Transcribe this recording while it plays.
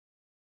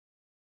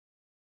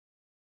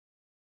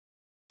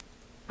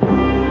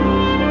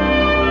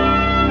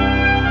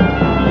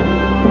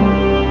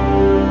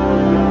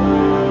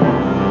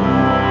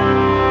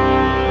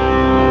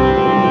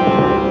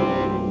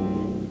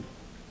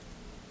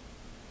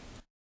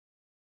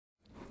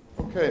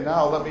Okay,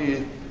 now let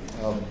me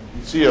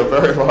see a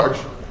very large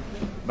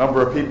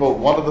number of people.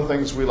 One of the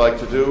things we like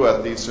to do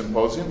at these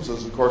symposiums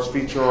is, of course,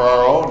 feature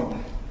our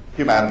own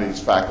humanities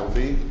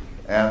faculty.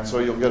 And so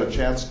you'll get a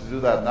chance to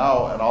do that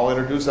now. And I'll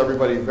introduce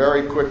everybody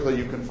very quickly.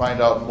 You can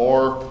find out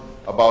more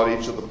about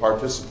each of the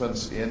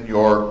participants in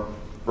your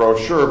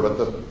brochure. But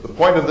the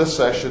point of this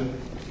session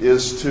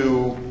is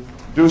to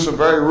do some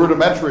very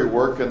rudimentary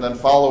work and then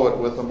follow it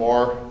with a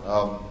more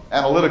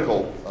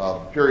analytical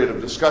period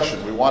of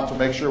discussion. We want to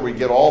make sure we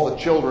get all the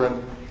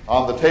children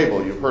on the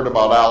table. You've heard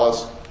about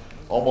Alice.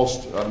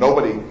 Almost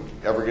nobody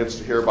ever gets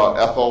to hear about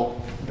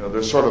Ethel. You know,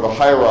 there's sort of a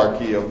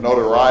hierarchy of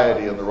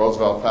notoriety in the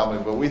Roosevelt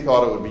family, but we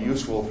thought it would be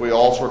useful if we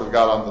all sort of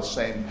got on the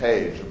same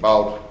page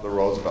about the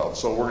Roosevelts.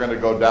 So we're going to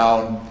go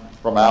down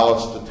from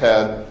Alice to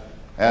Ted,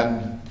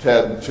 and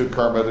Ted to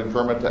Kermit, and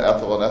Kermit to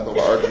Ethel, and Ethel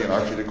to Archie, and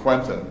Archie to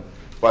Quentin.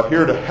 But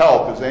here to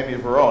help is Amy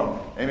Verone.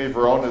 Amy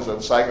Verone is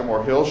at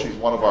Sagamore Hill. She's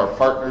one of our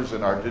partners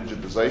in our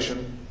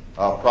digitization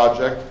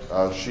project.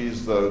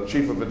 She's the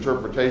chief of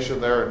interpretation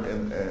there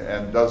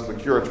and does the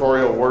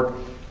curatorial work.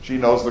 She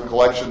knows the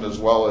collection as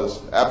well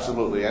as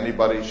absolutely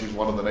anybody. She's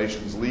one of the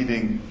nation's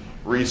leading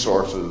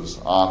resources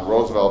on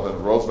Roosevelt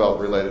and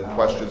Roosevelt-related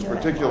questions,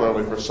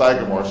 particularly for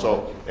Sagamore.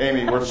 So,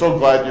 Amy, we're so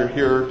glad you're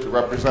here to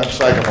represent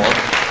Sagamore.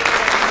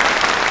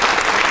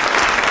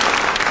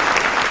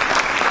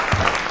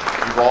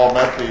 You've all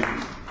met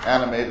the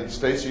animated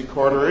Stacy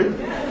Cordery.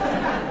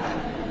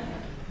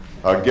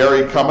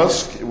 Gary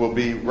Cummisk will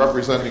be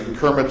representing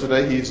Kermit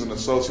today. He's an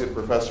associate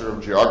professor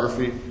of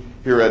geography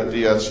here at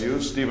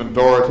DSU. Stephen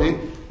Doherty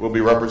will be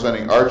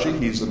representing Archie.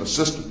 He's an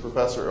assistant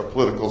professor of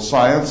political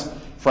science.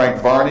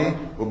 Frank Varney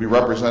will be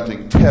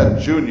representing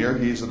Ted Jr.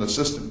 He's an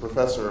assistant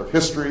professor of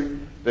history.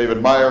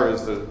 David Meier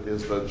is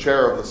the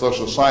chair of the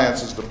social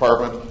sciences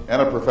department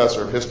and a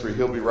professor of history.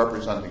 He'll be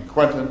representing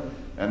Quentin.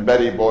 And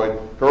Betty Boyd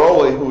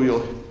Caroli, who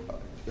you'll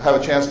have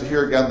a chance to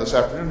hear again this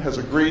afternoon, has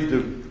agreed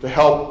to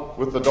help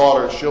with the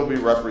daughters. She'll be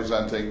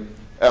representing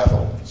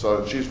Ethel.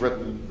 So she's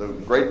written the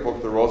great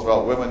book, The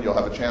Roosevelt Women. You'll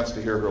have a chance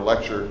to hear her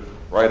lecture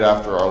right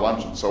after our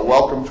luncheon. So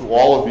welcome to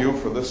all of you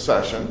for this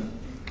session.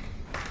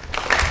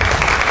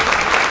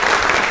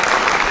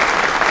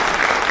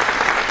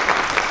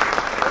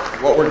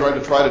 What we're going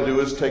to try to do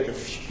is take a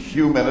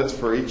few minutes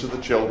for each of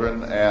the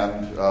children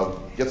and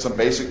get some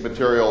basic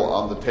material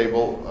on the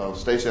table.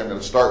 Stacy, I'm going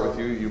to start with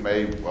you. You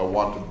may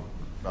want to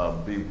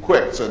be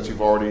quick since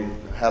you've already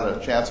had a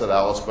chance at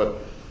Alice, but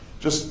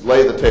just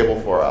lay the table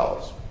for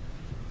Alice.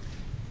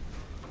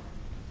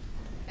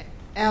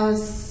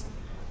 Alice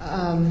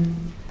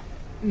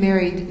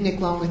married Nick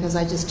Longworth, as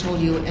I just told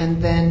you,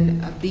 and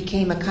then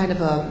became a kind of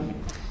a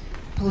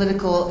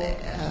political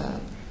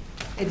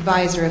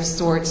advisor of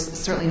sorts,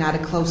 certainly not a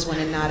close one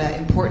and not an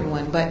important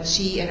one, but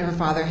she and her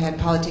father had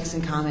politics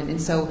in common. And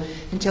so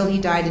until he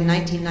died in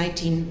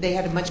 1919, they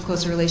had a much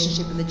closer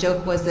relationship. And the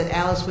joke was that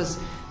Alice was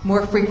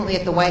more frequently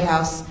at the White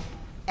House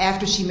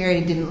after she married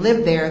and didn't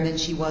live there than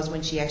she was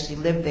when she actually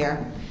lived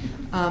there.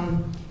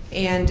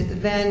 And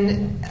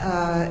then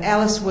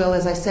Alice will,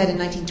 as I said, in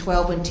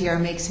 1912, when TR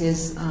makes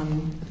his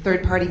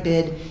third-party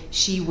bid,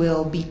 she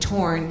will be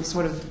torn,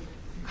 sort of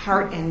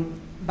heart and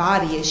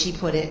body, as she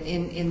put it,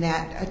 in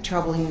that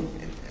troubling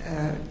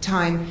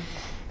time,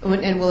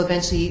 and will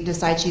eventually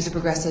decide she's a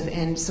progressive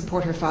and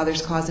support her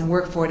father's cause and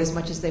work for it as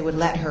much as they would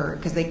let her,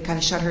 because they kind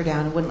of shut her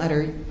down and wouldn't let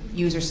her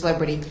use her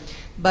celebrity.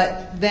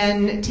 But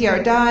then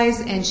TR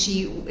dies, and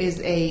she is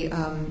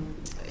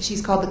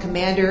she's called the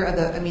commander of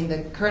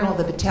the colonel of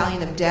the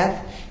Battalion of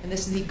Death, and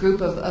this is the group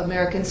of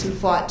Americans who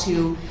fought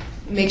to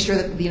make sure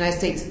that the United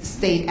States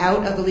stayed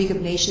out of the League of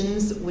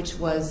Nations, which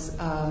was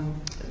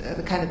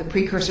kind of the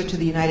precursor to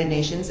the United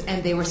Nations,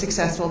 and they were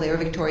successful. They were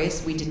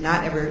victorious. We did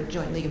not ever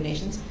join the League of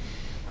Nations.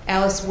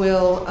 Alice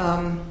will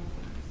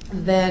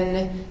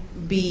then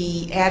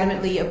be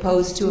adamantly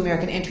opposed to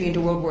American entry into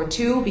World War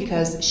II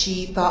because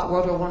she thought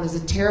World War I was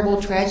a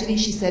terrible tragedy.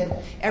 She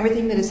said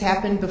everything that has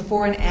happened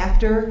before and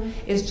after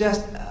is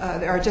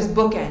are just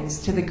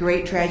bookends to the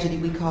great tragedy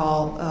we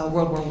call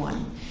World War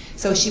I.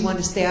 So she wanted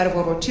to stay out of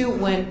World War II.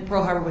 When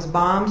Pearl Harbor was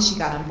bombed, she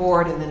got on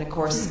board, and then, of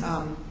course,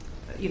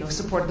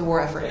 supported the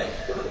war effort.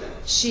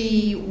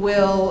 She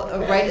will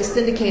write a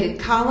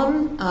syndicated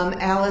column.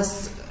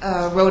 Alice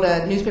wrote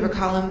a newspaper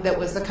column that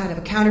was a kind of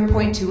a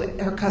counterpoint to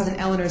her cousin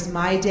Eleanor's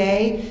My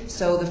Day.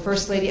 So the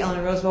First Lady,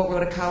 Eleanor Roosevelt,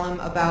 wrote a column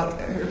about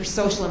her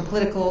social and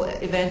political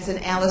events,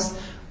 and Alice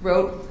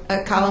wrote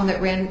a column that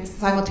ran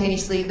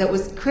simultaneously that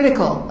was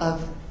critical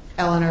of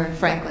Eleanor and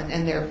Franklin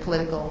and their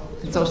political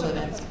and social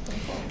events.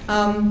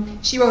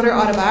 She wrote her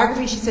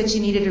autobiography. She said she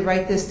needed to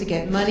write this to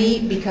get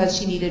money because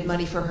she needed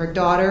money for her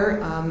daughter,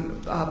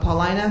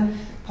 Paulina.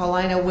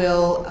 Paulina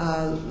will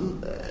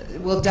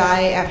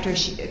die after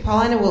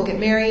Paulina will get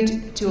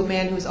married to a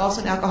man who is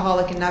also an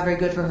alcoholic and not very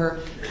good for her.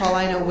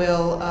 Paulina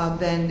will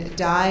then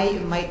die.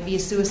 It might be a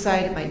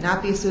suicide. It might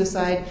not be a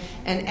suicide.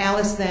 And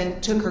Alice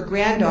then took her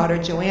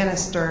granddaughter, Joanna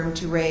Sturm,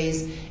 to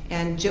raise.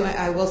 And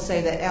I will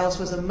say that Alice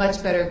was a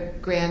much better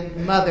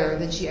grandmother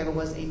than she ever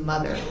was a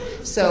mother.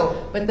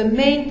 So, but the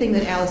main thing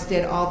that Alice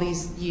did all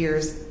these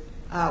years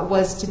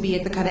was to be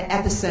at the kind of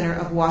epicenter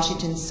of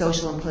Washington's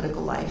social and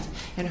political life.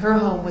 And her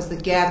home was the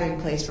gathering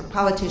place for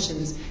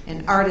politicians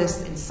and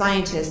artists and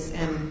scientists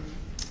and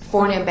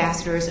foreign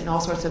ambassadors and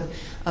all sorts of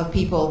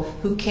people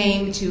who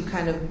came to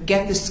kind of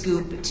get the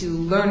scoop, to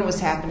learn what was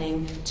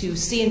happening, to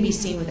see and be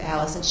seen with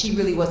Alice. And she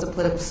really was a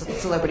political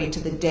celebrity to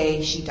the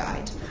day she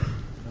died.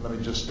 Let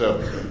me just,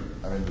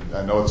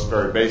 I know it's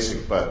very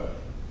basic, but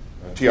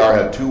TR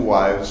had 2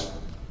 wives.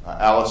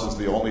 Alice is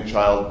the only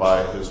child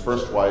by his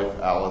first wife,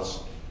 Alice.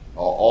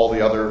 All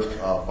the other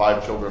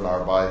 5 children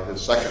are by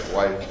his second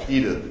wife,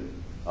 Edith.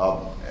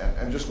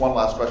 And just one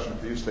last question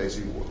for you,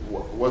 Stacy.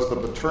 Was the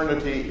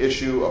paternity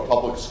issue a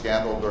public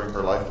scandal during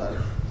her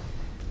lifetime?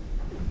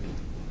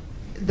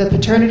 The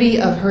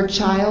paternity of her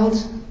child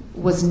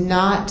was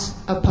not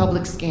a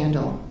public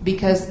scandal,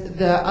 because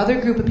the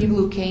other group of people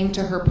who came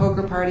to her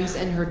poker parties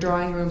and her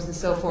drawing rooms and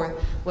so forth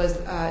was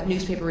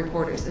newspaper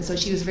reporters, and so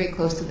she was very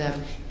close to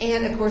them.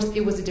 And of course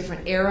it was a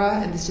different era,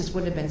 and this just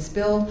wouldn't have been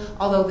spilled.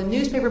 Although the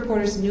newspaper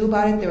reporters knew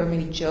about it, there were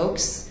many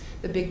jokes.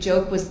 The big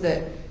joke was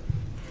that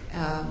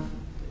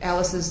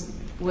Alice was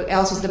going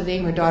to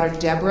name her daughter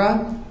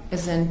Deborah,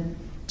 as in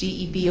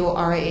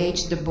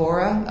D-E-B-O-R-A-H,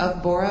 Deborah,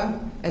 of Bora,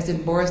 as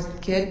in Bora's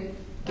kid.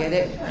 Get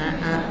it?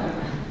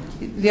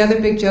 The other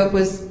big joke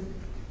was,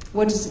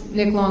 what does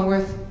Nick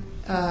Longworth,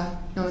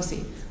 let's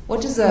see.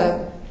 What does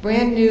a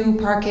brand new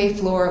parquet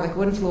floor, like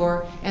wooden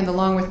floor, and the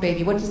Longworth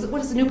baby, what does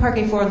the new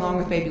parquet floor and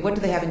Longworth baby, what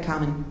do they have in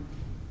common?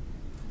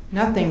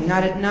 Nothing.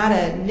 Not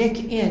a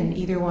nick in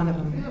either one of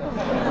them.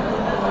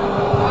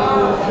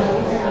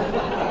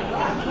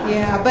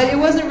 Yeah, but it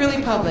wasn't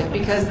really public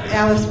because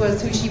Alice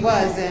was who she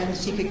was and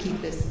she could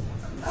keep this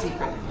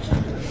secret.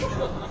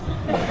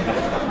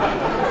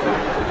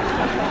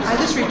 I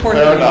just reported.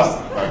 Fair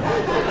enough.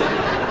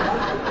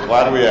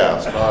 Glad we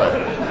asked. All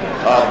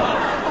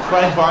right.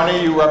 Frank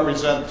Varney, you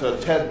represent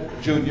Ted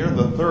Jr.,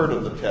 the third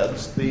of the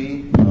Teds,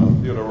 the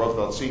Theodore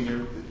Roosevelt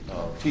Sr.,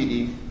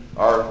 TE,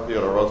 our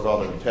Theodore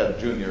Roosevelt, and Ted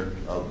Jr.,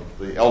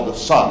 the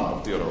eldest son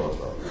of Theodore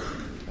Roosevelt.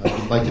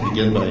 I'd like to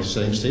begin by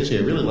saying, Stacy,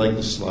 I really like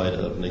the slide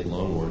of Nick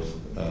Longworth,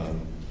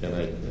 and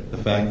the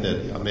fact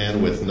that a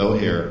man with no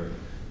hair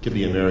could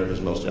be America's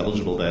most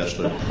eligible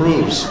bachelor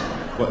proves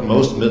what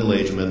most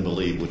middle-aged men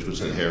believe, which was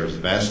that hair is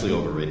vastly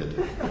overrated.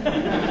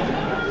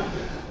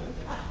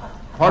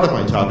 Part of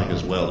my topic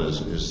as well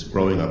is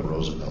growing up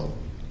Roosevelt,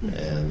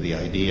 and the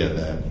idea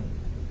that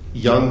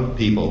young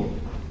people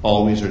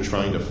always are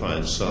trying to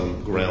find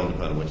some ground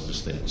upon which to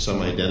stand,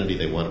 some identity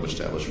they want to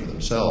establish for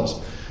themselves.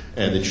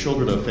 And the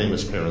children of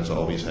famous parents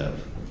always have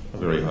a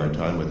very hard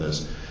time with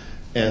this.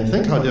 And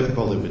think how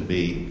difficult it would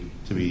be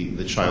to be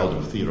the child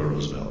of Theodore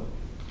Roosevelt.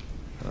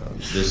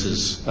 This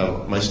is,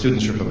 my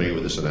students are familiar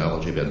with this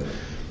analogy, but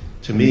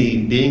to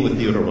me, being with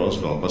Theodore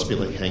Roosevelt must be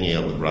like hanging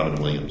out with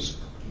Robin Williams.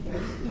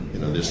 You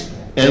know, this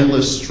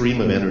endless stream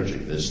of energy,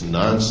 this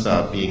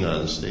nonstop being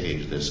on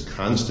stage, this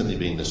constantly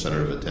being the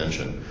center of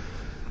attention.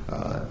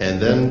 And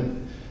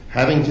then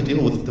having to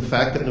deal with the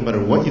fact that no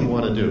matter what you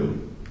want to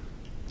do,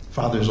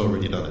 Father's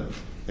already done it,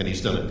 and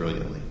he's done it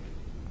brilliantly.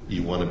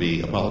 You want to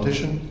be a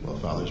politician? Well,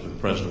 Father's been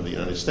President of the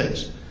United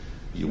States.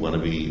 You want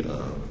to be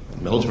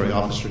a military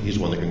officer? He's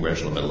won the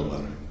Congressional Medal of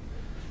Honor.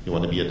 You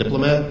want to be a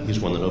diplomat? He's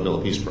won the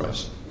Nobel Peace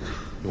Prize.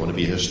 You want to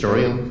be a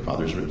historian?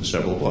 Father's written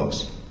several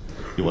books.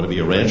 You want to be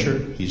a rancher?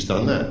 He's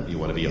done that. You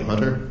want to be a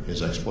hunter?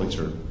 His exploits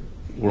are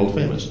world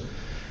famous.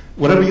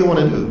 Whatever you want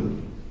to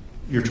do,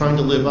 you're trying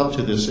to live up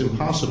to this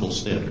impossible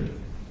standard.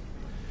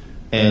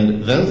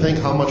 And then think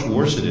how much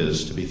worse it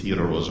is to be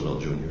Theodore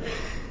Roosevelt Jr.,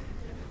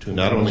 to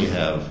not only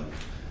have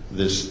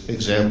this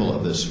example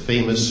of this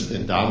famous,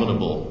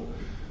 indomitable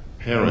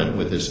parent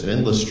with this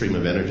endless stream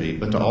of energy,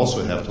 but to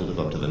also have to live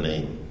up to the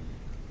name.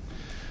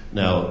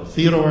 Now,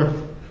 Theodore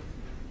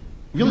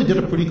really did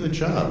a pretty good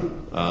job.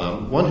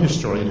 One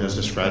historian has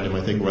described him,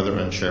 I think, rather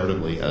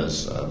uncharitably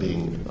as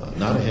being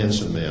not a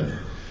handsome man.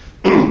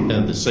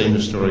 And the same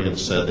historian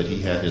said that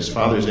he had his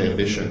father's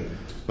ambition,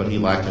 but he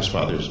lacked his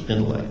father's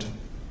intellect.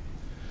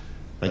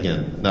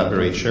 Again, not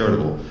very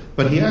charitable,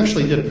 but he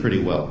actually did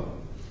pretty well.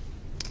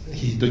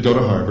 He did go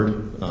to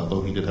Harvard,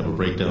 though he did have a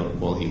breakdown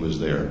while he was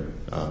there.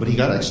 But he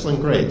got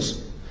excellent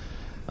grades.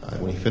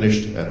 When he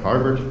finished at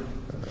Harvard,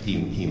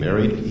 he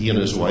married. He and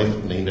his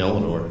wife, named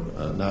Eleanor,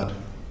 not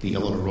the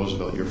Eleanor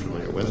Roosevelt you're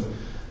familiar with.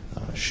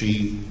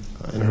 She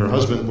and her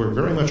husband were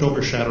very much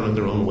overshadowed at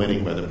their own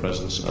wedding by the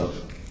presence of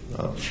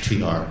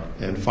TR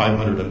and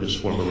 500 of his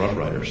former Rough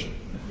Riders.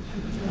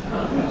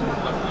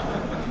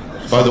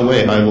 By the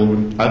way,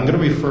 I'm going to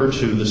refer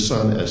to the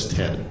son as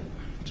Ted,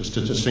 just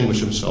to distinguish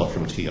himself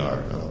from TR.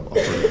 I'll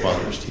refer to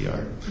father as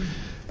TR.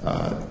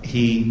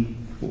 He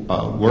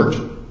worked.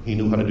 He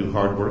knew how to do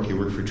hard work. He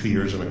worked for 2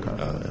 years in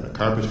a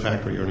carpet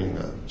factory, earning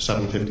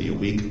 $7.50 a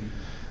week.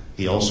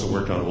 He also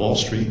worked on Wall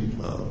Street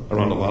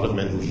around a lot of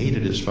men who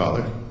hated his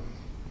father.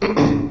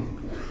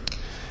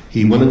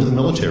 He went into the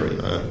military.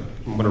 I'm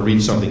going to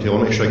read something to you. I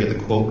want to make sure I get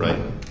the quote right.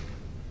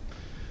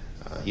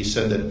 He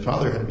said that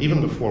Father, even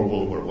before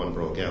World War I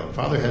broke out,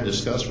 Father had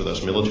discussed with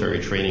us military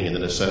training and the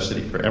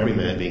necessity for every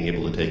man being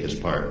able to take his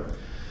part.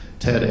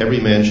 Ted, every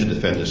man should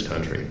defend his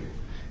country.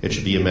 It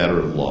should be a matter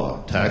of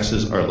law.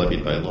 Taxes are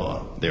levied by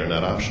law. They are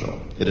not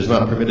optional. It is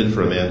not permitted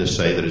for a man to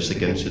say that it's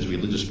against his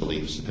religious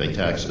beliefs to pay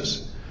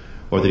taxes,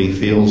 or that he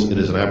feels it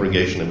is an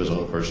abrogation of his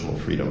own personal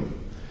freedom.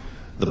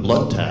 The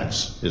blood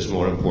tax is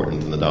more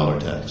important than the dollar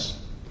tax.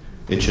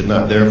 It should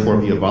not therefore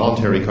be a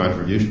voluntary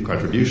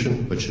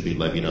contribution, but should be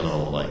levied on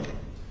all alike.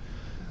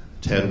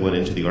 Ted went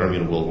into the Army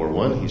in World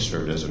War I. He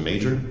served as a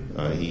major.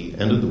 He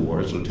ended the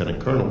war as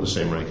lieutenant colonel, the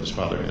same rank his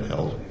father had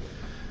held.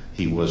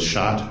 He was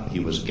shot. He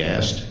was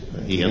gassed.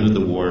 He ended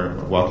the war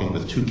walking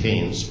with 2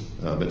 canes,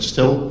 but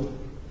still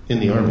in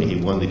the Army. He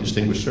won the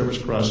Distinguished Service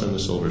Cross and the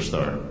Silver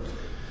Star.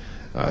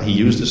 He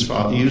used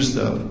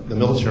the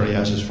military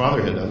as his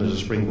father had done as a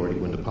springboard to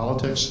go into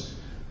politics.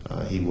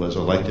 He was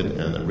elected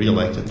and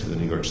re-elected to the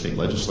New York State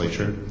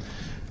Legislature.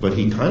 But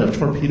he kind of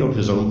torpedoed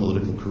his own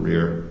political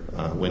career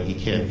when he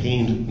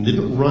campaigned,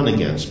 didn't run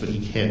against, but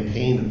he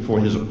campaigned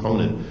for his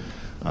opponent,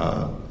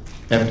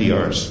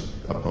 FDR's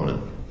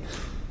opponent.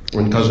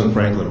 When Cousin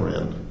Franklin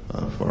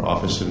ran for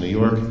office in New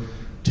York,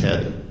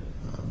 Ted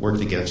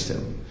worked against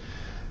him.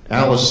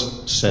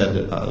 Alice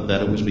said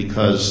that it was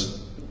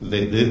because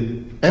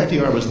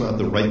FDR was not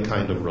the right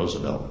kind of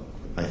Roosevelt.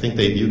 I think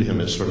they viewed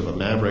him as sort of a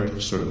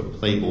maverick, sort of a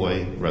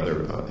playboy,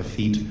 rather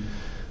effete.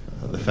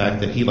 The fact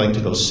that he liked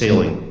to go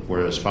sailing,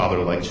 whereas his father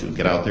liked to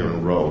get out there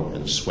and row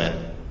and sweat.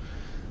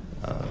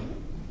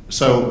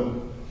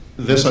 So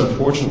this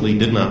unfortunately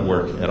did not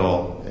work at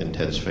all in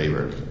Ted's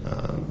favor.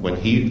 When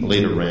he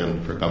later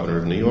ran for governor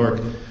of New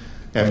York,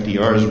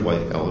 FDR's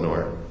wife,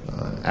 Eleanor,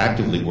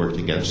 actively worked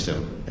against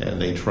him,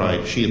 and they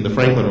tried, the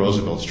Franklin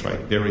Roosevelts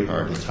tried very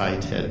hard to tie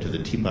Ted to the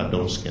Teapot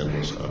Dome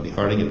scandals of the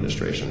Harding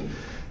administration.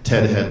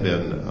 Ted had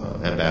been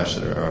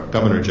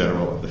Governor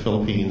General of the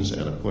Philippines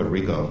and of Puerto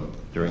Rico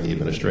during the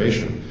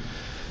administration.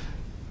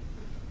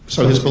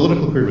 So his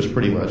political career was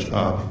pretty much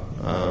up.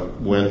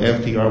 When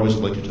FDR was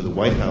elected to the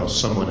White House,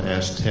 someone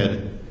asked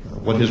Ted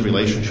what his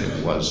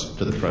relationship was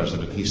to the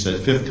president. He said,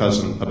 5th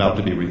cousin, about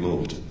to be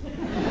removed.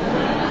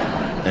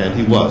 And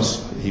he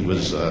was. He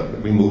was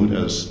removed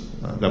as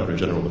Governor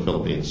General of the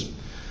Philippines.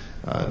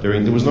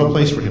 There was no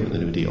place for him in the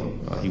New Deal.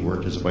 He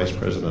worked as a vice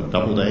president of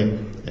Doubleday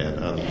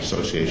and on the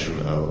association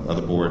of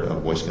the board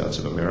of Boy Scouts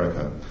of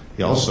America.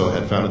 He also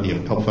had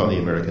helped found the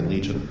American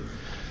Legion.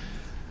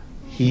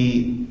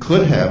 He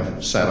could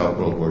have sat out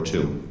World War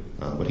II,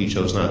 but he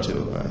chose not to.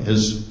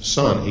 His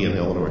son, he and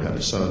Eleanor had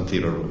a son,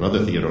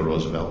 another Theodore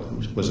Roosevelt,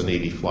 who was a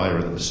Navy flyer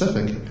in the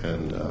Pacific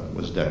and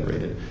was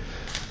decorated.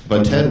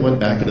 But Ted went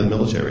back into the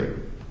military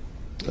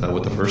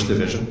with the 1st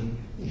Division.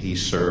 He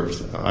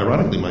served,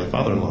 ironically, my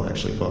father-in-law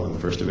actually fought in the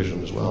 1st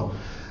Division as well.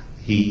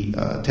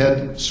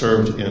 Ted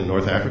served in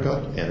North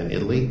Africa and in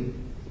Italy,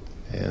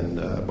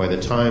 and by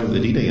the time the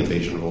D-Day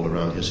invasion rolled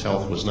around, his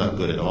health was not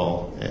good at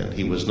all, and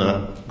he was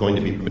not going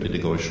to be permitted to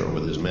go ashore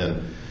with his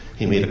men.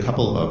 He made a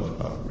couple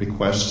of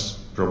requests,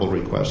 verbal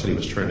requests, and he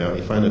was turned down.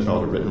 He finally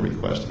filed a written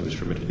request, and he was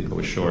permitted to go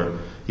ashore.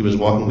 He was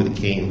walking with a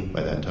cane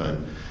by that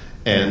time,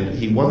 and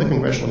he won the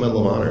Congressional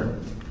Medal of Honor.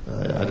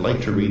 I'd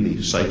like to read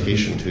the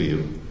citation to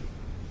you.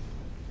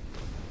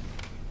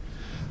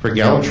 For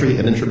gallantry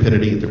and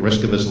intrepidity at the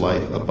risk of his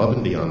life above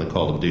and beyond the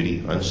call of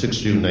duty on 6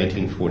 June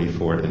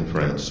 1944 in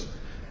France,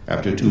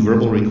 after 2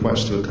 verbal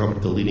requests to accompany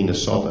the leading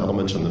assault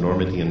elements in the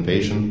Normandy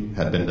invasion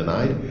had been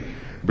denied,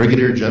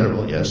 Brigadier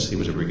General, yes, he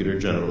was a Brigadier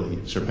General,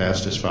 he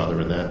surpassed his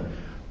father in that,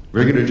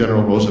 Brigadier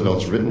General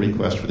Roosevelt's written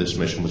request for this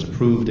mission was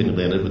approved, and he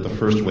landed with the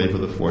first wave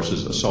of the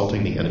forces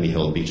assaulting the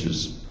enemy-held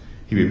beaches.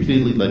 He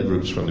repeatedly led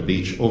groups from the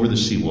beach over the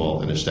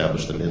seawall and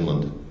established them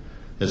inland.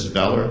 His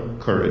valor,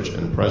 courage,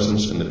 and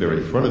presence in the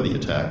very front of the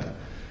attack,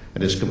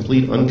 and his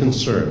complete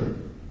unconcern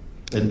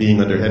at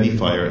being under heavy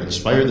fire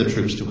inspired the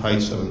troops to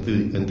heights of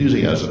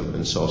enthusiasm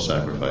and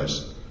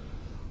self-sacrifice.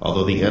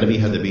 Although the enemy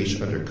had the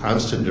beach under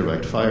constant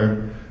direct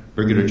fire,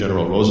 Brigadier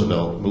General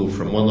Roosevelt moved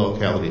from one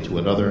locality to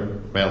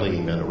another,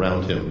 rallying men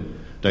around him,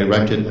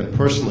 directed and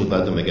personally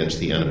led them against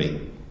the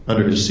enemy.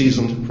 Under his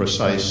seasoned,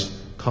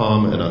 precise,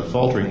 calm, and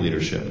unfaltering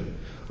leadership,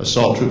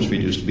 assault troops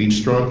reduced beach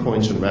strong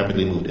points and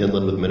rapidly moved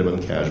inland with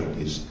minimum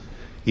casualties.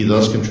 He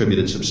thus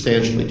contributed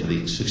substantially to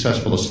the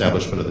successful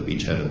establishment of the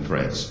beachhead in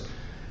France.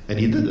 And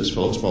he did this,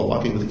 folks, while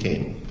walking with a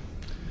cane.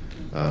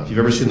 If you've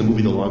ever seen the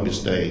movie The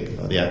Longest Day,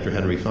 the actor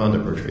Henry Fonda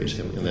portrays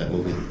him in that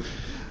movie.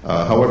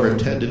 However,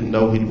 Ted didn't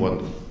know he'd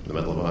won the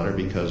Medal of Honor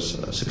because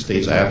 6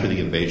 days after the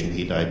invasion,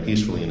 he died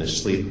peacefully in his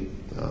sleep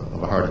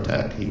of a heart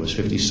attack. He was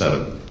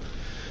 57.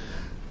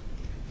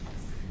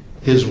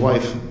 His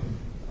wife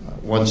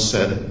once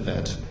said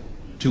that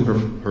to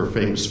her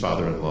famous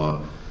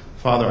father-in-law,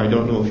 "Father, I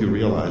don't know if you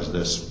realize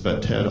this,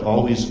 but Ted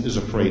always is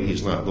afraid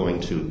he's not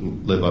going to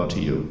live up to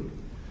you."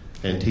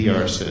 And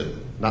TR said,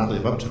 "Not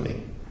live up to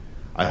me.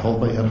 I hold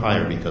my head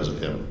higher because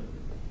of him."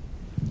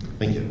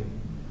 Thank you.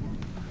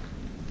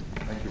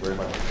 Thank you very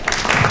much.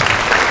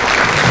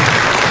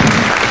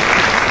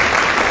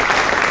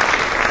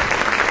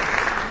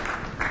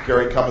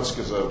 Gary Cummisk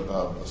is an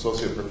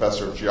associate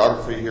professor of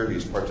geography here.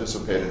 He's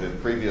participated in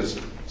previous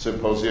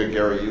symposia.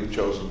 Gary, you've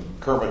chosen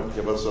Kermit.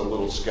 Give us a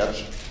little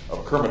sketch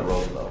of Kermit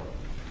Roosevelt.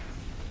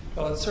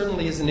 Well, it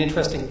certainly is an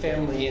interesting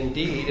family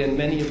indeed, and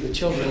many of the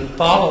children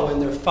follow in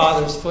their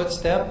father's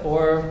footstep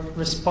or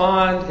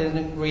respond in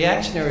a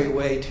reactionary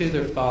way to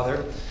their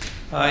father.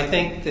 I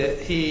think that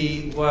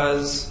he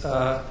was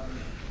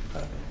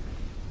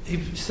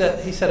he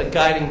set a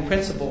guiding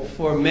principle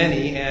for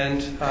many,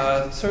 and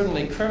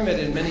certainly Kermit,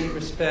 in many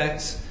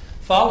respects,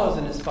 follows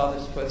in his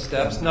father's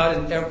footsteps. Not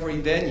in every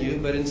venue,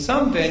 but in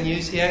some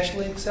venues, he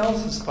actually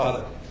excels his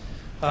father.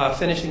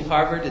 Finishing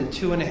Harvard in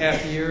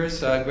 2.5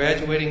 years,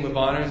 graduating with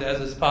honors, as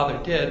his father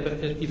did,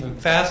 but even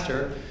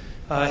faster.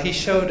 He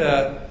showed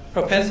a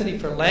propensity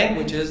for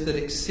languages that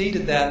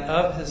exceeded that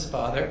of his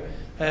father.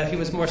 He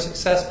was more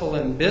successful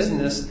in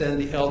business than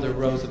the elder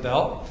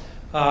Roosevelt.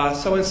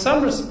 So in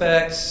some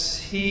respects,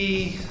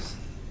 he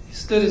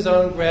stood his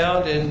own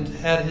ground and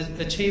had his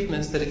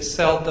achievements that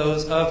excelled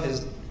those of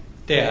his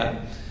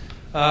dad.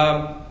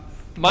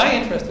 My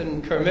interest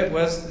in Kermit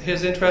was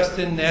his interest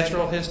in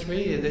natural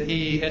history, that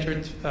he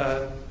entered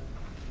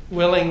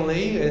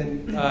willingly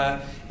and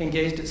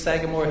engaged at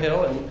Sagamore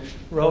Hill and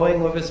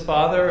rowing with his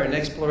father and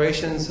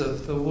explorations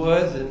of the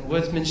woods and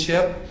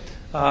woodsmanship,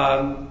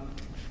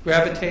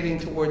 gravitating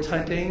towards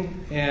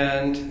hunting.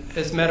 And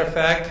as a matter of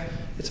fact,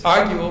 it's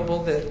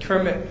arguable that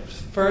Kermit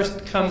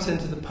first comes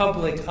into the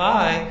public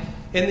eye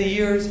in the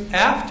years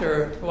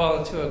after,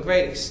 well, to a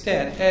great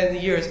extent, in the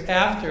years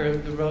after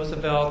the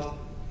Roosevelt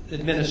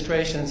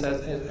administrations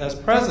as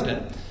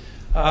president.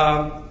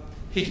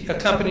 He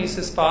accompanies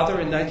his father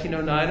in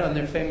 1909 on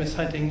their famous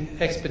hunting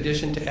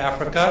expedition to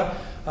Africa.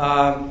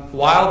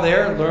 While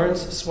there,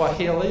 learns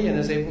Swahili and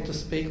is able to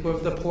speak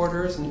with the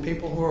porters and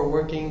people who are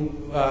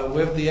working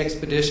with the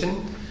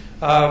expedition.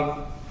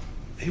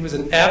 He was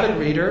an avid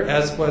reader,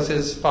 as was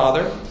his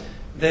father.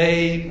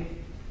 They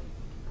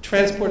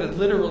transported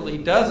literally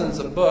dozens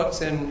of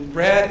books and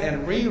read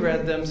and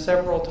reread them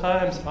several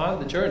times on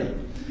the journey.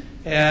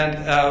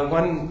 And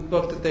one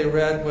book that they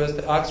read was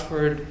the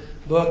Oxford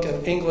Book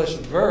of English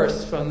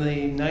Verse from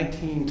the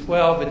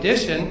 1912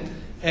 edition.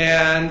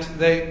 And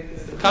the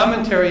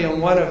commentary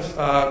on one of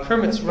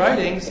Kermit's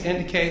writings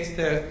indicates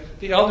that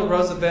the elder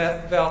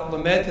Roosevelt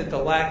lamented the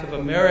lack of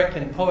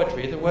American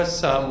poetry. There was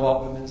some,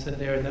 Walt Whitman's in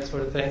there and that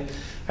sort of thing.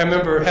 I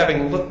remember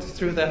having looked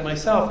through that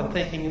myself and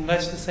thinking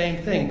much the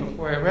same thing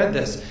before I read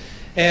this.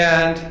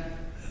 And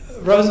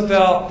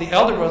Roosevelt, the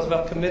elder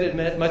Roosevelt, committed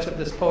much of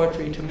this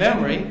poetry to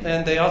memory,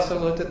 and they also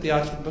looked at the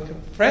Oxford Book of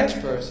French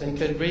verse and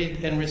could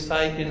read and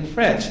recite in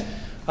French.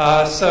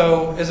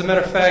 So, as a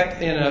matter of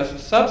fact, in a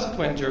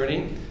subsequent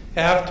journey,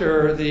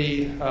 after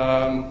the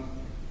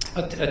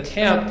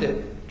attempt at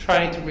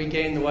trying to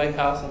regain the White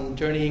House and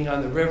journeying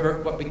on the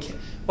river,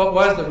 what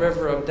was the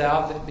River of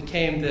Doubt that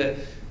became the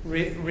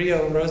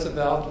Rio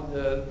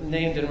Roosevelt,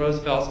 named in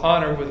Roosevelt's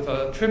honor, with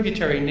a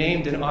tributary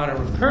named in honor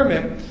of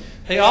Kermit,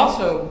 they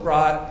also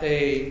brought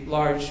a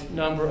large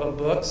number of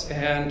books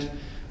and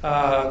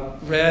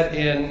read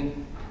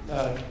in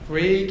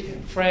Greek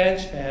and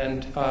French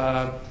and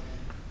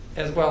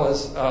as well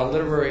as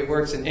literary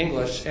works in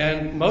English.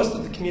 And most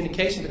of the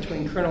communication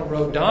between Colonel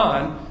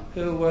Rodin,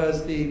 who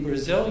was the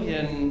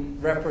Brazilian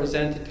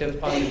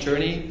representative on the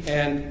journey,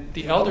 and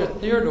the elder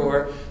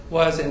Theodore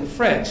was in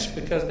French,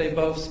 because they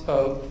both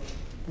spoke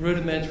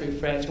rudimentary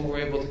French and were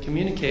able to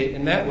communicate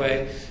in that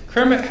way.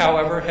 Kermit,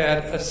 however,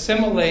 had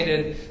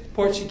assimilated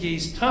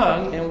Portuguese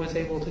tongue and was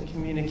able to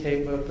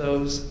communicate with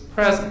those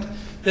present.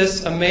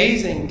 This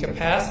amazing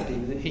capacity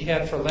that he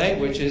had for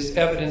language is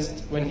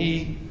evidenced when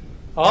he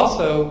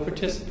also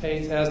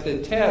participates, as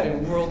did Ted,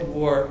 in World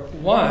War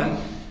I.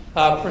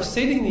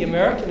 Preceding the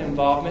American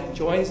involvement,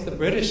 joins the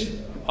British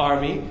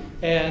Army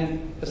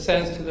and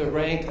ascends to the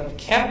rank of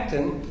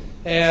captain.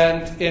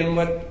 And in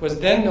what was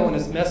then known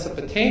as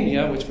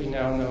Mesopotamia, which we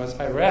now know as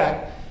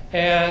Iraq,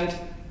 and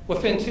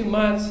within 2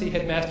 months, he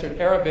had mastered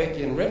Arabic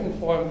in written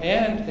form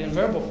and in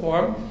verbal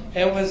form,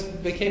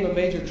 and became a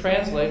major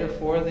translator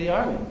for the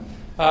army.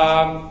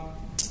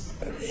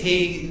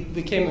 He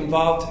became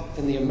involved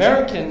in the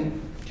American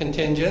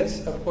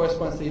contingents, of course,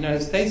 once the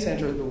United States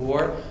entered the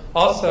war,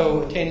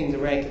 also attaining the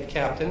rank of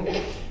captain,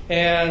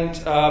 and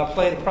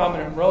played a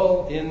prominent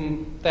role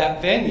in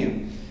that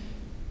venue.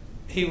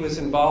 He was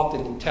involved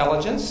in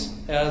intelligence,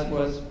 as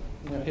was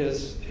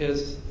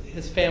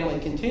his family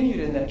continued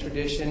in that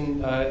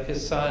tradition,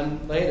 his son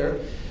later,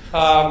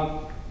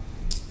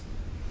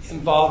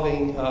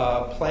 involving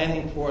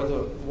planning for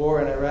the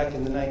war in Iraq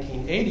in the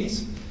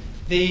 1980s.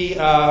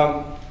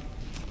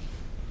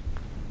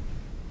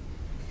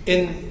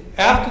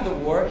 After the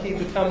war, he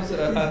becomes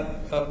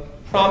a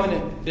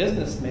prominent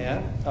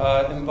businessman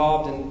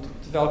involved in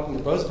developing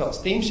the Roosevelt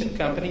Steamship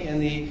Company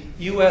and the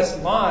U.S.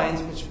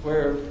 lines, which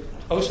were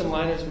ocean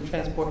liners would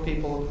transport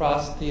people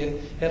across the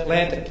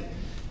Atlantic.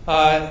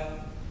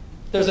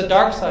 There's a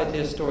dark side to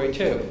his story,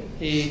 too.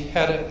 He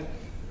had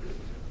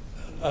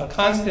a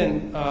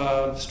constant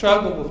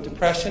struggle with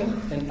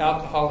depression and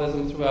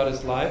alcoholism throughout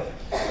his life.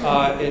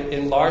 It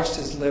enlarged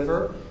his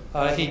liver.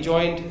 He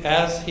joined,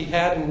 as he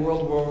had in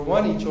World War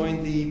I, he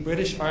joined the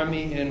British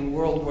Army in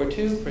World War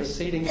II,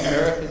 preceding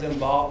America's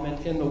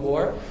involvement in the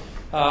war.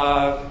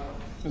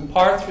 in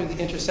part through the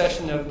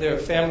intercession of their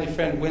family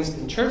friend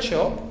Winston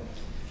Churchill.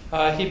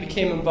 He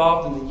became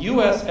involved in the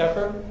U.S.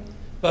 effort,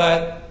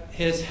 but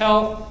his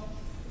health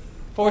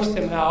forced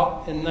him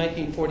out in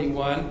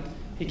 1941.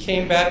 He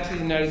came back to the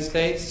United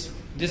States,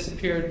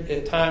 disappeared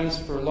at times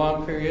for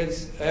long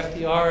periods.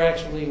 FDR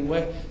actually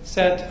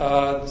sent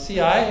the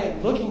CIA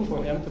looking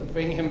for him to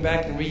bring him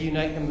back and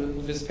reunite him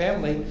with his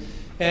family.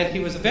 And he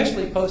was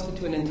eventually posted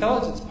to an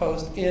intelligence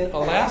post in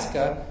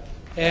Alaska.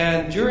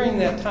 And during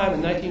that time,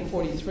 in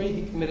 1943,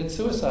 he committed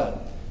suicide.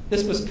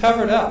 This was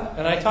covered up.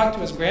 And I talked to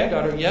his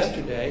granddaughter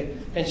yesterday,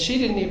 and she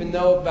didn't even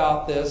know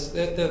about this.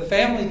 The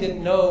family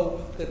didn't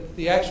know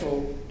the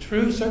actual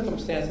true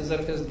circumstances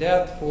of his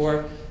death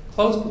for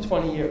close to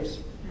 20 years.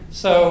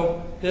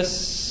 So this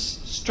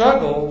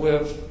struggle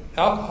with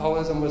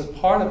alcoholism was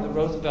part of the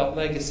Roosevelt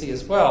legacy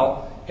as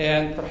well.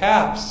 And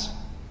perhaps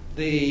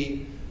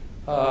when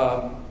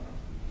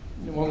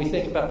we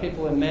think about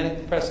people in manic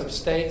depressive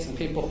states and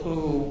people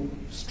who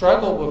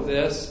struggle with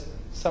this,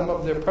 some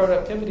of their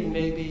productivity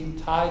may be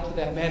tied to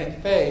that manic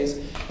phase.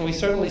 And we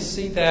certainly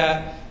see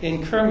that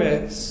in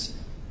Kermit's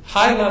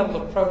high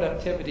level of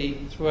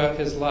productivity throughout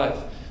his life.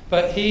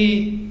 But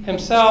he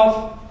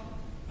himself,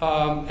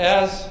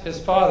 as his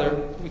father,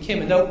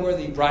 became a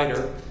noteworthy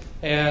writer,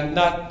 and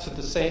not to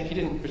the same, he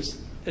didn't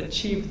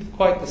achieve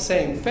quite the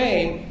same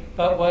fame,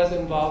 but was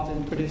involved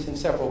in producing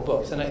several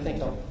books. And I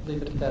think I'll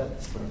leave it at that.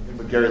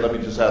 But Gary, let me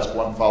just ask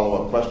one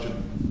follow-up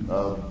question.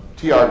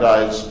 TR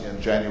dies in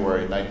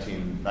January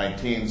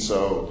 1919,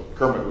 so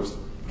Kermit was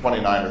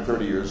 29 or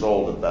 30 years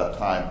old at that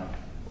time.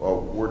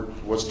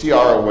 Was TR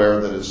aware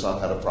that his son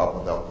had a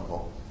problem with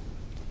alcohol?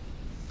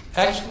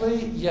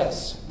 Actually,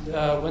 yes.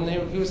 When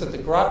he was at the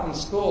Groton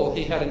School,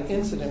 he had an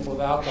incident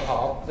with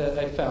alcohol that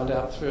I found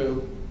out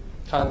through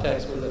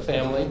contacts with the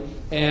family.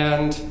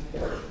 And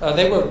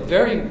they were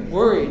very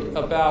worried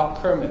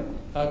about Kermit.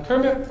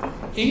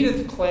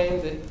 Edith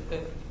claimed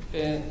that,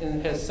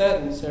 and has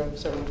said in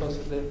several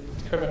places that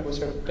Kermit was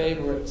her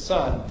favorite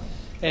son.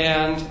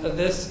 And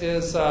this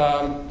is,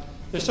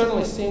 there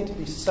certainly seemed to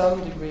be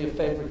some degree of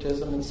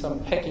favoritism and some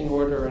pecking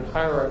order and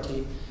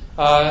hierarchy.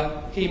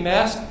 He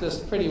masked this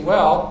pretty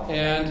well,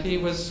 and he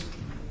was,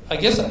 I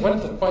guess one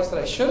of the points that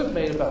I should have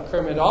made about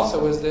Kermit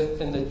also is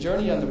that in the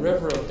Journey on the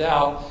River of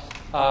Doubt,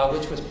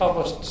 which was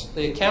published,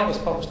 the account was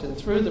published in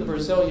Through the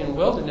Brazilian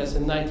Wilderness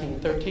in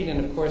 1913,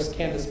 and of course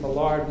Candace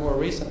Millard more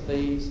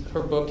recently,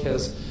 her book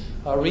has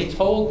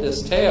retold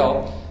this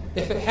tale.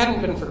 If it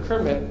hadn't been for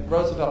Kermit,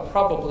 Roosevelt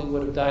probably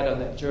would have died on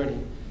that journey.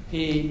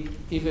 He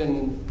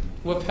even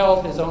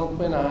withheld his own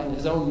quinine,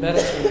 his own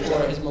medicine for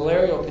his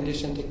malarial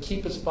condition to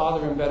keep his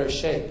father in better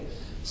shape.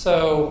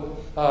 So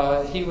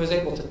he was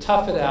able to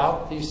tough it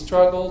out. He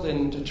struggled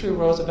in the true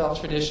Roosevelt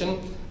tradition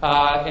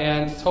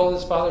and told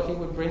his father he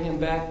would bring him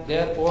back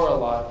dead or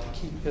alive to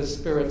keep his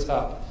spirits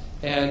up.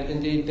 And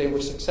indeed, they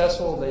were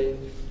successful. They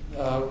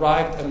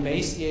arrived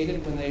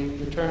emaciated when they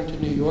returned to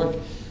New York.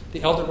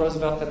 The elder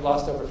Roosevelt had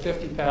lost over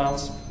 50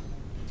 pounds.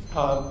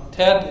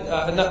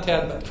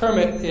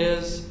 Kermit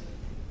is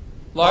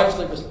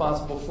largely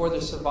responsible for the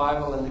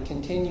survival and the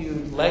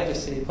continued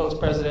legacy,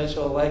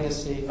 post-presidential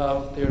legacy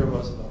of Theodore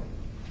Roosevelt.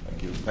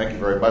 Thank you. Thank you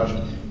very much.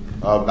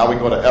 Now we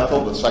go to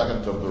Ethel, the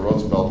second of the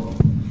Roosevelt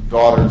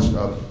daughters.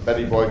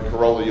 Betty Boyd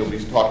Caroli, you'll be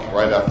talking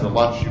right after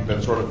lunch. You've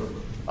been sort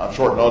of on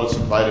short notice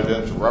invited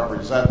in to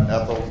represent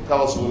Ethel.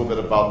 Tell us a little bit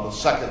about the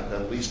second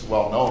and least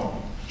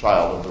well-known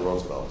child of the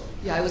Roosevelts.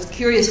 Yeah, I was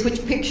curious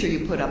which picture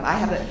you put up.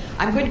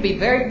 I'm going to be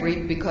very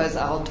brief because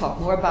I'll talk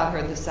more about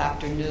her this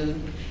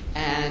afternoon,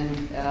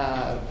 and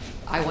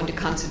I want to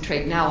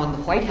concentrate now on the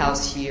White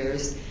House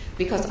years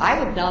because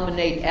I would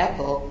nominate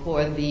Ethel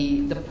for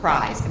the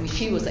prize. I mean,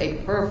 she was a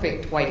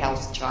perfect White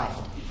House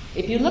child.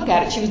 If you look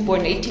at it, she was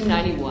born in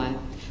 1891,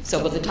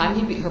 so by the time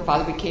her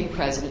father became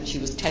president, she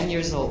was 10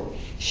 years old.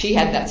 She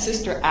had that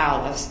sister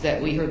Alice that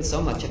we heard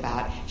so much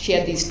about. She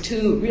had these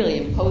two really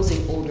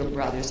imposing older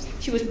brothers.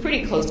 She was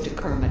pretty close to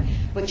Kermit,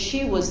 but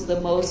she was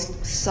the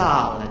most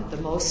solid, the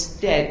most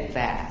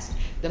steadfast,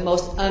 the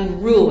most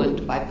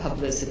unruined by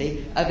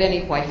publicity of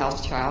any White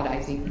House child, I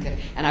think.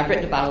 And I've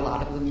written about a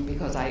lot of them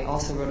because I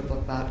also wrote a book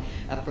about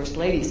First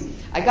Ladies.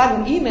 I got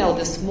an email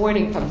this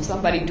morning from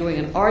somebody doing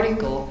an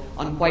article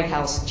on White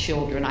House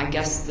children. I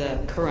guess the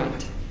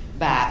current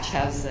batch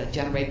has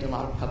generated a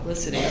lot of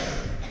publicity,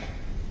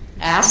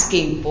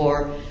 asking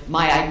for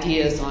my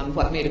ideas on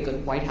what made a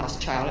good White House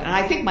child. And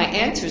I think my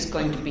answer is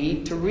going to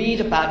be to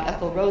read about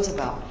Ethel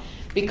Roosevelt,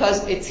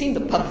 because it seemed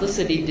the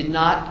publicity did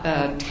not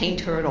taint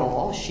her at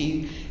all.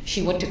 She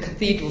went to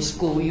cathedral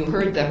school. You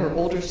heard that her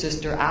older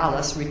sister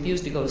Alice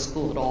refused to go to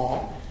school at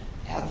all.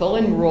 Ethel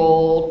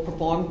enrolled,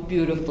 performed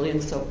beautifully,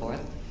 and so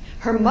forth.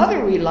 Her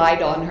mother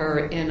relied on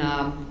her in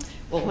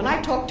well, when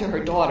I talked to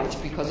her daughters,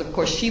 because of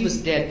course she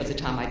was dead by the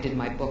time I did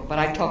my book, but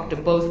I talked to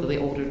both of the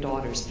older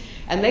daughters,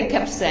 and they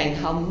kept saying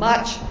how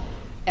much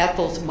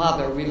Ethel's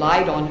mother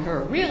relied on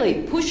her,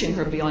 really pushing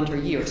her beyond her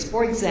years.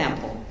 For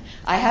example,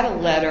 I had a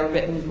letter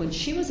written when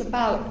she was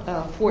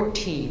about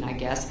 14, I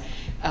guess,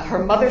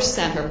 Her mother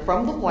sent her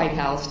from the White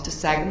House to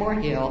Sagamore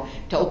Hill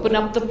to open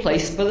up the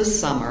place for the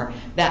summer.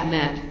 That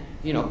meant,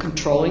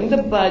 controlling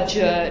the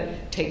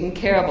budget, taking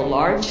care of a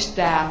large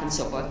staff, and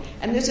so forth.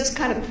 And there's this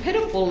kind of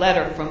pitiful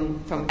letter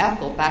from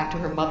Ethel back to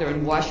her mother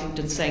in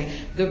Washington saying,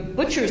 the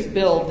butcher's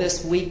bill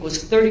this week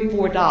was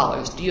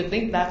 $34. Do you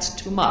think that's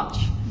too much?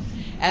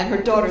 And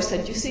her daughter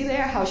said, you see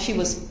there how she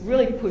was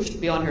really pushed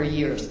beyond her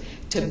years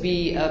to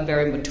be a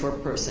very mature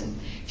person.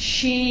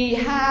 She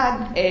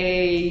had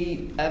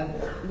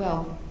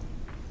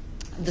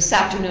this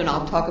afternoon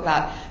I'll talk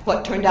about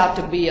what turned out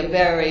to be a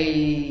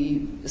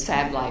very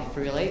sad life,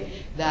 really,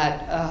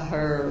 that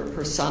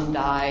her son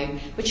died.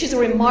 But she's a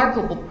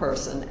remarkable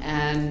person,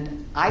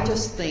 and I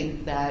just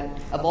think that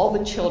of all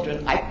the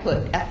children, I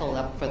put Ethel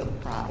up for the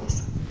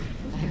prize.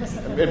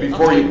 And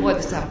before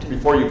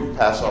you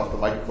pass off the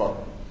microphone,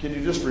 can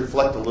you just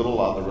reflect a little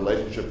on the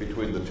relationship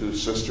between the two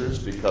sisters,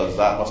 because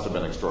that must have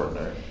been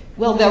extraordinary?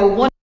 Well, there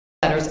were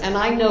letters, and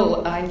I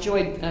know I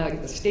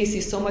enjoyed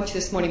Stacy so much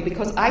this morning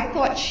because I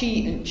thought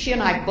she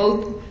and I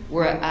both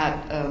were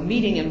at a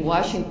meeting in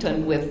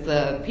Washington with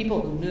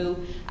people who knew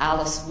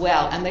Alice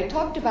well, and they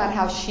talked about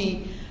how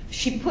she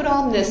put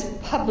on this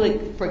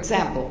public, for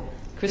example,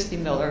 Christy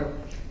Miller,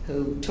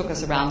 who took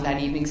us around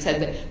that evening,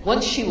 said that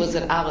once she was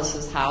at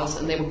Alice's house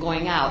and they were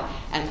going out,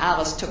 and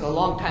Alice took a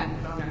long time to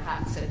put on her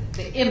hat and said,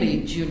 the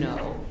image,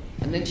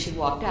 and then she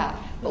walked out.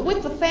 But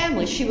with the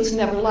family, she was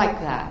never like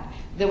that.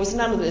 There was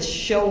none of this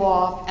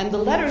show-off, and the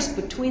letters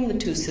between the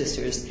two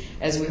sisters,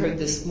 as we heard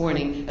this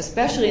morning,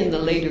 especially in the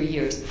later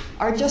years,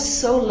 are just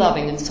so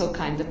loving and so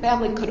kind. The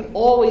family could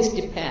always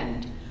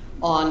depend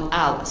on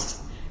Alice.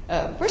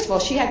 First of all,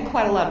 she had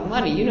quite a lot of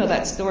money. You know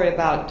that story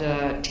about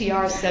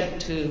T.R. said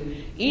to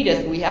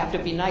Edith, we have to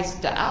be nice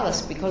to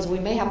Alice because we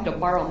may have to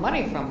borrow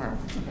money from her.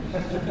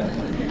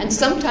 And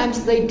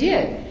sometimes they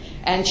did.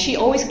 And she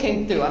always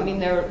came through. I mean,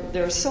 there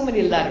are so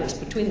many letters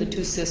between the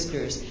two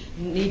sisters,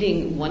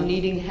 one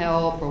needing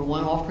help or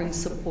one offering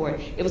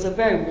support. It was a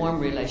very warm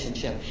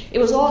relationship. It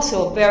was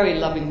also a very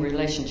loving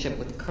relationship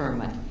with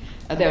Kermit.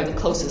 They're the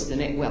closest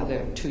in age. Well,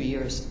 they're 2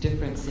 years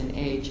difference in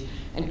age.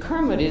 And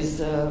Kermit is,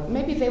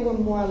 maybe they were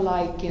more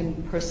alike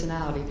in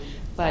personality,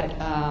 but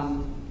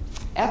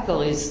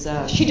Ethel is,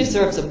 she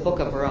deserves a book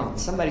of her own.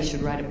 Somebody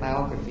should write a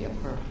biography of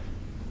her.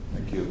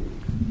 Thank you.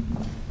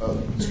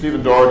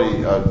 Stephen Doherty,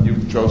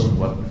 you've chosen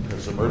what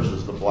has emerged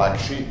as the black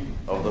sheep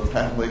of the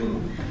family.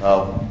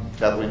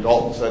 Kathleen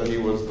Dalton said he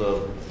was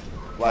the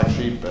black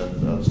sheep,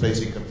 and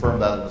Stacy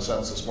confirmed that in a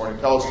sense this morning.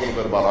 Tell us a little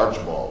bit about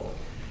Archibald.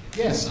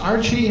 Yes,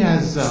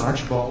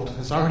 Archibald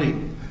has already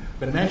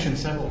been mentioned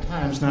several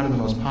times, not in the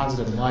most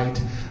positive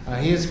light.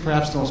 He is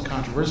perhaps the most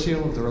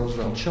controversial of the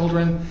Roosevelt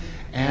children,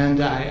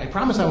 and I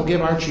promise I will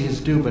give Archie his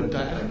due, but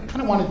I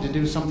kind of wanted to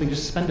do something,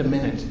 just spend a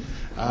minute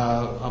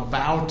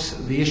about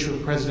the issue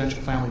of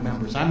presidential family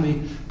members. I'm the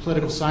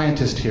political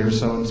scientist here,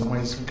 so in some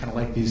ways I kind of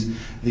like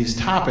these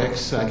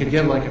topics. I could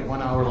give like a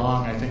 1 hour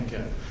long, I think,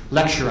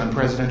 lecture on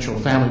presidential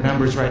family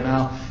members right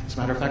now. As a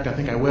matter of fact, I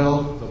think I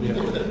will.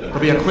 There'll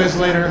be a quiz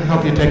later. I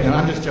hope you take note.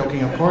 I'm just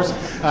joking, of course.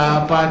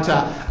 But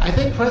I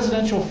think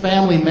presidential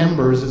family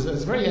members is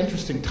a very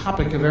interesting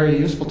topic, a very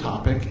useful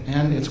topic,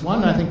 and it's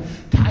one that I think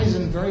ties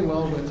in very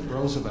well with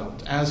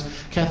Roosevelt. As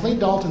Kathleen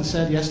Dalton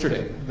said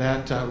yesterday,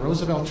 that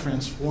Roosevelt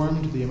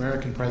transformed the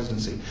American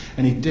presidency,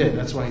 and he did.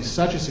 That's why he's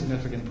such a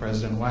significant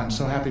president, why I'm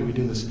so happy we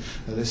do this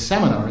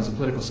seminar as a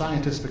political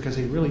scientist, because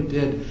he really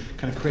did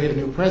kind of create a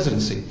new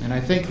presidency. And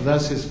I think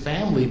thus his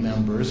family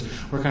members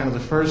were kind of the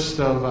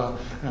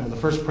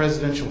first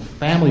presidential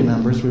family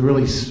members we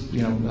really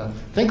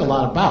think a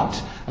lot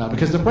about,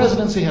 because the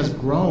presidency has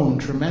grown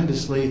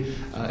tremendously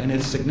in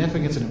its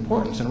significance and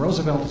importance, and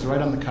Roosevelt is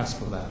right on the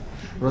cusp of that.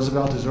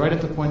 Roosevelt is right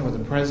at the point where the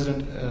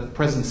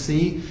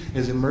presidency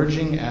is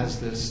emerging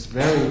as this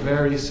very,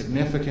 very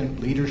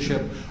significant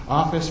leadership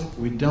office.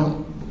 We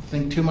don't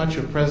think too much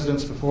of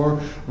presidents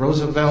before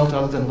Roosevelt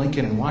other than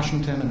Lincoln and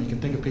Washington. I mean, you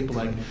can think of people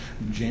like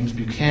James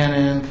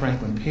Buchanan,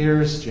 Franklin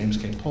Pierce, James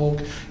K. Polk.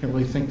 You don't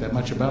really think that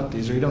much about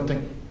these, or you don't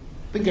think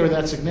they were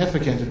that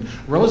significant. And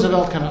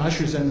Roosevelt kind of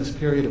ushers in this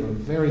period of a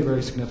very,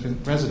 very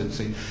significant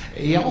presidency.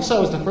 He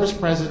also was the first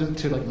president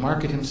to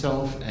market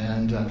himself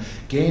and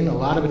gain a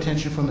lot of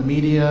attention from the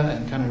media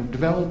and kind of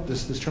develop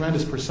this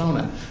tremendous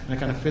persona, and it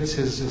kind of fits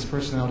his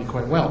personality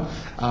quite well.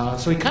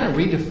 So he kind of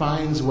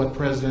redefines what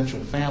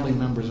presidential family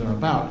members are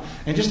about.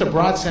 In just a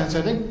broad sense,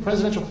 I think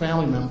presidential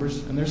family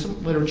members, and there's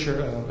some literature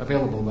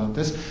available about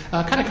this,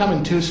 kind of come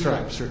in two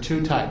stripes or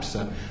two types,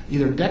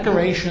 either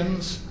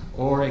decorations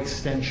or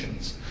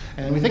extensions.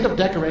 And we think of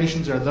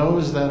decorations are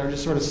those that are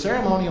just sort of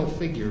ceremonial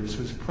figures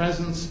whose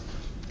presence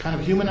kind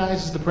of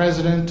humanizes the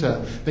president.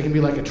 They can be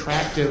like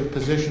attractive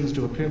positions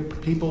to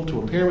people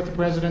to appear with the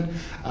president.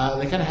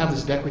 They kind of have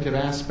this decorative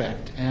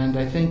aspect. And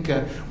I think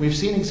we've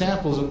seen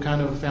examples of kind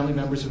of family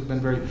members who've been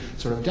very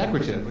sort of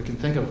decorative. We can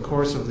think, of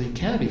course, of the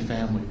Kennedy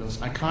family, those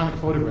iconic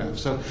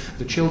photographs. So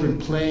the children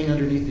playing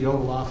underneath the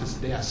Oval Office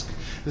desk.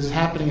 This is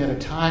happening at a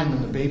time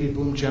in the baby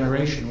boom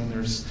generation when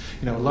there's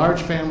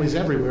large families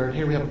everywhere. And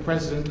here we have a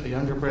president, a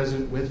younger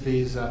president, with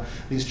these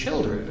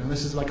children. And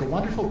this is like a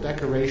wonderful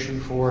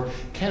decoration for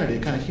Kennedy.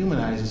 It kind of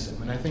humanizes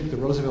him. And I think the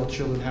Roosevelt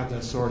children have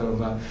that sort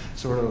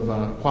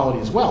of quality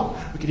as well.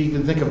 We could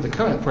even think of the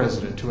current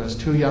president who has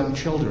 2 young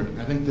children.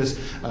 I think this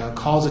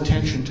calls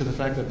attention to the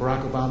fact that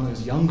Barack Obama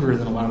is younger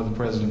than a lot of the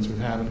presidents we've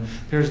had and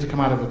appears to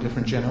come out of a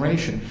different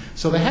generation.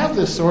 So they have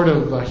this sort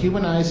of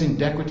humanizing,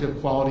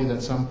 decorative quality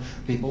that some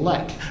people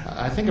like.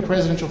 I think a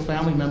presidential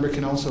family member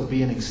can also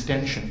be an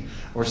extension,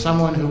 or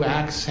someone who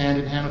acts hand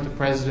in hand with the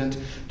president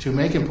to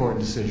make important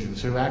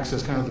decisions, who acts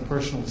as kind of the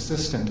personal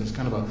assistant, as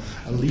kind of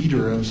a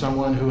leader, of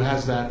someone who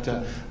has that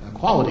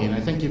quality. And I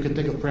think you could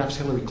think of perhaps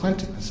Hillary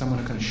Clinton as someone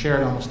who kind of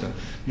shared almost a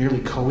nearly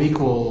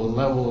co-equal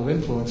level of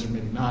influence, or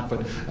maybe not,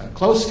 but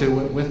close to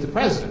with the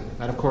president.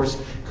 That, of course,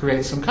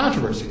 creates some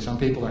controversy. Some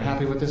people are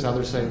happy with this.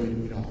 Others say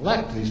we don't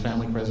elect these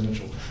family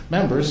presidential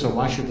members, so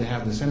why should they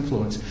have this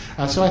influence?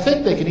 So I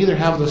think they can either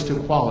have those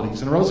 2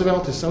 qualities. And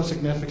Roosevelt is so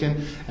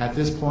significant at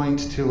this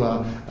point to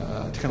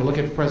kind of look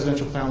at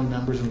presidential family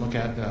members and look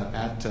at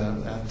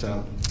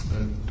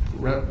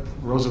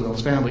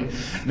Roosevelt's family.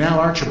 Now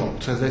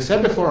Archibald. So as I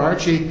said before,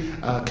 Archie,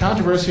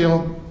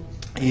 controversial.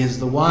 He is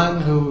the one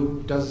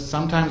who does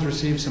sometimes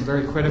receive some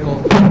very critical.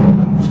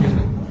 Excuse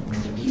me.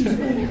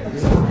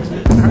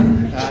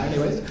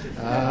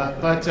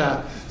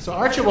 So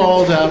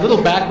Archibald, a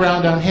little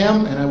background on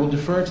him, and I will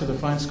defer to the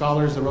fine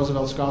scholars, the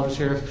Roosevelt scholars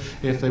here,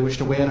 if they wish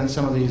to weigh in on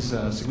some of these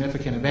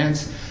significant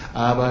events.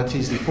 But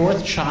he's the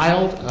 4th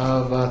child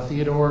of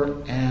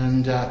Theodore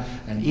and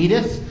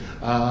Edith.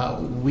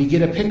 We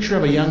get a picture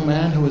of a young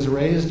man who was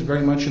raised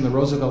very much in the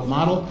Roosevelt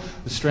model,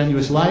 the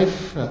strenuous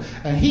life.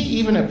 And he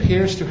even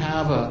appears to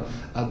have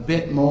a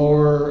bit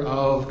more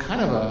of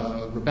kind of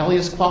a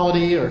rebellious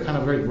quality, or kind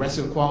of very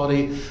aggressive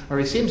quality, or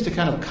he seems to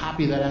kind of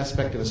copy that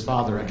aspect of his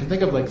father. I can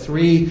think of like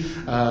 3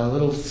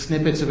 little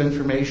snippets of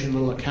information,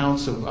 little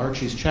accounts of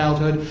Archie's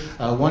childhood.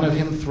 One of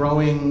him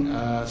throwing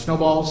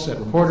snowballs at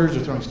reporters,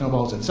 or throwing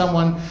snowballs at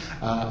someone.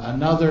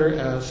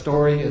 Another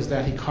story is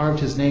that he carved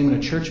his name in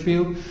a church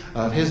pew,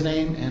 his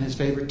name and his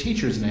favorite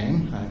teacher's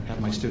name. I have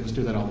my students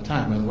do that all the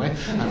time, by the way.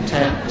 I'm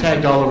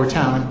tagged all over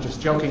town. I'm just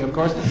joking, of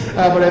course.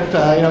 But it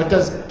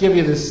does give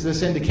you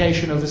this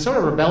indication of this sort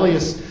of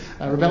rebellious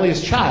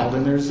child,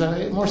 and there's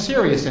a more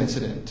serious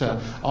incident.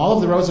 All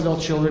of the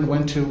Roosevelt children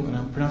went to, and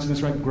I'm pronouncing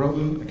this right,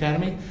 Groton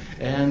Academy,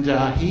 and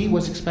he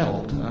was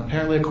expelled.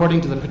 Apparently,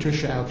 according to the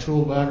Patricia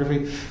O'Toole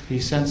biography, he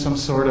sent some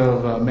sort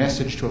of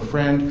message to a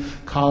friend,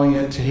 calling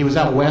it, he was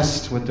out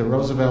west with the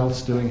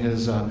Roosevelts doing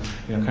his,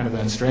 kind of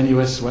that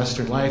strenuous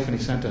Western life, and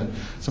he sent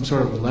some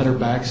sort of letter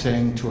back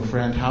saying to a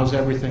friend, "How's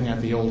everything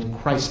at the old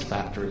Christ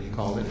factory," he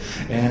called it,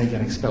 and he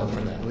got expelled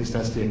for that. At least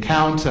that's the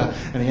account,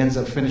 and he ends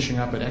up finishing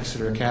up at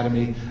Exeter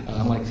Academy,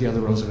 unlike the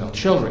other Roosevelt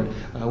children.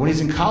 When he's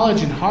in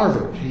college in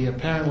Harvard, he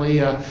apparently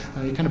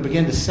you kind of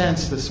begin to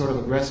sense this sort of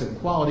aggressive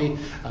quality.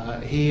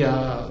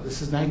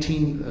 This is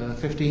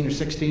 1915 or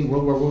 16.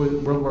 World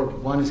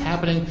War I is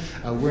happening.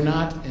 We're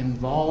not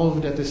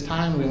involved at this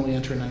time. We only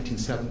enter in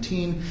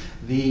 1917.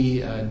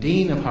 The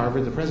dean of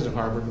Harvard, the president of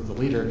Harvard, the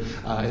leader,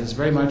 is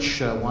very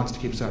much wants to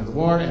keep us out of the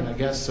war. And I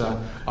guess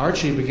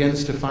Archie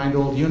begins to find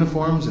old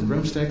uniforms and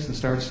broomsticks and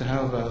starts to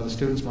have the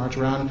students march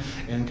around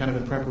in kind of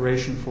in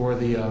preparation for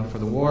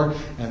the war.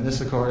 And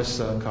this, of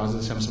course,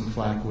 causes him some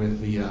flack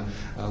with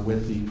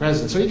the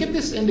president. So you get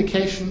this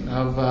indication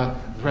of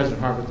the president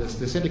of Harvard,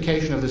 this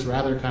indication of this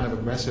rather kind of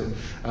aggressive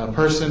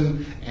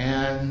person,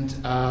 and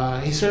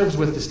he serves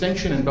with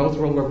distinction in both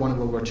World War I and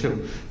World War II.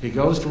 He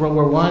goes to World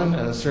War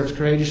I, serves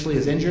courageously,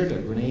 is injured. A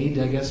grenade,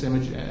 I guess,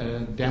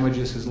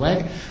 damages his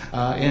leg.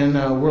 In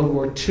World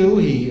War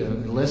II, he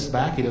enlists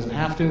back. He doesn't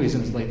have to. He's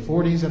in his late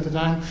 40s at the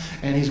time,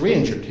 and he's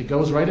re-injured. He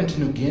goes right into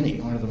New Guinea,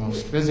 one of the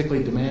most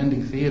physically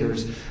demanding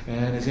theaters,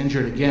 and is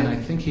injured again. I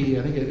think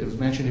it was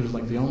mentioned he was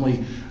like the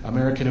only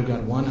American who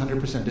got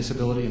 100%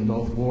 disability in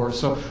both wars.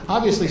 So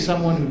obviously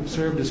someone who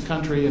served his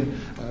country and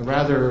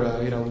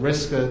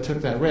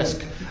took that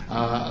risk.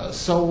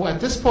 So at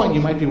this point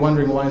you might be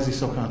wondering, why is he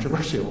so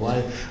controversial?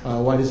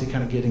 Why is he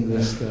kind of getting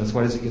this?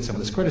 Why does he get some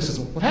of this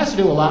criticism? Well, it has to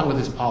do a lot with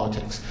his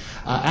politics.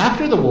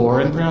 After the war,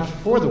 and perhaps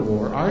before the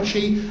war,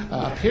 Archie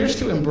appears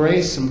to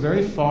embrace some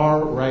very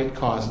far-right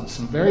causes,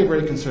 some very,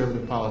 very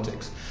conservative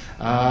politics.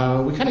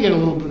 We kind of get a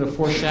little bit of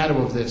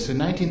foreshadow of this. In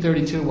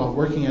 1932, while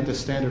working at the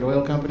Standard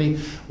Oil Company,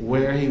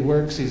 where he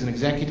works, he's an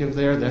executive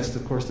there. That's,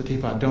 of course, the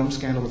Teapot Dome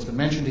scandal that's been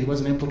mentioned. He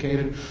wasn't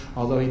implicated,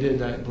 although he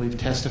did, I believe,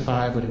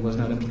 testify, but he was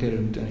not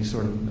implicated in any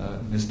sort of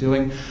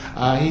misdoing.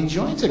 He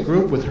joins a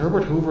group with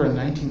Herbert Hoover in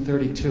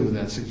 1932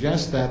 that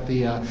suggests that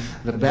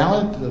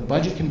the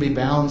budget can be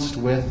balanced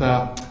with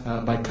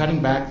by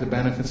cutting back the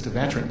benefits to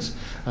veterans.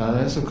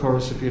 This, of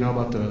course, if you know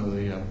about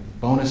the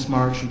bonus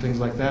march and things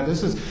like that,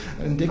 this is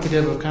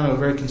indicative of kind of a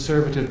very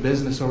conservative,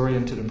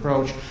 business-oriented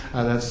approach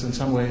that's in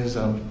some ways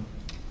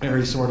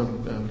very sort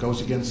of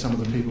goes against some of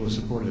the people who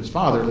supported his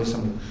father, at least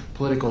some of the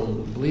political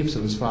beliefs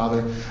of his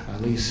father.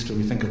 At least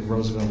we think of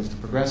Roosevelt as the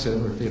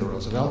progressive, or Theodore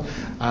Roosevelt.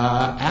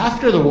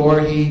 After the war,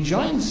 he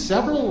joins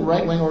several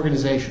right-wing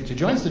organizations. He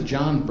joins the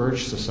John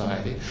Birch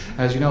Society.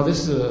 As you know, this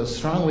is a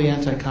strongly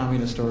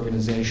anti-communist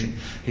organization.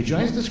 He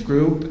joins this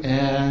group,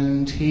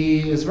 and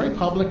he is very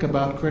public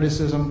about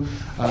criticism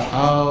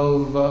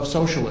of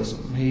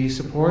socialism. He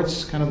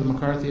supports kind of the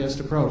McCarthyist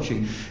approach.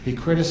 He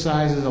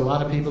criticizes a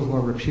lot of people who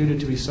are reputed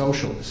to be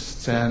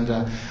socialists, and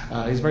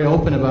he's very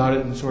open about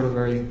it and sort of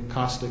very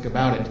caustic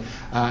about it.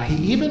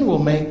 He even will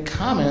make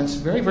comments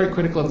very, very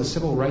critical of the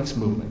civil rights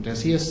movement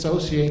as he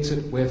associates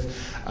it with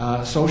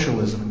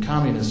socialism and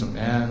communism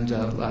and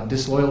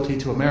disloyalty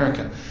to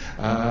America.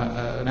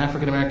 An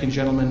African-American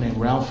gentleman named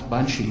Ralph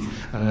Bunchy,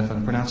 if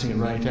I'm pronouncing it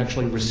right,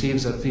 actually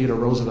receives a Theodore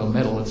Roosevelt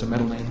Medal. It's a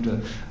medal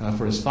named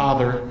for his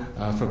father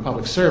for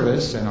public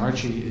service, and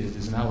Archie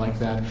is not like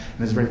that and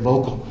is very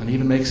vocal, and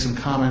even makes some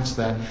comments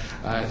that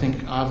I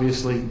think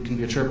obviously can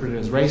be interpreted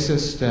as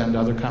racist, and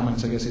other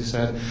comments, I guess he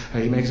said.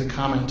 He makes a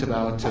comment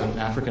about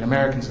African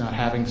Americans not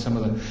having some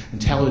of the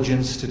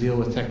intelligence to deal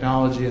with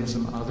technology and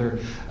some other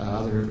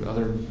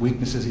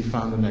weaknesses he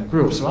found in that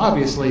group. So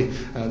obviously,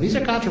 these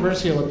are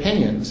controversial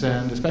opinions,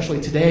 and especially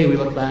today we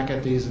look back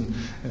at these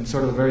in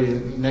sort of a very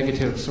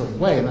negative sort of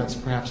way, and that's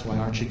perhaps why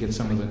Archie gets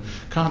some of the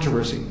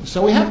controversy.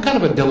 So we have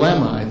kind of a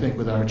dilemma, I think,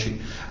 with Archie.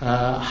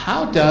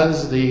 How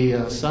does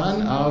the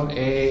son of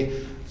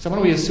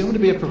someone we assume to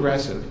be a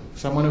progressive,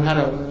 someone who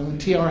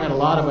TR had a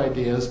lot of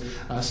ideas.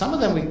 Some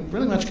of them we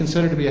really much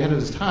consider to be ahead of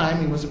his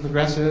time. He was a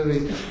progressive.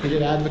 He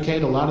did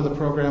advocate a lot of the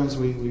programs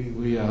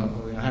we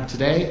have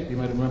today. You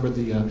might remember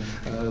the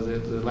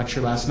lecture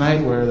last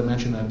night where they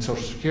mentioned that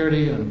Social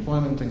Security,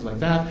 unemployment, things like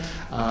that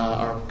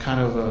are kind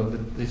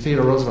of the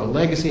Theodore Roosevelt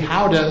legacy.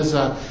 How does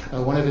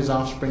one of his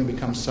offspring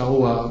become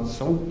so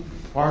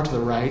far to the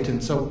right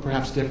and so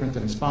perhaps different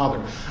than his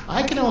father?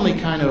 I can only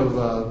kind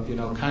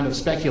of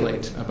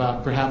speculate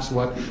about perhaps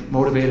what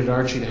motivated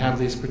Archie to have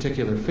these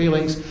particular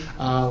feelings.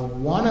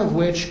 One of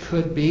which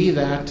could be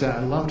that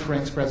I loved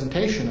Frank's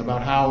presentation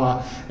about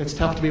how it's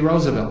tough to be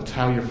Roosevelt,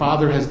 how your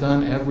father has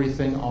done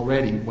everything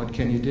already. What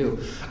can you do?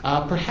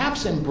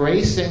 Perhaps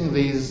embracing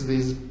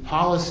these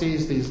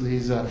policies,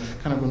 these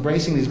kind of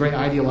embracing these very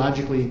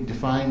ideologically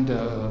defined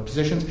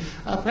positions,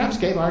 perhaps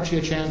gave Archie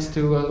a chance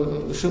to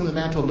assume the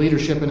mantle of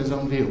leadership in his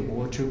own view,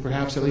 or to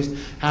perhaps at least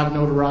have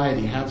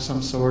notoriety, have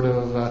some sort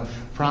of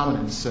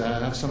prominence,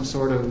 have some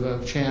sort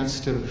of chance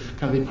to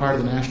kind of be part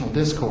of the national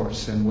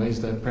discourse in ways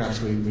that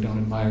perhaps we don't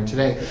admire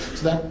today.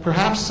 So that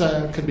perhaps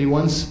could be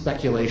one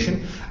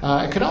speculation.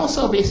 It could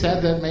also be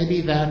said that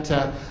maybe that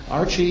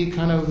Archie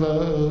kind of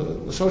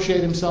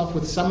associated himself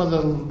with some of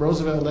the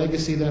Roosevelt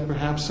legacy that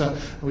perhaps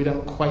we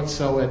don't quite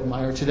so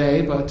admire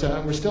today, but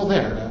we're still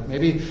there.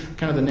 Maybe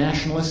kind of the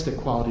nationalistic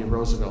quality of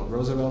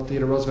Roosevelt.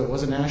 Theodore Roosevelt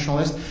was a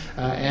nationalist,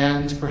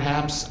 and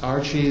perhaps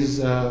Archie's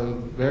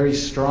very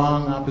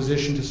strong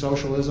opposition to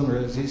socialism, or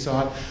as he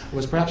saw it,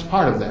 was perhaps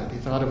part of that. He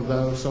thought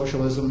of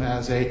socialism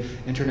as a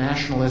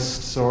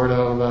internationalist sort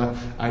of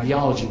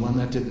ideology, one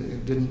that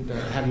didn't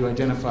have you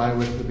identify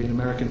with being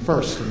American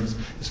first. And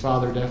his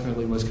father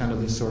definitely was kind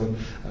of this sort of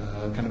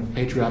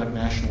patriotic,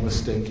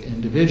 nationalistic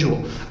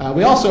individual.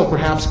 We also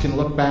perhaps can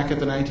look back at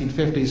the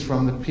 1950s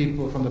from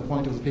the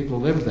point of the people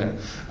who lived there.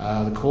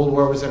 The Cold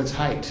War was at its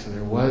height.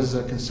 There was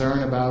a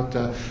concern about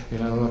a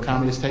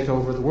communist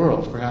takeover of the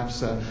world.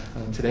 Perhaps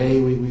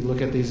today we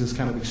look at these as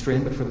kind of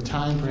extreme, but for the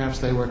time perhaps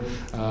they were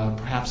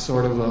perhaps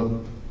sort of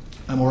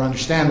more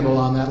understandable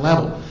on that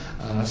level.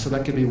 So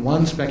that could be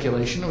one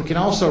speculation. We can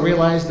also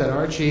realize that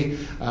Archie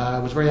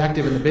was very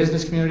active in the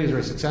business community, was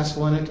very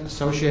successful in it,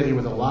 associated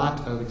with a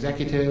lot of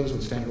executives,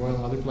 with Standard Oil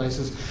and other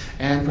places.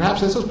 And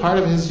perhaps this was part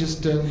of his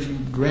just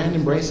grand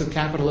embrace of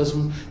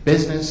capitalism,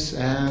 business,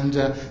 and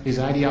these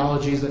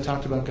ideologies that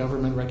talked about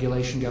government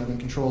regulation,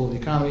 government control of the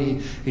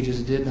economy. He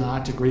just did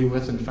not agree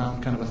with and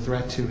found kind of a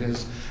threat to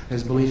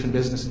his belief in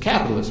business and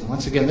capitalism.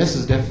 Once again, this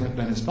is different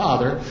than his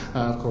father,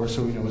 of course,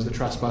 who was the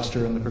trust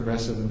buster and the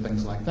progressive and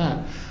things like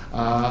that.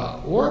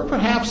 Or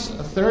perhaps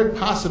a third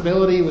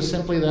possibility was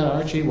simply that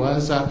Archie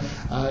was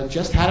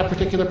just had a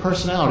particular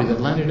personality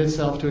that lended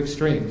itself to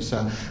extremes.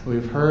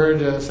 We've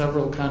heard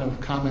several kind of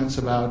comments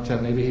about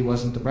maybe he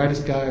wasn't the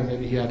brightest guy, or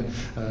maybe he had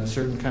a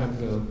certain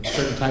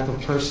type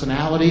of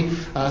personality.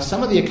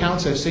 Some of the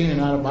accounts I've seen in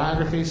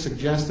autobiographies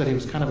suggest that he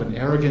was kind of an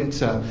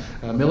arrogant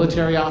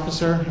military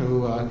officer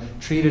who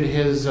treated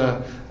his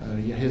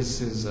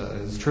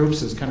his troops,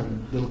 his kind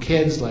of little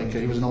kids, like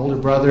he was an older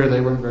brother.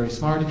 They weren't very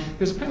smart. He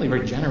was apparently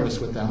very generous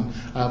with them,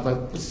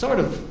 but sort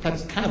of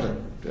had kind of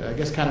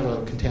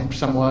a contempt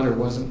somewhat, or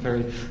wasn't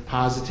very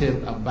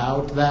positive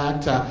about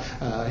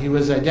that. He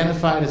was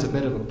identified as a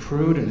bit of a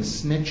prude and a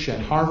snitch at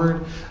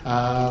Harvard,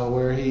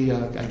 where he,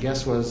 I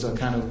guess, was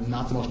kind of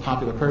not the most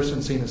popular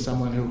person, seen as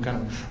someone who kind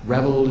of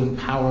reveled in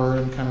power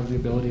and kind of the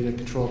ability to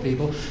control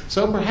people.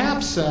 So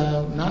perhaps,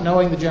 not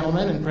knowing the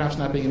gentleman and perhaps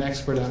not being an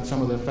expert on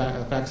some of the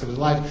facts of his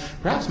life,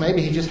 perhaps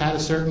maybe he just had a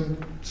certain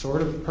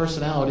sort of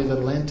personality that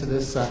led to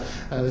this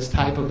this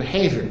type of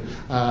behavior.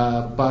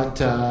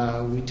 But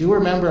we do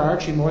remember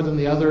Archie more than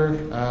the other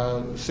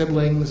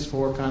siblings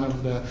for kind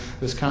of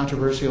this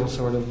controversial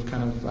sort of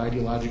kind of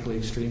ideologically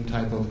extreme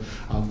type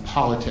of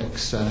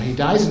politics. He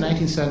dies in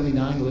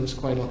 1979, lives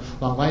quite a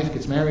long life,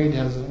 gets married,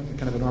 has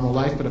kind of a normal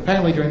life, but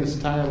apparently during this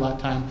entire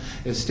lifetime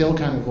is still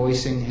kind of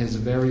voicing his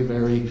very,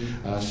 very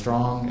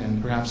strong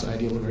and perhaps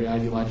very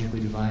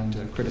ideologically defined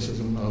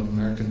criticism of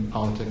American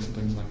politics and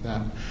things like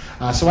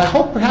that. So I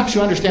hope perhaps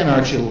you understand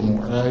Archie a little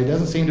more. He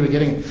doesn't seem to be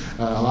getting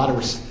a lot of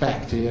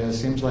respect. He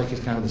seems like he's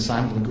kind of the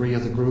Simon Legree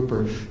of the group,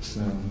 or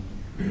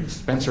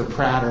Spencer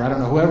Pratt, or I don't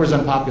know, whoever's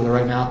unpopular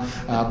right now,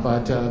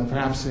 but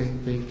perhaps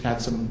he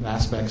had some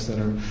aspects that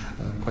are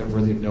quite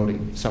worthy of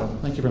noting. So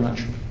thank you very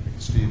much.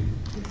 Steve.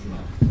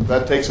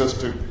 That takes us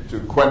to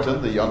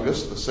Quentin, the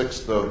youngest, the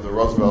sixth of the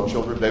Roosevelt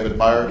children, David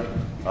Meier.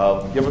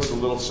 Give us a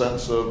little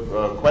sense of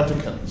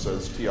Quentikins,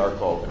 as T.R.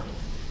 called him.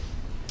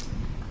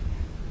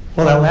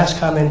 Well, that last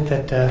comment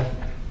that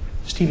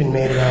Stephen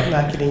made about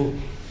not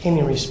getting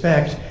any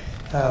respect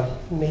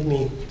made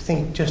me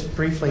think just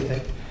briefly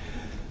that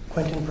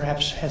Quentin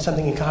perhaps had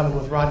something in common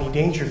with Rodney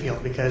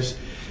Dangerfield, because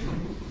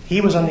he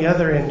was on the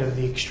other end of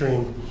the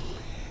extreme.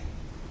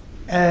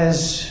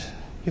 As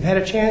you've had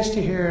a chance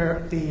to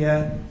hear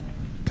the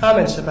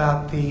comments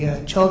about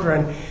the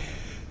children,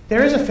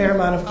 there is a fair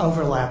amount of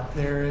overlap.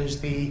 There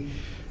is the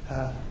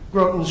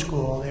Groton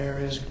School, there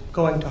is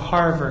going to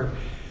Harvard,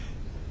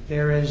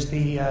 there is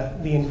the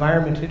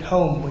environment at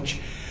home,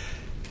 which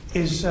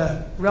is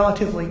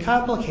relatively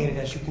complicated,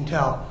 as you can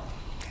tell.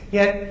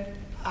 Yet,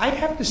 I'd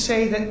have to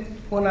say that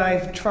when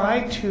I've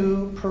tried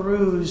to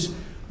peruse,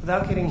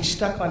 without getting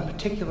stuck on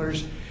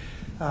particulars,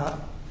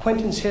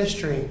 Quentin's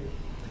history,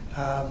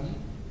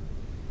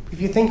 if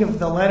you think of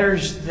the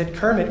letters that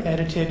Kermit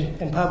edited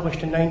and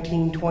published in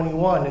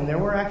 1921, and there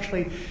were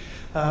actually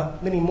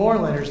many more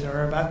letters, there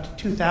are about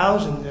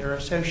 2,000 that are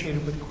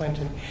associated with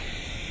Quentin.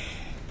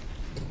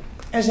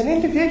 As an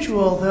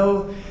individual,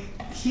 though,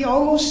 he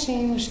almost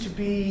seems to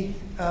be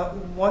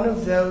one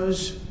of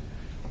those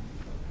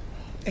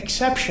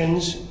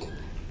exceptions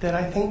that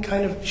I think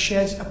kind of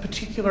sheds a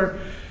particular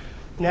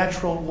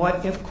natural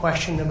what-if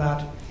question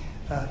about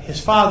his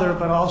father,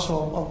 but also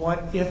a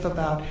what-if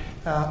about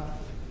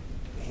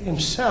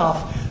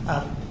himself.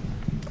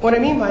 What I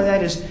mean by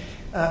that is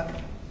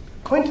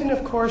Quentin,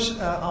 of course,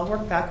 I'll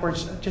work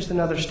backwards just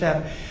another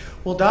step,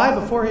 will die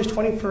before his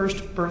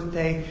 21st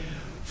birthday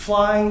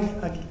flying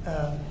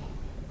a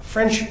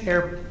French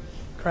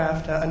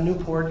aircraft, a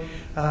Newport,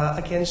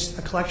 against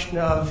a collection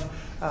of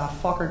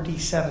Fokker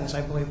D-7s,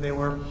 I believe they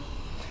were.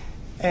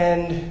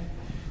 And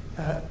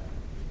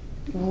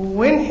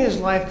when his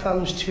life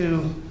comes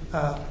to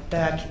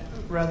that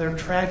rather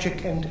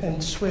tragic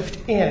and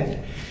swift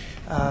end,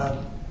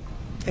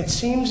 it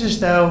seems as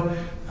though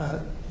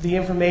the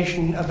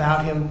information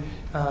about him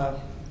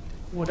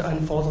would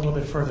unfold a little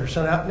bit further.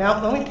 So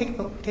now let me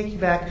take you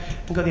back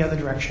and go the other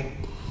direction.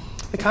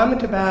 The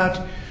comment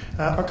about,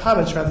 or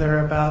comments rather,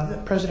 about the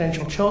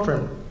presidential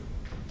children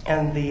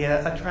and the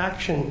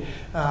attraction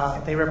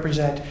they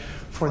represent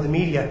for the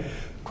media.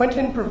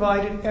 Quentin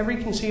provided every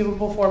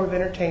conceivable form of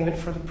entertainment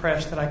for the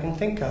press that I can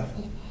think of.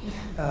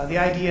 The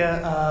idea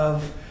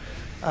of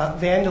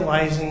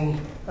vandalizing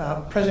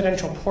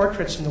presidential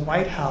portraits in the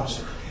White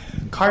House,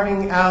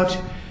 carving out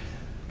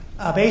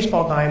a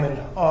baseball diamond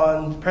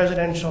on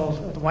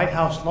the White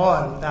House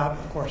lawn without,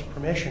 of course,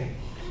 permission.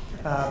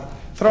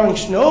 Throwing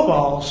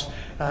snowballs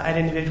at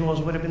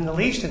individuals would have been the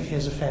least of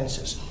his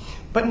offenses,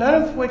 but none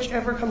of which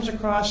ever comes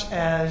across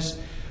as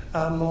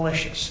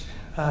malicious.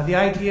 The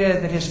idea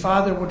that his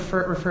father would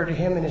refer to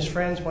him and his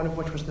friends, one of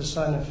which was the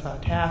son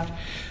of Taft,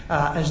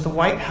 as the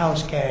White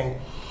House gang.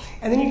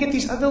 And then you get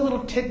these other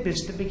little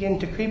tidbits that begin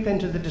to creep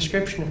into the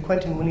description of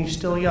Quentin when he's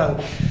still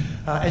young,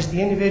 as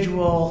the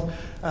individual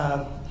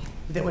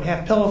that would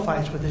have pillow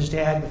fights with his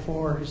dad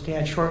before his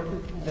dad shortly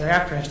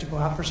thereafter has to go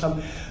out for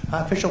some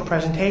official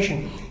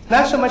presentation.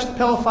 Not so much the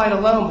pillow fight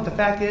alone, but the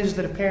fact is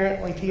that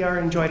apparently TR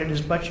enjoyed it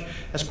as much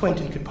as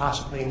Quentin could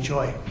possibly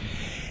enjoy it.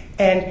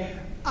 And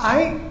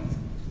I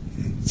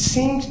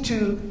seemed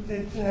to,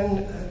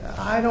 and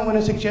I don't want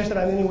to suggest that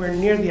I'm anywhere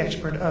near the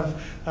expert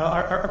of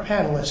our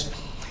panelists,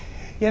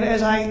 yet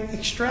as I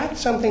extract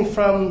something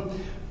from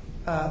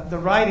the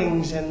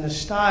writings and the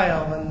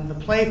style and the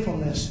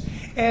playfulness,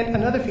 and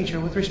another feature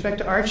with respect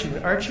to Archie.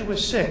 When Archie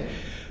was sick,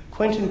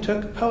 Quentin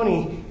took a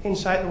pony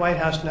inside the White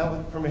House, not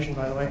with permission,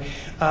 by the way,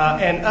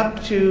 and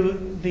up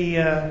to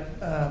the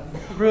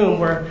room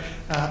where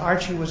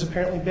Archie was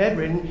apparently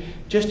bedridden,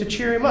 just to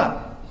cheer him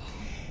up.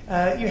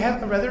 You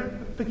have a rather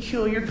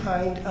peculiar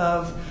kind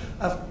of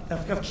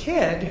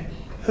kid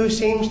who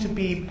seems to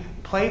be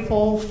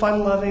playful,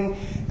 fun-loving.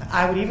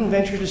 I would even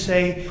venture to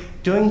say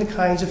doing the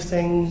kinds of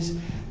things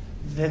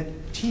that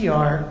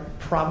TR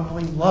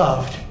probably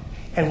loved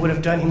and would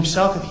have done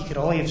himself if he could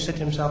only have said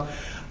to himself,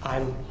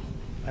 I'm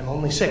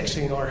only 6,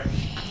 and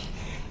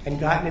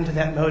gotten into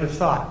that mode of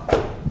thought.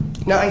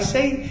 Now, I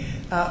say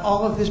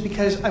all of this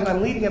because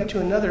I'm leading up to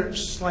another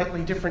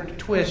slightly different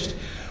twist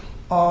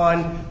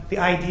on the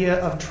idea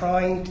of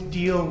trying to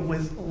deal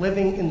with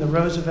living in the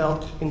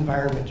Roosevelt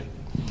environment.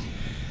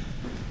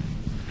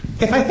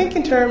 If I think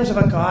in terms of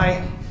a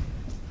guy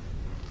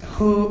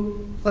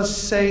who, let's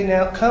say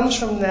now, comes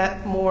from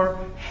that more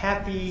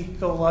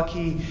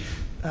happy-go-lucky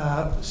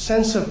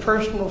sense of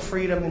personal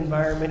freedom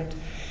environment,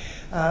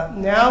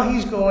 now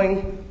he's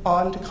going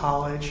on to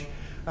college.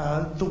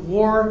 The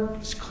war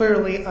is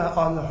clearly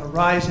on the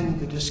horizon.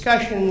 The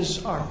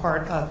discussions are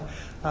part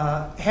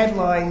of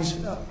headlines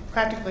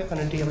practically on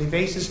a daily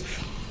basis.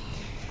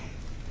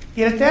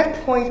 Yet at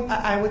that point,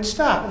 I would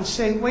stop and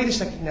say, wait a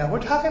second now.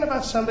 We're talking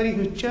about somebody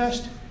who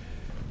just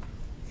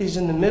is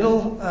in the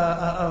middle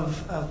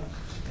of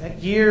that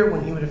year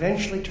when he would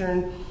eventually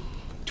turn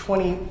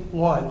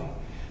 21.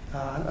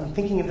 I'm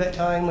thinking of that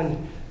time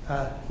when,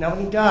 now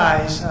when he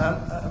dies,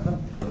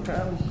 I'm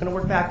going to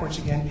work backwards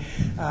again.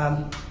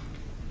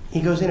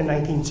 He goes in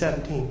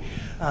 1917.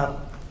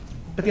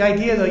 But the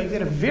idea, though, you've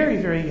got a very,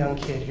 very young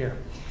kid here.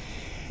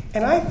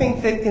 And I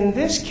think that in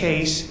this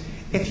case,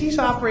 if he's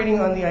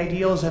operating on the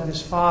ideals of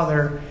his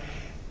father,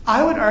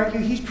 I would argue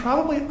he's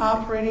probably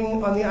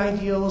operating on the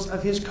ideals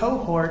of his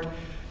cohort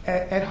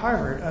at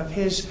Harvard, of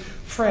his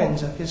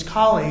friends, of his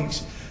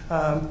colleagues.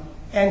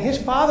 And his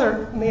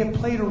father may have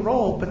played a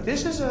role, but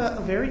this is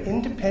a very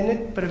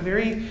independent but a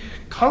very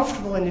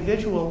comfortable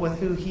individual with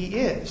who he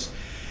is.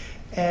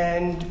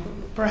 And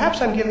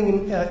perhaps I'm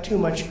giving him too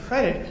much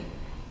credit,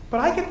 but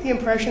I get the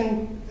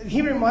impression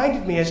he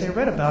reminded me, as I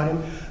read about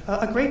him,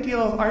 a great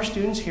deal of our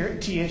students here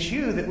at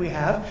TSU that we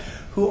have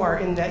who are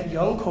in that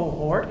young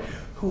cohort,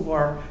 who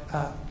are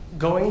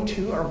going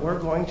to or were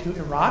going to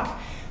Iraq,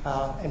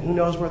 and who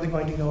knows where they're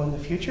going to go in the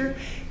future.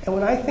 And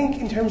when I think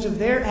in terms of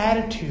their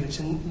attitudes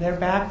and their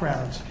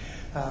backgrounds,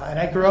 and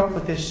I grew up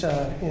with this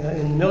in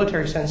the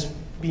military sense,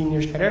 being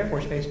near Scott Air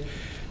Force Base,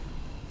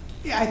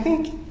 yeah, I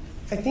think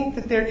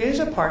that there is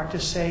a part to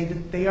say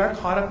that they are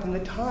caught up in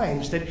the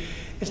times, that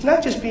it's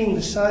not just being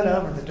the son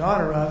of or the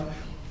daughter of,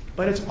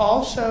 but it's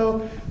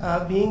also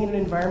being in an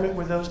environment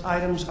where those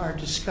items are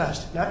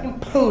discussed, not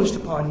imposed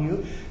upon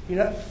you.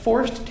 You're not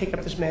forced to take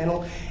up this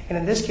mantle. And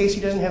in this case, he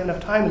doesn't have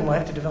enough time in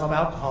life to develop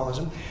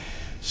alcoholism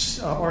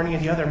or any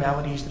of the other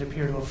maladies that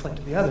appear to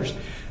afflict the others.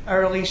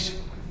 Or at least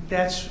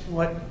that's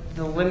what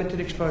the limited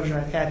exposure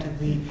I've had to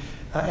the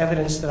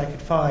evidence that I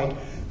could find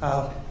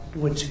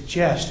would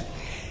suggest.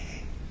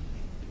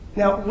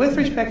 Now, with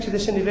respect to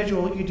this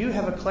individual, you do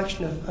have a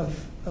collection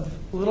of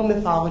little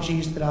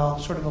mythologies that I'll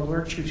sort of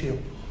alert you to.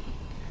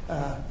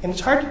 And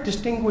it's hard to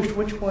distinguish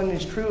which one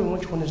is true and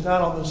which one is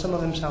not, although some of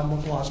them sound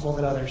more plausible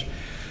than others.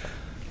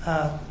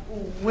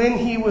 When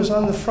he was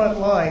on the front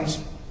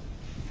lines,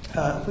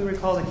 if we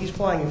recall that he's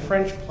flying a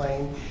French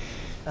plane,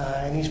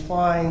 and he's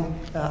flying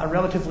a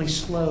relatively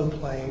slow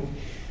plane,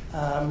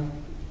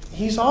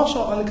 he's also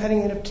on the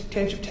cutting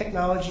edge of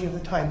technology of the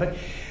time. But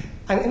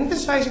I'm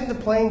emphasizing the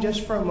plane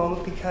just for a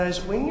moment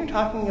because when you're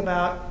talking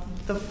about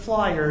the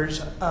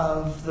flyers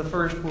of the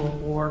First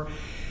World War,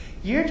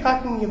 you're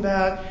talking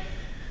about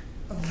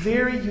a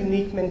very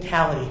unique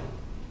mentality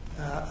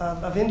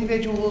of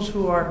individuals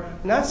who are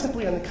not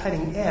simply on the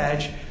cutting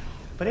edge,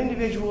 but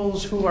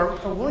individuals who are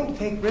willing to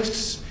take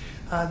risks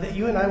that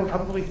you and I would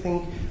probably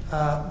think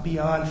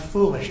beyond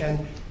foolish,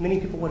 and many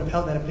people would have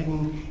held that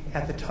opinion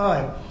at the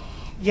time.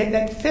 Yet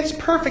that fits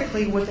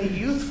perfectly with a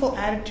youthful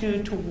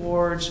attitude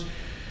towards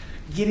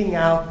getting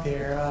out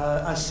there,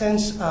 a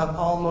sense of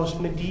almost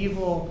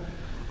medieval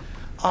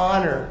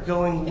honor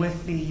going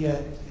with the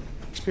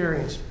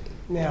experience.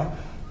 Now,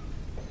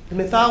 the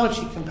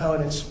mythology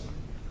components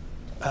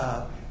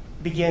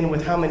begin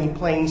with how many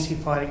planes he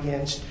fought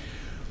against.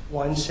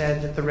 One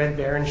said that the Red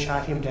Baron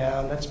shot him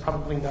down. That's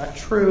probably not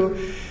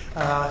true.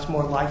 It's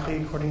more likely,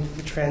 according to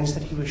the trends,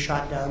 that he was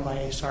shot down by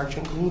a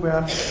Sergeant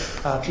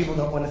Grunberg. People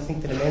don't want to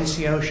think that an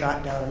NCO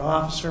shot down an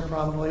officer,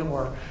 probably,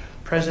 or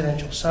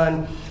presidential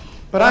son.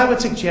 But I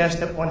would suggest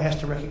that one has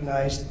to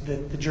recognize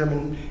that the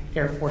German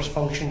Air Force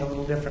functioned a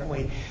little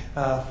differently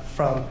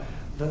from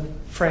the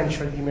French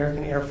or the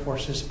American Air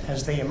Forces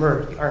as they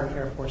emerged, the Army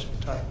Air Force at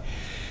the time.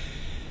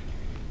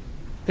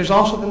 There's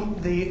also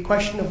the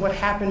question of what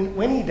happened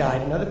when he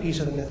died, another piece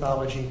of the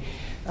mythology.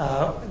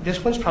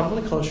 This one's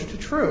probably closer to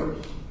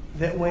true,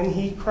 that when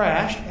he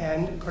crashed,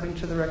 and according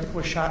to the record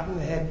was shot in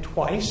the head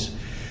twice,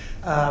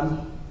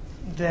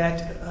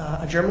 that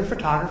a German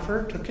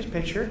photographer took his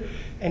picture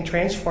and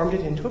transformed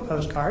it into a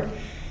postcard.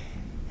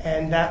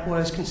 and that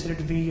was considered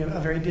to be a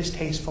very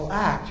distasteful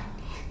act.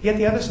 Yet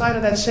the other side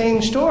of that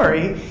same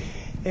story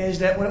is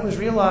that when it was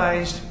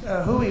realized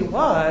who he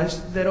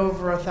was, that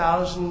over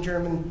 1,000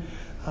 German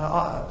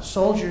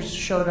soldiers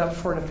showed up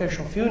for an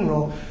official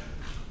funeral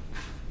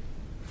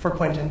for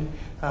Quentin.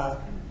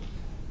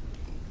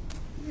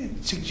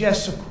 It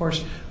suggests, of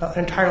course, an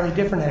entirely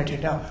different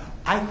attitude. Now,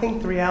 I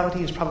think the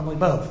reality is probably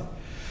both,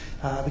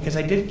 because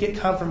I did get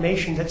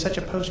confirmation that such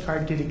a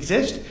postcard did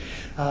exist,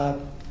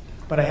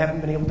 but I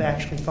haven't been able to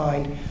actually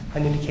find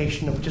an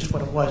indication of just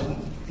what it was, in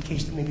the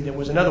case that maybe there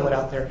was another one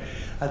out there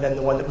than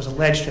the one that was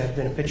alleged to have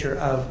been a picture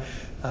of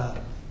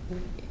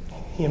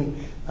him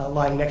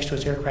lying next to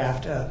his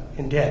aircraft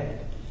and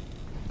dead.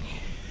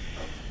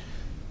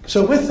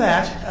 So with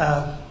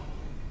that,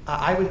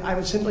 I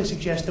would simply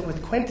suggest that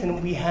with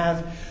Quentin we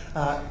have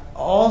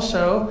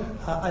also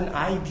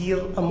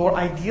a more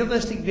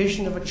idealistic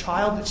vision of a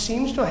child that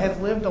seems to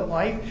have lived a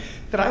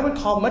life that I would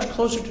call much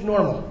closer to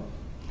normal,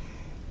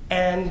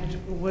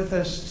 and with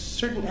a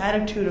certain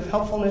attitude of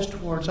helpfulness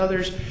towards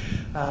others,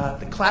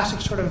 the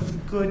classic sort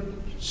of good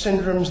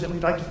syndromes that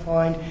we'd like to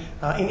find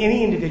in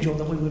any individual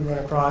that we would run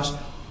across,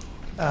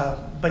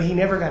 but he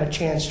never got a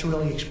chance to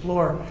really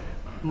explore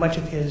much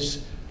of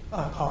his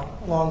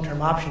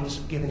long-term options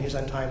given his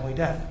untimely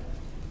death.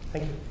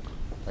 Thank you.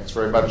 Thanks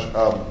very much.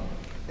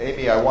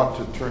 Amy, I want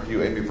to turn to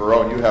you. Amy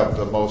Verone, you have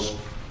the most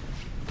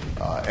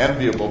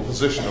enviable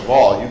position of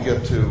all. You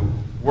get to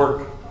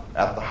work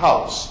at the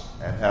house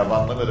and have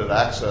unlimited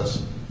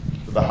access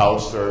to the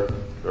house. There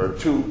are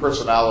two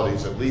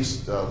personalities, at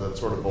least, that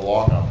sort of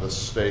belong on this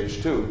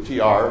stage, too.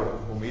 T.R.,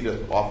 whom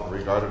Edith often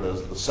regarded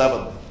as the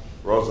seventh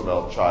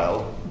Roosevelt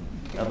child,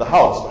 and the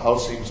house. The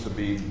house seems to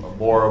be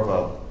more of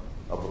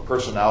a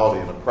personality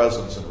and a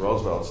presence in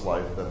Roosevelt's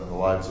life than in the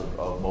lives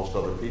of most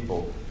other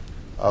people.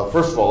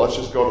 First of all, let's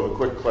just go to the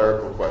quick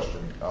clerical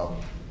question.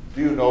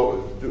 Do you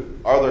know,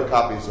 are there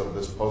copies of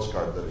this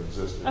postcard that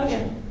exist? Oh,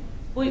 yeah.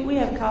 We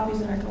have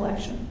copies in our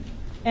collection.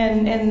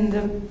 And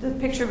the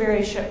picture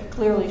very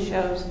clearly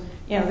shows,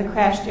 the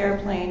crashed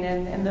airplane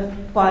and the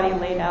body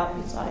laid out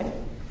beside it.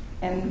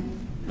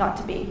 And not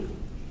to be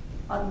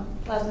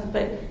unpleasant,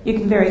 but you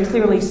can very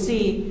clearly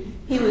see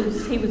he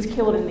was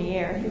killed in the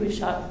air. He was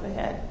shot in the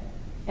head,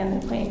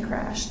 and the plane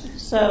crashed.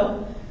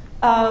 So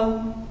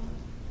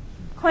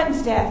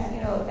Quentin's death,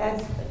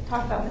 as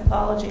talk about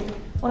mythology,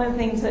 one of the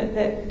things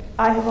that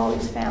I have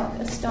always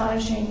found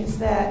astonishing is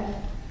that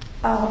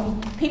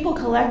people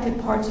collected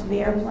parts of the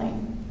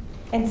airplane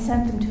and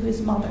sent them to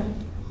his mother.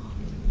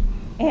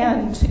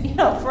 And,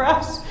 for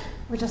us,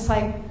 we're just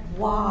like,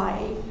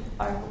 why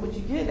would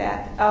you do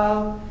that?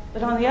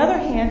 But on the other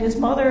hand, his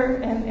mother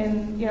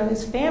and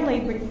his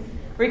family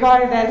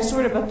regarded that as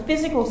sort of a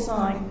physical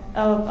sign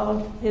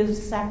of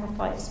his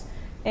sacrifice.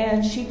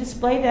 And she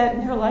displayed that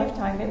in her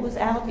lifetime. It was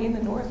out in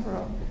the North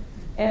Room.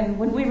 And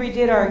when we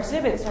redid our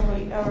exhibits,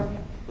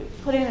 we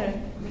put in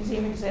a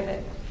museum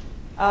exhibit,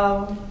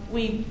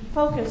 we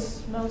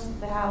focused most of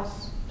the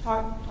house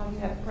talking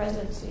about the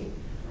presidency.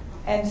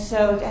 And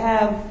so to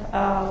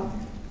have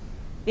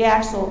the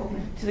axle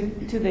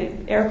to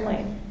the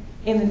airplane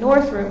in the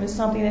North Room is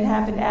something that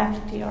happened after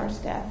TR's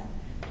death.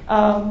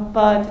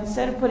 But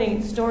instead of putting it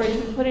in storage,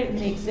 we put it in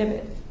the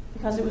exhibit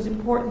because it was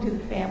important to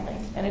the family,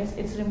 and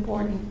it's an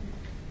important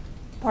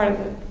part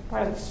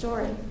of the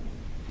story.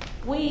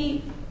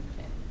 We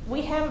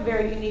have a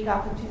very unique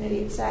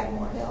opportunity at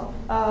Sagamore Hill.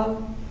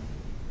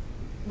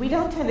 We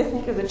don't tend to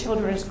think of the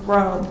children as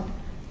grown.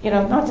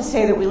 Not to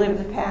say that we live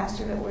in the past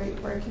or that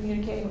we're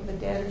communicating with the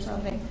dead or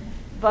something,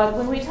 but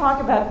when we talk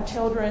about the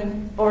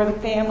children or the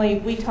family,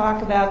 we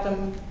talk about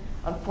them,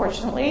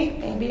 unfortunately,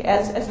 maybe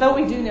as though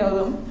we do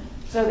know them.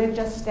 So they've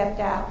just stepped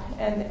out.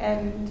 And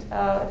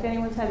if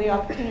anyone's had the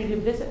opportunity to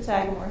visit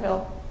Sagamore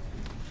Hill,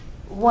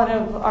 one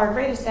of our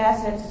greatest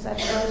assets is that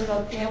the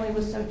Roosevelt family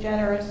was so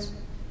generous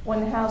when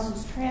the house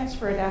was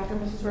transferred after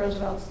Mrs.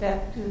 Roosevelt's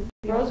death to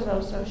the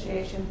Roosevelt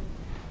Association.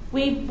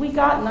 We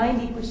got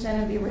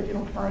 90% of the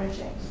original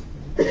furnishings.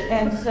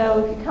 And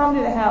so if you come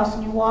to the house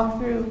and you walk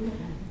through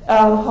the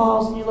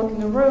halls and you look in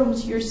the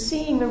rooms, you're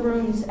seeing the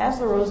rooms as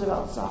the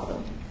Roosevelts saw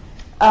them.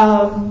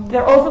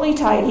 They're overly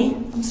tidy.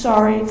 I'm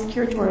sorry, it's a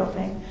curatorial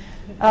thing.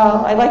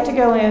 I like to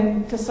go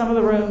into some of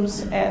the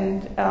rooms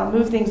and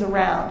move things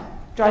around.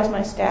 Drives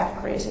my staff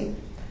crazy.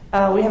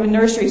 We have a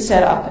nursery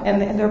set up,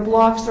 and their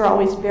blocks are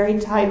always very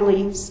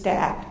tidily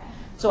stacked.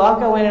 So I'll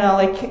go in and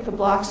I'll kick the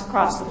blocks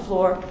across the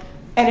floor,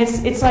 and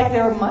it's like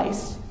they're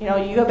mice. You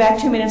go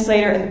back 2 minutes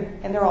later,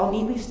 and they're all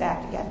neatly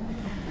stacked again.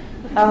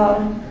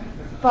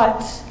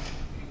 But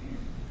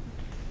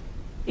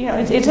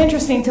it's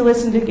interesting to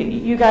listen to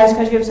you guys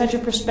because you have such a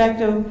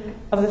perspective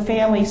of the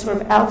family sort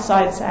of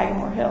outside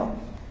Sagamore Hill.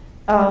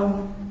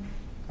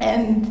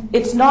 And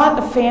it's not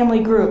a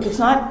family group. It's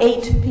not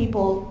 8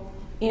 people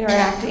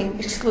interacting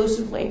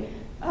exclusively.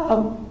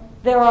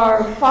 There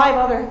are 5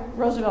 other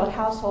Roosevelt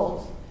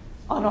households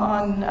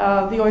on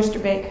the Oyster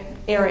Bay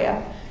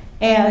area.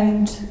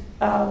 And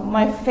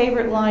my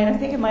favorite line, I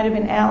think it might have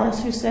been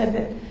Alice, who said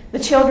that the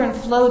children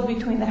flowed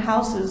between the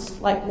houses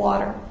like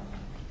water.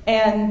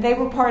 And they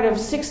were part of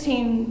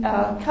 16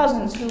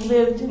 cousins who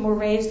lived and were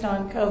raised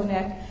on Cove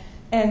Neck.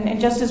 And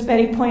just as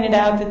Betty pointed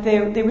out, that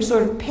they were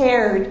sort of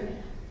paired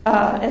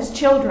as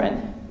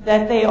children,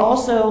 that they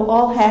also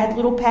all had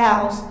little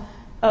pals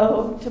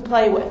to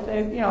play with.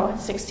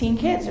 16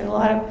 kids. There's a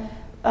lot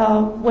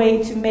of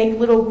way to make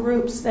little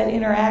groups that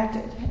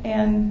interacted.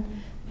 And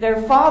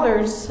their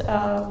fathers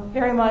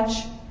very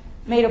much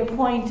made a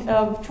point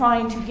of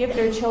trying to give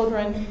their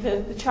children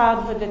the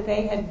childhood that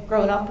they had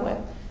grown up with.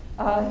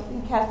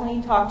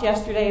 Kathleen talked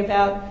yesterday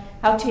about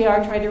how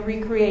TR tried to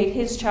recreate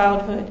his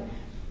childhood.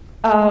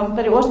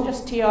 But it wasn't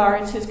just TR,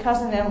 it's his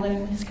cousin Evelyn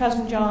and his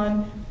cousin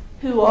John,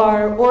 who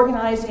are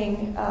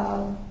organizing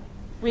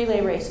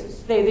relay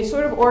races. They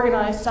sort of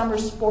organized summer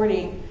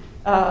sporting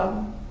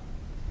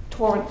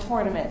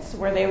tournaments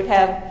where they would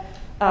have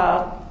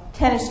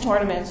tennis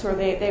tournaments, or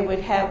they would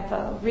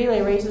have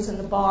relay races in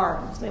the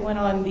barns. They went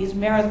on these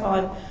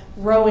marathon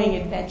rowing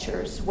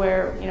adventures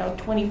where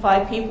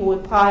 25 people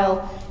would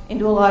pile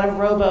into a lot of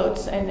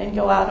rowboats and then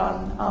go out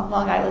on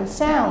Long Island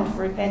Sound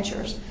for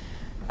adventures.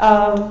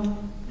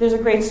 There's a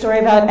great story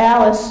about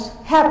Alice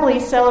happily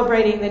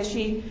celebrating that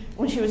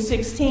when she was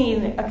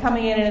 16,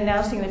 coming in and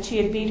announcing that she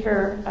had beat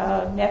her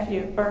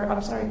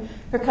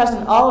her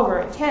cousin Oliver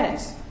at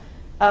tennis.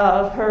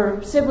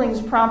 Her siblings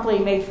promptly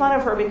made fun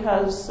of her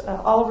because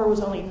Oliver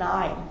was only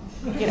 9,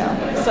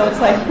 So it's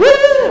like, woo,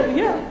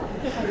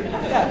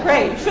 yeah,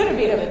 great, should have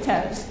beat him at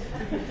tennis.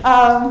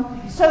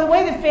 So the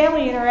way that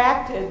family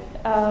interacted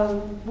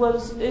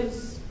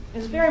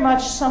is very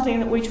much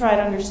something that we try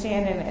to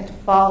understand and to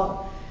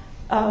follow.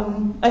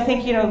 I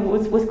think,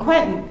 with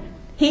Quentin,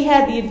 he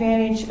had the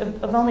advantage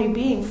of only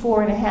being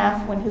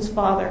 4.5 when his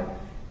father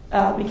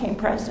became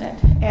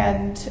president,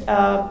 and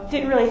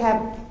didn't really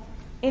have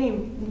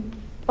any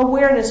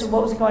awareness of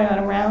what was going on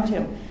around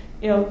him.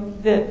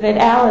 That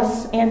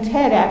Alice and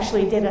Ted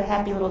actually did a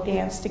happy little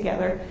dance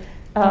together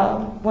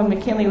when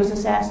McKinley was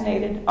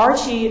assassinated.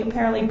 Archie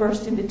apparently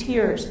burst into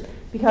tears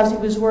because he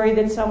was worried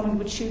that someone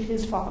would shoot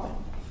his father.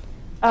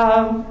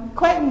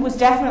 Quentin was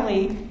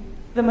definitely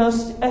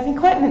I think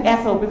Quentin and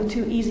Ethel were the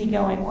two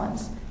easygoing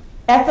ones.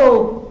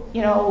 Ethel,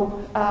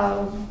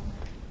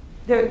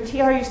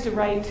 TR used to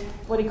write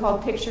what he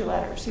called picture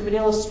letters. He would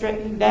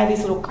illustrate, he'd add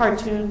these little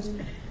cartoons.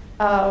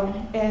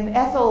 And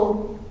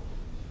Ethel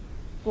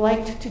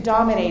liked to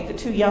dominate the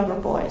two younger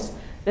boys.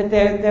 That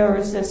there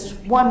was this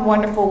one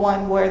wonderful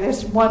one where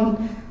there's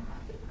one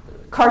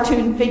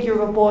cartoon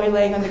figure of a boy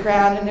laying on the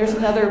ground, and there's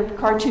another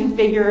cartoon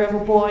figure of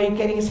a boy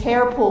getting his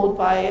hair pulled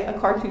by a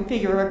cartoon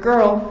figure of a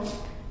girl.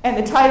 And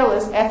the title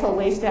is Ethel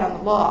Lays Down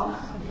the Law.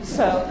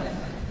 So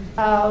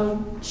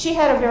she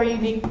had a very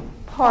unique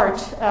part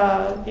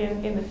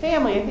in the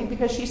family, I think,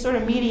 because she sort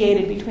of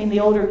mediated between the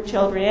older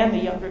children and the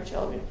younger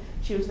children.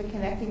 She was the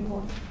connecting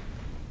point.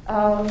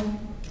 I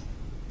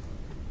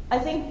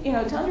think,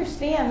 to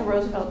understand the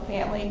Roosevelt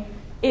family,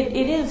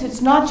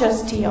 it's not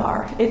just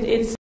TR.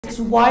 It's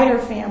wider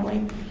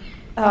family.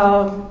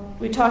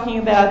 We're talking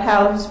about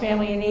how his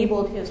family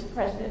enabled his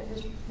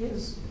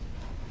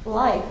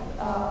life,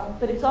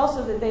 but it's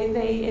also that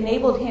they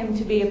enabled him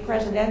to be a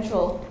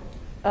presidential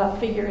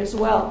figure as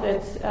well.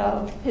 That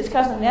his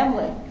cousin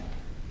Evelyn,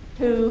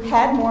 who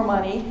had more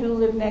money, who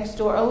lived next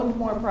door, owned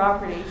more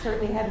property,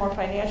 certainly had more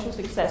financial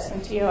success than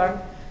TR,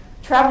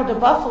 traveled to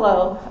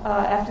Buffalo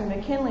after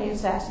McKinley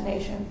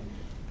assassination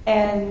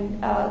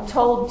and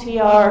told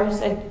TR,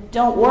 said,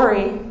 don't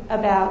worry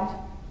about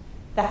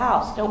the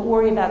house, don't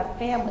worry about the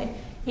family.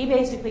 He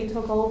basically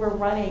took over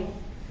running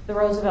the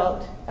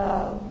Roosevelt,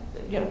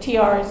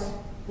 TR's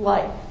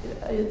life,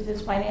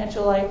 his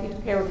financial life. He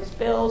took care of his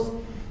bills.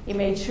 He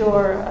made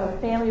sure the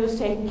family was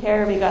taken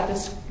care of. He got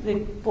the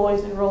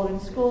boys enrolled in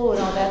school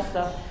and all that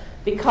stuff,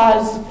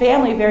 because the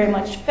family very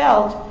much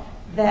felt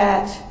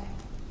that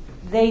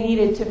they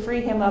needed to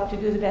free him up to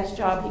do the best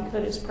job he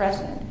could as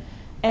president.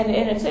 And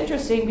it's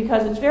interesting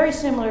because it's very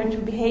similar to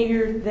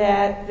behavior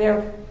that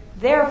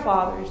their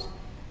fathers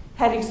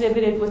had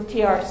exhibited with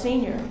TR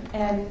Sr.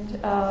 And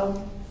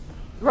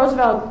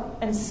Roosevelt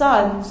and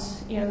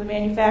Sons, the the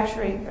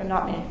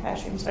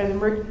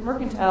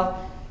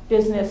mercantile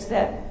business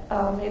that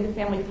made the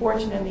family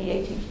fortune in the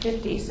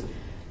 1850s.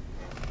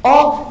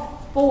 All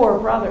 4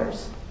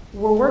 brothers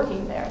were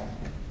working there.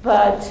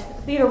 But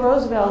Theodore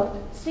Roosevelt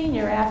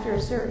Sr., after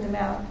a certain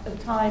amount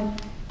of time,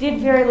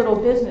 did very little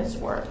business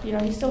work.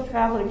 He still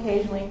traveled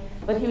occasionally,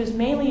 but he was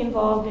mainly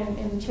involved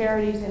in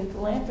charities and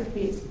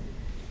philanthropies.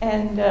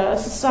 And a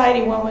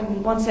society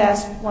woman once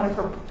asked one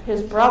of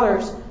his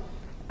brothers,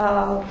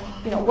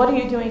 what are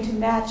you doing to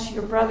match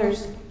your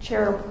brother's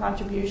charitable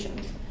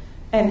contributions?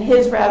 And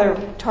his rather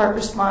tart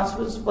response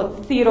was, well,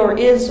 Theodore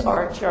is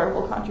our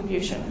charitable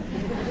contribution,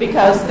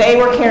 because they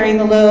were carrying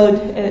the load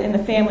in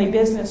the family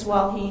business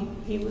while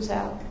he was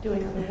out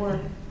doing other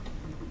work.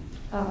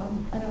 I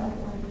don't know if I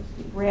want to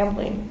keep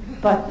rambling,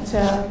 but...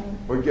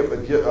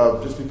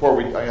 just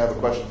before I have a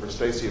question for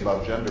Stacy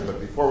about gender, but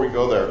before we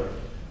go there,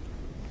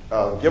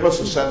 give us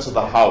a sense of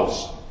the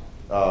house.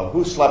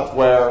 Who slept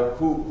where?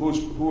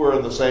 Who are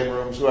in the same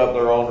rooms? Who have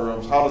their own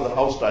rooms? How do the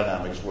house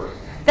dynamics work?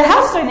 The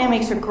house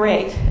dynamics are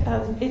great.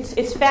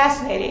 It's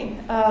fascinating.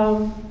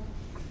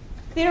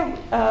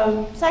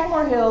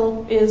 Sagamore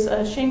Hill is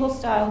a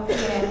shingle-style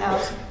Queen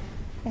house,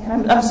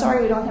 and I'm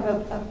sorry we don't have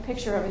a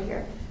picture of it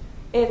here.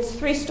 It's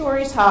 3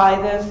 stories high.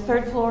 The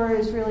 3rd floor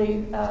is really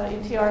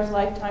in TR's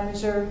lifetime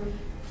reserved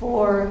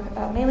for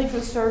mainly for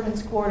the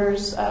servants'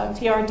 quarters.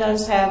 TR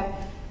does have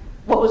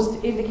what was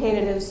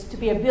indicated as to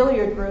be a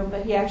billiard room,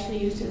 but he actually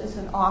used it as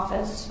an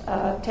office.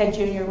 Ted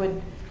Jr.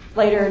 would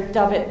later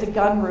dub it the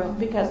gun room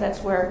because that's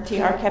where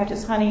TR kept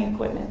his hunting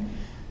equipment.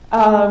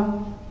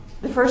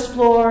 The 1st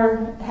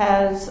floor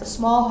has a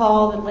small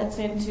hall that lets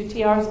into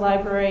TR's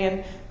library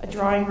and a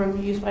drawing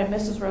room used by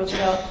Mrs.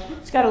 Roosevelt.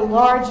 It's got a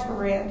large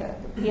veranda,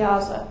 the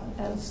piazza,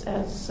 as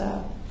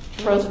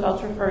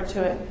Roosevelt's referred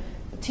to it.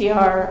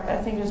 TR,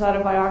 I think his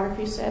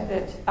autobiography said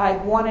that I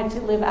wanted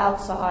to live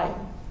outside.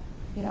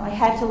 You know, I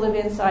had to live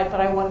inside, but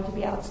I wanted to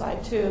be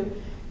outside too.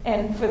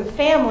 And for the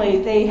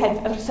family, they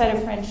had a set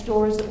of French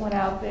doors that went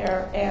out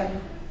there, and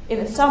in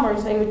the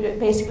summers, they would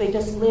basically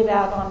just live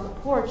out on the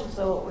porch as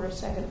though it were a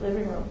second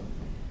living room.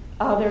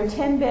 There are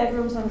 10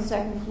 bedrooms on the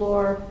 2nd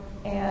floor,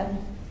 and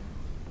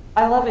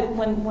I love it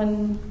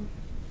when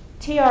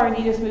TR and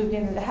Edith moved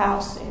into the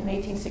house in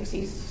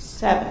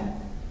 1867.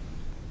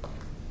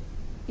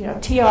 You know,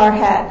 TR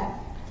had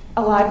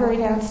a library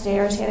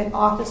downstairs, he had an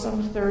office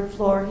on the 3rd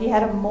floor, he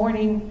had a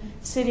morning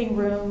sitting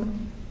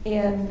room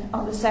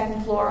on the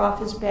 2nd floor off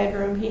his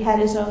bedroom, he had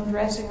his own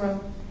dressing room.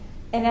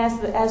 And as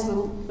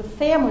the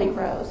family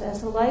grows,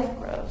 as the life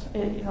grows,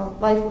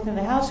 life within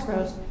the house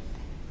grows,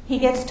 he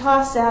gets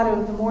tossed out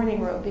of the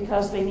morning room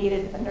because they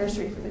needed a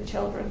nursery for the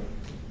children.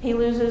 He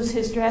loses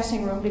his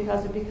dressing room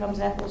because it becomes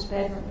Ethel's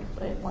bedroom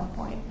at one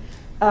point.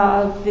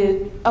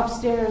 The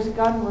upstairs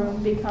gun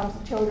room becomes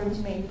the children's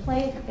main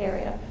play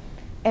area.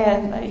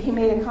 And he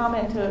made a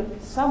comment to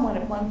someone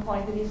at one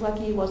point that he's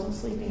lucky he wasn't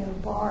sleeping in a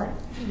barn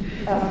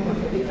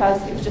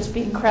because he was just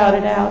being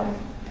crowded out.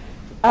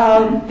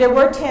 There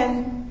were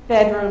 10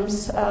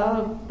 bedrooms,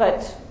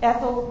 but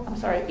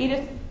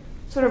Edith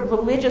sort of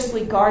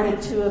religiously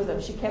guarded 2 of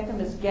them. She kept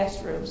them as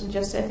guest rooms and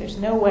just said, there's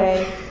no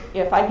way,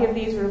 if I give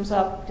these rooms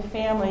up to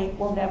family,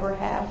 we'll never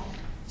have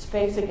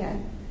space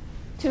again.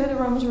 2 of the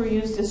rooms were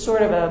used as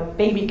sort of a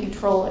baby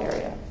control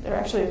area. There were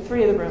actually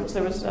 3 of the rooms.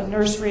 There was a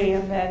nursery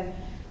and then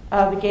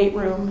the gate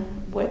room,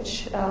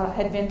 which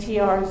had been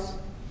TR's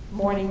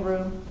morning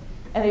room.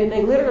 And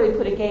they literally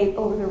put a gate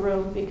over the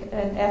room,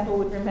 and Ethel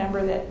would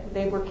remember that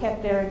they were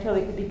kept there until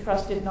they could be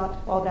trusted not to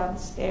fall down the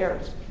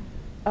stairs.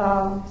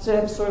 So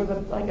that's sort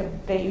of like a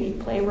baby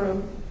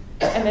playroom.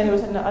 And then there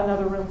was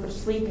another room for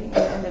sleeping,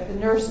 and the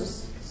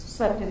nurses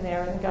slept in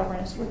there, and the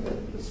governess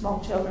with the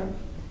small children.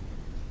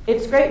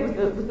 It's great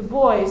with the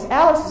boys.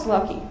 Alice is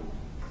lucky,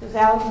 because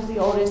Alice was the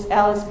oldest.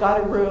 Alice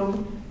got a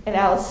room, and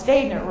Alice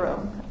stayed in her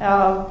room.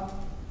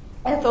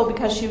 Ethel,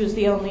 because she was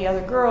the only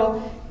other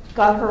girl,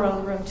 got her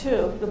own room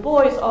too. The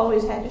boys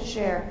always had to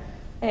share,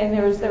 and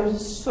there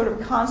was sort of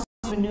constant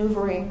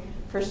maneuvering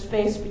for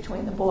space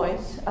between the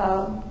boys.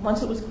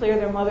 Once it was clear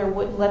their mother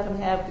wouldn't let them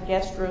have the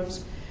guest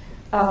rooms,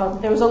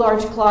 there was a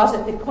large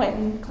closet that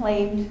Quentin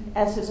claimed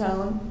as his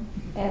own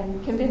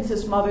and convinced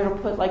his mother to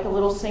put like a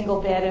little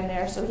single bed in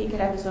there so he could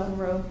have his own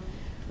room.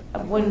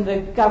 When the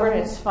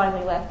governess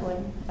finally left,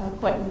 when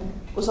Quentin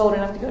was old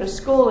enough to go to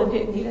school and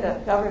didn't need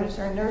a governess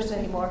or a nurse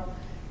anymore,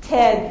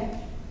 Ted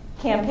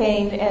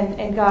campaigned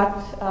and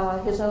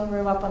got his own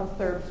room up on the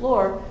 3rd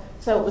floor.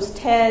 So it was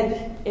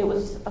Ted, it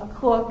was a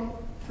cook,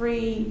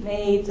 3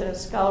 maids, and a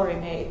scullery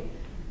maid.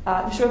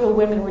 I'm sure the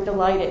women were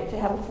delighted to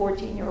have a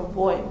 14-year-old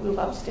boy move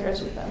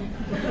upstairs with them.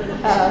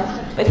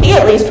 But he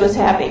at least was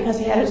happy because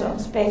he had his own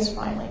space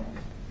finally.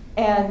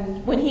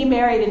 And when he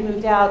married and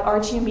moved out,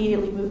 Archie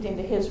immediately moved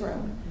into his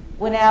room.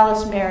 When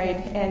Alice married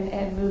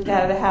and moved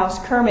out of the house,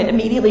 Kermit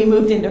immediately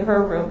moved into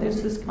her room.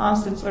 There's this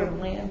constant sort of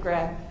land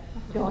grab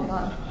going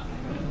on.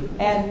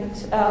 And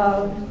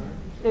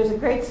there's a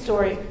great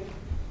story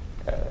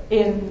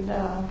in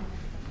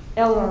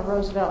Eleanor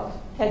Roosevelt,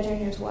 Ted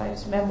Jr.'s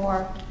wife's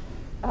memoir.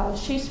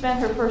 She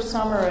spent her first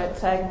summer at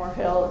Sagamore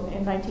Hill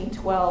in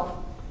 1912,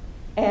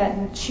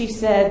 and she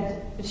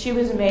said she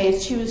was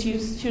amazed. She was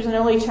an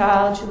only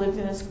child. She lived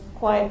in this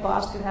quiet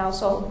Boston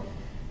household,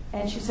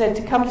 and she said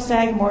to come to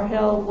Sagamore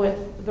Hill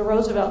with the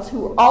Roosevelts,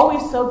 who were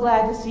always so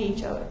glad to see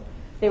each other.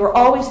 They were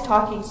always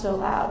talking so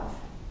loud.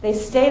 They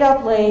stayed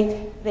up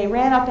late. They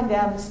ran up and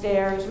down the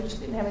stairs, which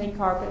didn't have any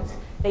carpets.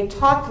 They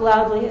talked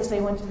loudly as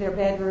they went to their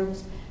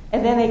bedrooms.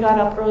 And then they got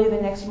up early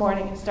the next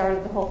morning and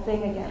started the whole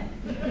thing again.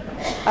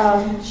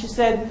 She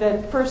said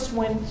that first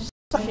winter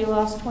she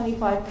lost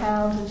 25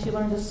 pounds and she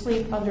learned to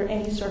sleep under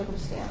any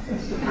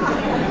circumstances.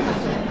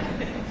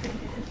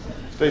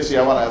 Stacy,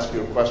 I want to ask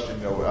you a question.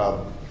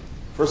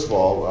 First of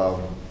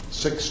all,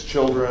 6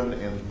 children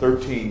in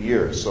 13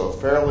 years, so a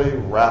fairly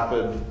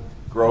rapid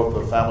growth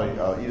of family.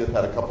 Edith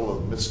had a couple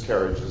of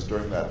miscarriages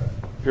during that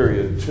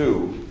period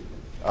too.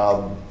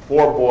 4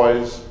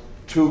 boys,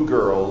 2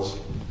 girls.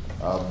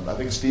 I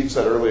think Steve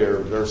said earlier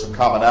there are some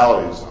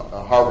commonalities.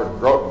 Harvard and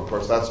Groton, of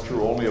course, that's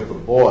true only of the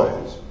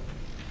boys.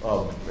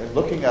 And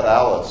looking at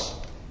Alice,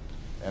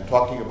 and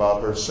talking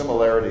about her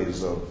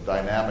similarities of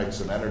dynamics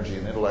and energy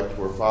and intellect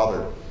to her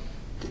father.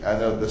 I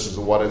know this is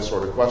a what-if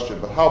sort of question,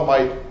 but how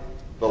might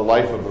the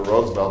life of the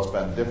Roosevelts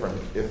been different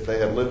if they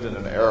had lived in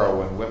an era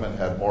when women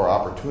had more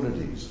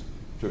opportunities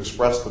to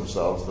express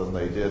themselves than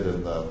they did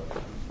in the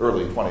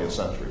early 20th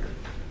century?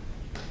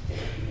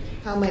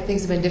 How might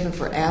things have been different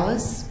for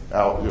Alice?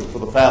 For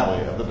the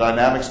family, and the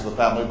dynamics of the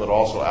family, but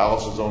also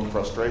Alice's own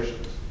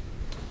frustrations.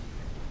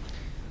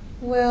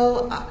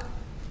 Well,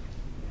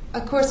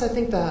 of course, I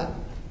think the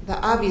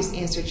obvious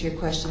answer to your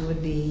question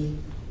would be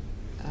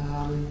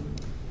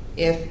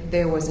if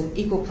there was an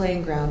equal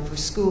playing ground for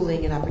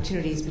schooling and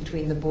opportunities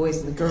between the boys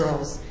and the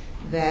girls,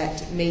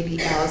 that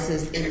maybe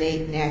Alice's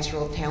innate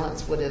natural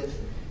talents would have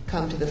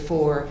come to the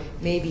fore.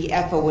 Maybe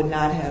Ethel would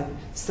not have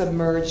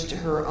submerged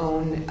her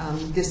own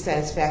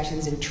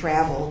dissatisfactions in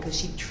travel, because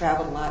she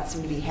traveled a lot,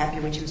 seemed to be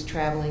happier when she was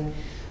traveling.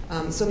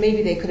 So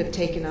maybe they could have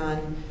taken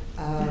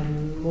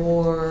on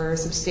more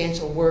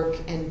substantial work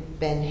and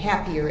been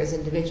happier as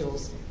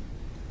individuals.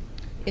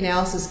 In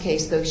Alice's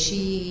case, though,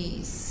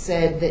 she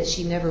said that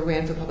she never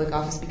ran for public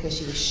office because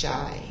she was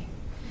shy.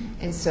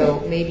 And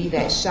so maybe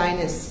that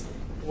shyness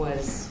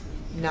was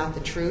not the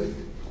truth.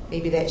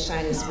 Maybe that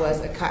shyness was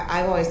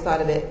I've always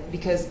thought of it,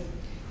 because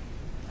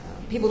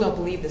people don't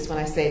believe this when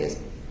I say this.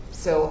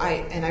 So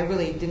I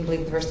really didn't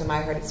believe it the first time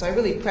I heard it. So I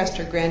really pressed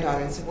her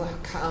granddaughter and said, well,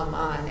 come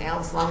on,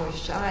 Alice Long was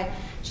shy.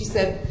 She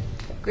said,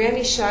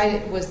 Grammy's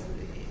shyness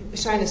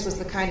was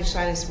the kind of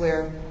shyness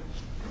where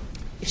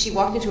if she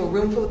walked into a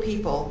room full of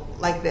people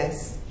like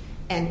this,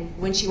 and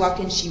when she walked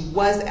in she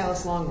was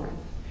Alice Longworth,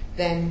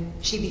 then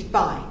she'd be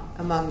fine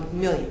among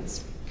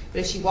millions.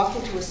 But if she walked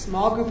into a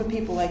small group of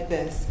people like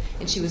this,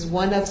 and she was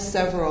one of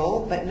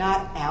several, but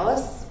not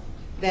Alice,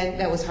 then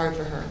that was hard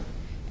for her.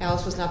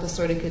 Alice was not the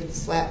sort who could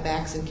slap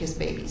backs and kiss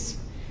babies.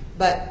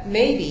 But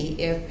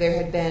maybe if there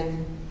had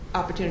been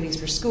opportunities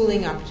for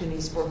schooling,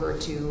 opportunities for her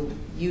to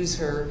use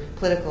her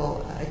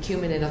political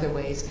acumen in other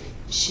ways,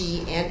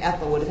 she and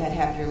Ethel would have had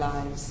happier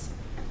lives.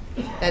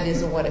 That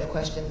is a what-if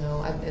question,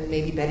 though, and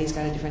maybe Betty's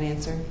got a different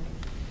answer.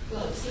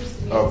 Well, it seems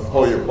to me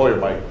Pull your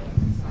mic.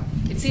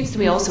 It seems to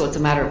me also it's a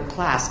matter of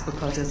class,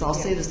 because as I'll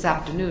say this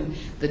afternoon,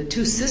 the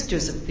two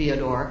sisters of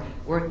Theodore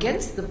were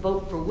against the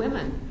vote for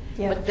women.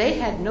 Yeah. But they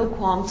had no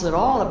qualms at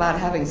all about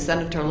having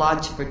Senator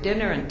Lodge for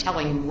dinner and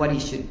telling him what he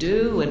should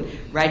do and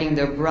writing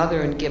their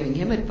brother and giving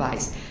him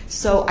advice.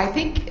 So I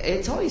think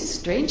it's always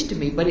strange to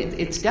me, but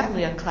it's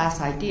definitely a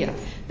class idea.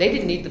 They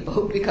didn't need the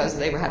vote because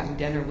they were having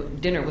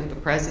dinner with the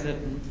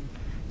president and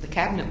the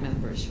cabinet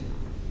members.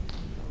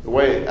 The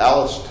way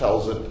Alice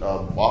tells it,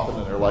 often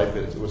in her life,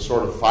 it was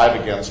sort of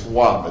 5 against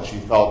 1, that she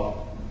felt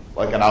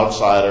like an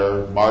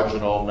outsider,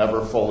 marginal,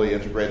 never fully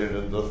integrated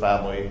into the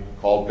family,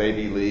 called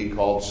baby Lee,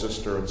 called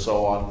sister, and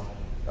so on.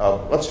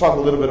 Let's talk a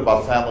little bit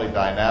about family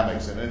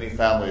dynamics. In any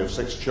family of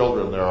 6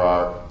 children, there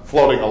are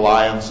floating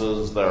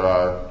alliances, there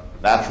are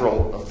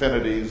natural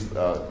affinities.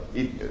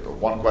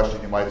 One question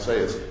you might say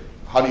is,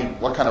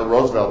 what kind of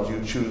Roosevelt do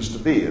you choose to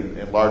be?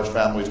 In large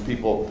families,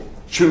 people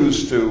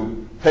choose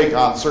to take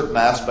on certain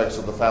aspects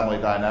of the family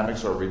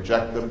dynamics or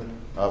reject them.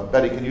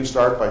 Betty, can you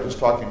start by just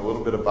talking a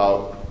little bit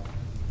about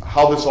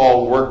how this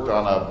all worked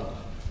on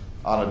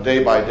a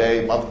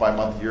day-by-day,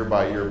 month-by-month,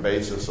 year-by-year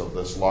basis of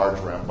this large,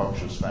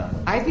 rambunctious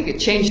family? I think it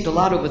changed a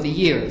lot over the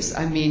years.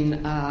 I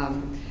mean,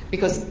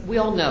 because we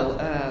all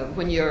know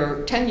when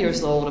you're 10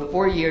 years old, a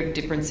 4-year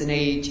difference in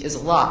age is a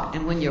lot.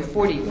 And when you're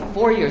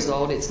 44 years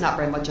old, it's not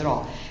very much at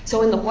all.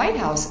 So in the White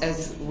House,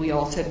 as we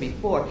all said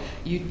before,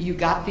 you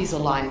got these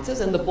alliances,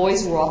 and the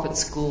boys were off at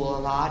school a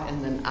lot,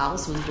 and then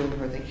Alice was doing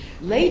her thing.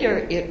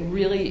 Later, it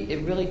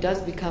really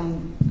does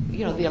become,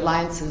 the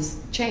alliances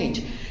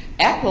change.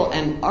 Ethel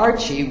and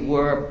Archie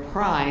were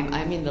prime.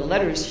 I mean, the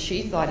letters,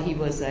 she thought he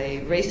was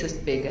a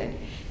racist bigot,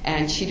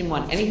 and she didn't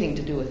want anything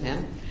to do with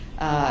him.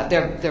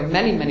 There are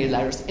many, many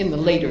letters in the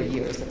later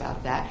years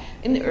about that.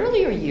 In the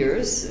earlier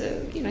years,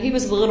 he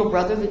was the little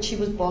brother that she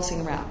was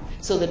bossing around.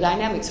 So the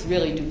dynamics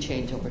really do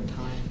change over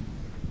time.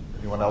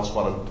 Anyone else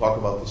want to talk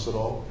about this at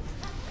all?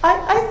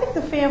 I think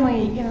the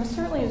family,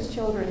 certainly as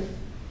children,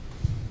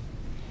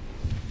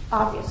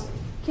 obviously,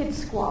 kids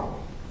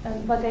squabble,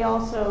 but they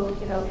also,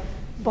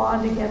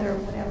 bond together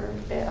whenever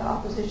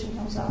opposition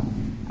comes up.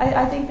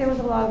 I think there was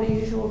a lot of the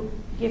usual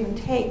give and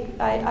take.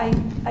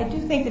 I do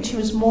think that she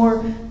was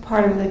more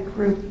part of the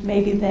group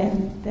maybe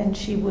than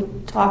she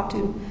would talk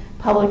to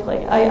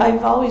publicly.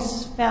 I've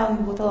always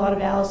found with a lot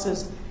of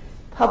Alice's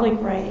public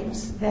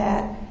writings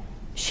that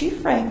she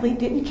frankly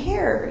didn't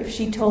care if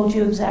she told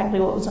you exactly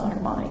what was on her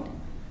mind.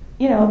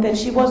 That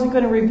she wasn't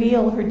going to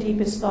reveal her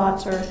deepest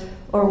thoughts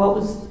or what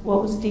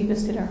was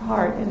deepest in her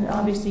heart. And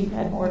obviously you've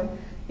had more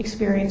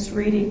experience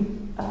reading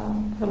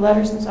her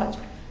letters and such.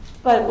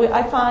 But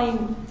I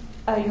find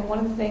one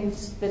of the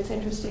things that's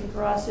interesting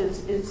for us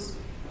is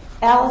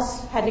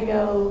Alice had to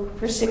go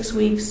for 6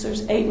 weeks or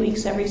 8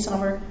 weeks every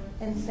summer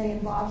and stay in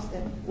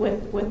Boston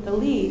with the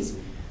Lees,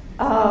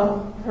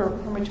 her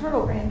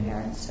maternal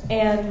grandparents.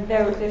 And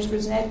there's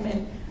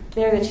resentment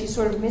there that she's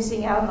sort of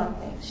missing out on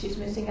things. She's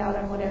missing out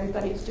on what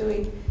everybody's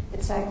doing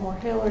at Sagamore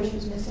Hill, or she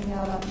was missing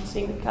out on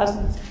seeing the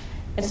cousins.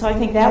 And so I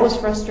think that was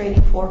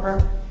frustrating for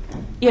her.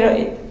 You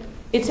know,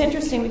 it's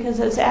interesting because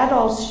as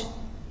adults,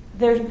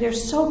 they're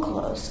so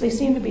close. They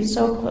seem to be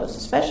so close,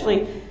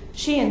 especially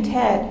she and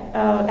Ted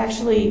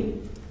actually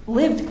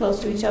lived close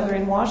to each other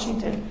in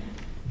Washington.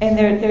 And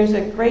there's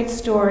a great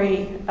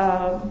story,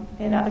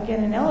 in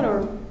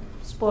Eleanor's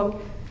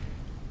book,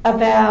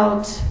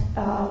 about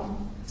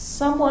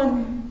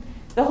someone.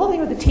 The whole thing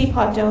with the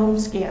Teapot Dome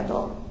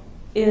scandal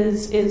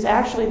is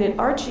actually that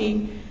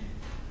Archie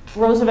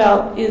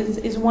Roosevelt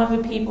is one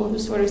of the people who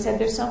sort of said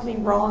there's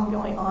something wrong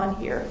going on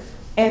here,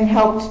 and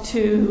helped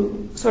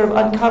to sort of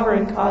uncover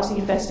and cause the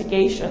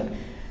investigation.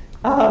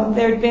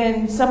 There had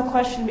been some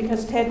question,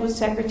 because Ted was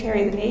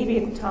Secretary of the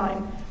Navy at the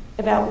time,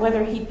 about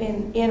whether he'd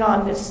been in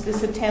on this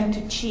attempt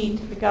to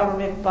cheat the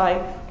government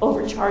by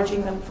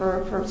overcharging them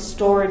for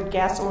stored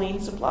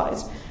gasoline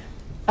supplies.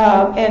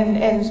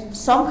 And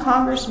some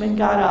congressman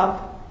got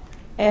up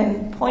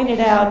and pointed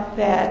out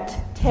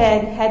that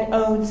Ted had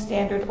owned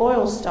Standard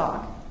Oil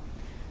stock.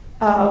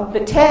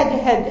 But Ted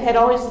had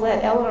always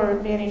let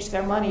Eleanor manage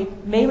their money,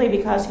 mainly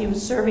because he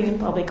was serving in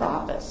public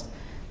office.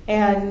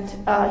 And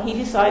he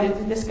decided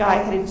that this guy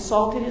had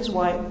insulted his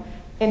wife,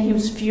 and he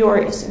was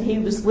furious. And he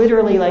was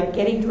literally like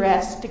getting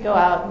dressed to go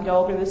out and go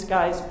over to this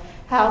guy's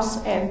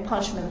house and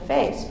punch him in the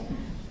face.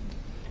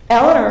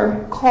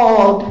 Eleanor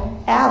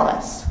called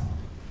Alice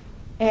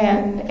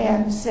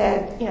and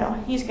said, you know,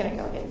 he's going to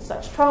go get in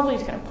such trouble.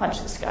 He's going to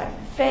punch this guy in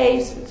the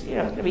face. It's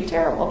going to be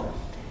terrible.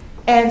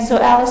 And so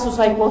Alice was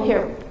like, well,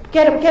 here,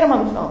 get him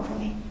on the phone for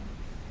me.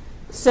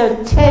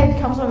 So Ted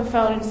comes on the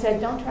phone and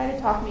said, don't try to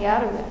talk me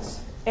out of this.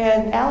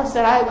 And Alice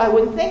said, I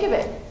wouldn't think of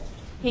it.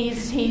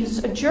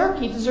 He's a jerk.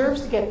 He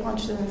deserves to get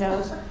punched in the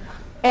nose.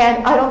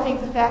 And I don't think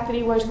the fact that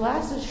he wears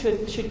glasses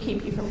should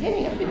keep you from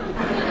hitting him.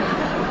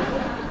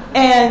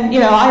 And,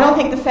 I don't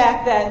think the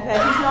fact that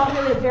he's not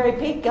really a very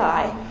big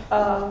guy,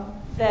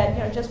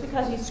 that, just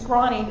because he's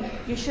scrawny,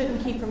 you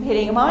shouldn't keep from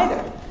hitting him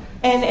either.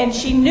 And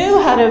she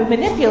knew how to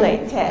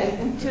manipulate Ted,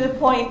 and to the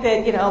point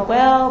that,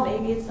 well,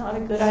 maybe it's not a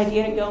good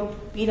idea to go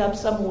beat up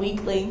some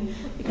weakling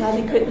because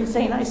he couldn't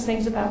say nice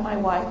things about my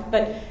wife.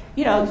 But,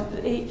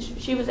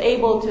 she was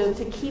able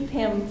to keep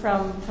him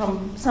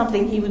from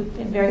something he had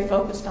been very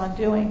focused on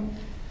doing.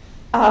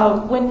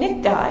 When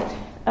Nick died,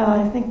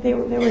 I think they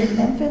were in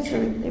Memphis,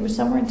 or they were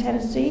somewhere in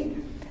Tennessee.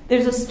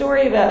 There's a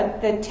story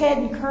about that Ted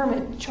and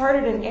Kermit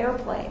chartered an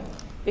airplane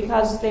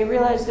because they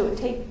realized it would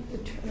take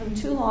them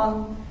too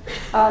long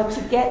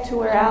to get to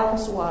where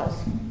Alice was,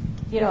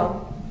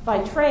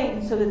 by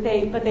train.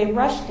 But they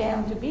rushed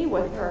down to be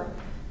with her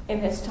in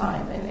this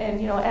time.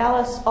 And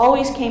Alice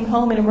always came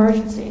home in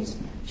emergencies.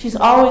 She's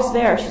always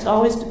there. She's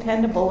always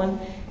dependable. And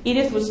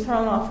Edith was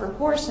thrown off her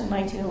horse in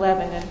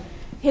 1911 and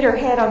hit her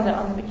head on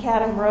the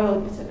Macadam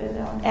Road,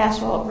 on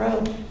Asphalt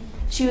Road.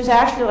 She was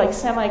actually like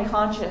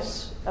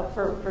semi-conscious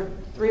for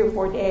 3 or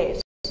 4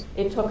 days.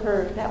 It took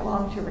her that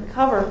long to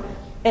recover.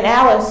 And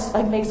Alice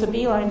makes a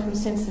beeline from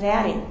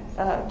Cincinnati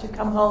to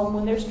come home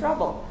when there's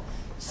trouble.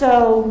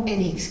 So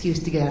any excuse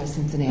to get out of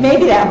Cincinnati.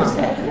 Maybe that was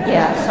it.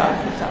 Yeah,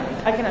 sorry.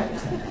 I can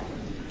understand.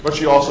 But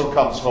she also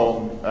comes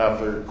home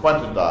after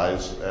Quentin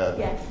dies and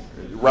yes.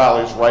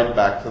 rallies right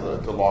back to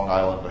Long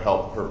Island to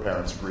help her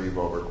parents grieve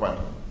over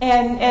Quentin.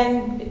 And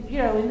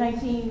in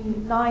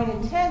 1909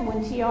 and 10,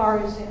 when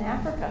TR is in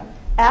Africa,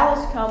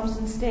 Alice comes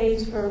and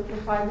stays for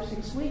 5 or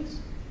 6 weeks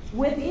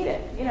with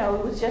Edith. It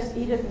was just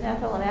Edith and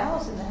Ethel and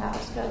Alice in the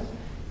house because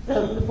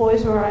the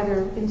boys were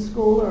either in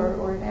school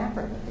or in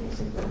Africa,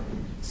 basically.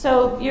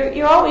 So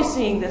you're always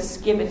seeing this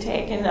give and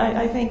take, and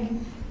I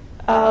think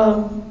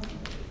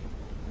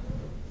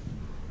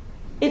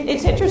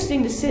it's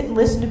interesting to sit and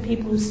listen to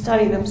people who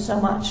study them so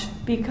much,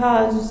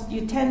 because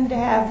you tend to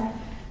have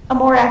a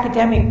more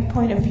academic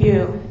point of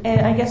view,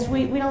 and I guess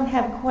we don't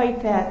have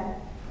quite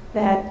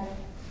that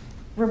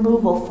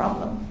removal from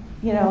them.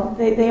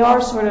 They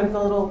are sort of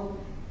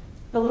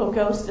the little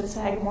ghosts at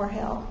Sagamore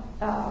Hill,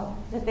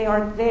 that they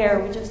aren't there.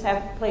 We just have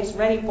a place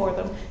ready for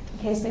them in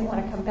case they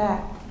want to come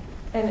back.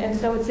 And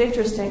so it's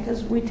interesting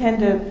because we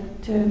tend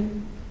to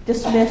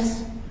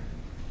dismiss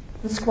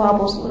the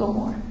squabbles a little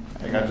more.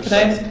 Hang on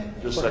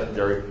just a second,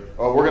 Gary.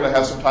 We're going to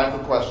have some time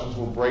for questions.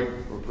 We'll break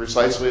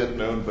precisely at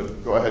noon,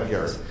 but go ahead,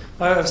 Gary.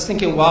 I was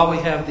thinking, while we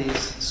have these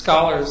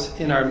scholars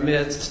in our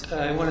midst,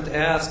 I wanted to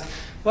ask,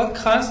 what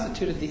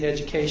constituted the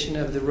education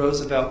of the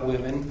Roosevelt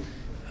women?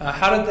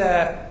 How did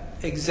that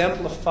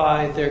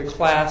exemplify their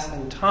class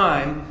and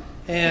time?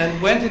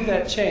 And when did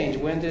that change?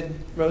 When did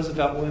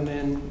Roosevelt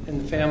women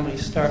and the family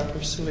start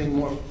pursuing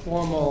more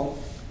formal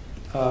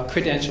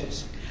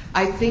credentials?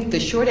 I think the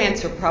short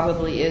answer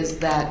probably is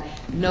that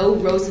no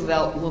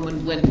Roosevelt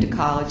woman went to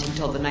college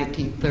until the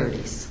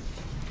 1930s.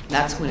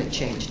 That's when it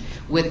changed.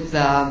 With,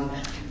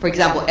 for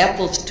example,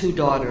 Ethel's 2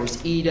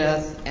 daughters,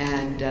 Edith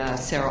and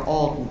Sarah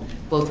Alden,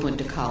 both went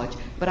to college.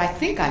 But I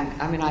think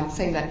I'm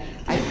saying that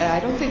I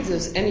don't think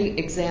there's any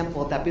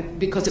example of that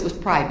because it was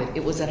private.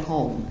 It was at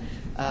home.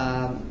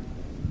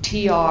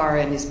 TR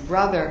and his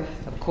brother,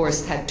 of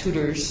course, had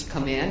tutors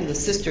come in. The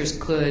sisters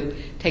could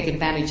take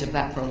advantage of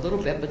that for a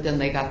little bit, but then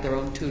they got their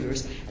own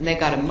tutors, and they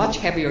got a much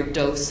heavier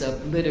dose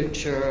of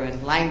literature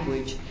and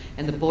language,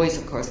 and the boys,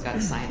 of course,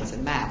 got science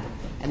and math,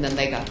 and then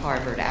they got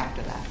Harvard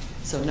after that.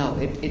 So no,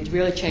 it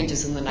really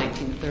changes in the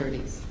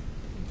 1930s.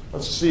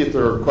 Let's see if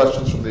there are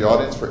questions from the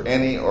audience for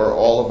any or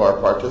all of our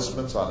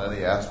participants on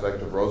any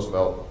aspect of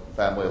Roosevelt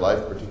family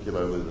life,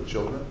 particularly the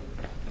children.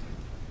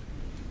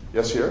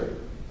 Yes, here?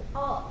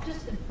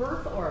 Just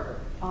birth order,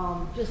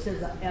 just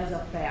as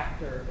a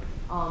factor.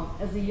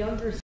 As a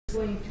younger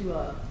sibling to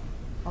a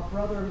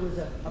brother who was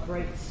a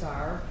bright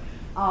star,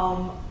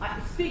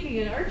 speaking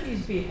in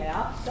Archie's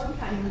behalf,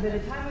 sometimes by the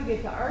time we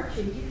get to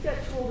Archie, he's got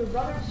two older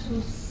brothers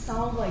who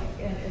sound like,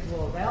 as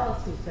well as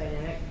Alice, who's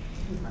dynamic.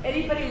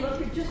 Anybody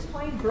look at just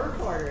plain birth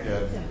order and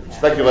its impact?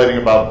 Speculating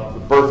about the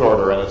birth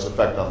order and its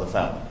effect on the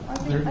family.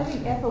 I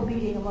think Ethel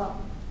beating him up.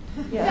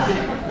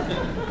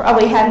 Yeah,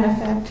 probably had an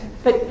effect.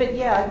 But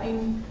yeah, I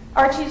mean,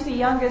 Archie's the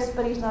youngest,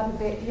 but he's not the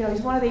baby. You know,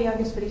 he's one of the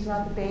youngest, but he's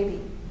not the baby.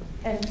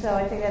 And so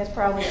I think that's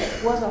probably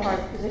was a hard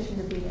position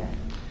to be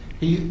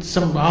in.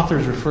 Some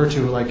authors refer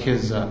to like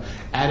his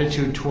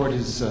attitude toward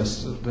his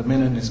the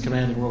men in his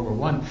command in World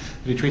War I, that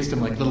he treats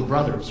them like little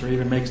brothers, or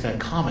even makes that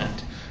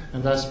comment.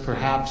 And thus,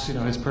 perhaps,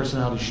 his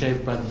personality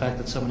shaped by the fact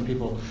that so many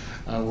people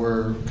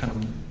were kind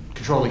of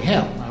controlling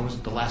him. I was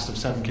the last of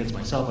 7 kids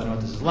myself. I know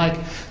what this is like.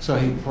 So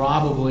he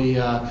probably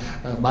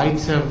might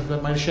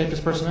have shaped his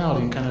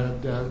personality and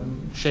kind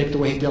of shaped the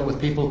way he dealt with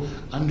people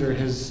under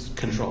his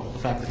control. The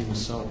fact that he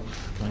was so,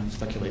 I can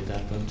speculate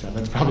that, but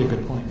that's probably a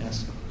good point,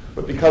 yes.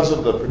 But because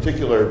of the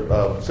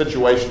particular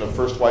situation of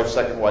first wife,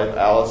 second wife,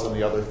 Alice, and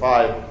the other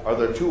 5, are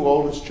their 2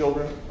 oldest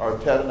children? Are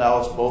Ted and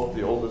Alice both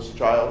the oldest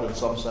child in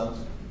some sense?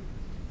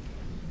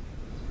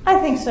 I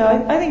think so.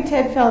 I think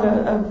Ted felt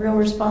a real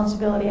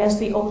responsibility as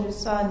the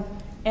oldest son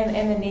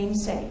and the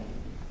namesake.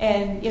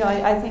 And,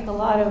 I think a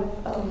lot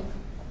of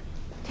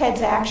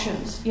Ted's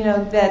actions,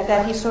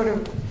 that he sort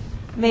of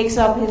makes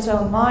up his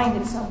own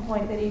mind at some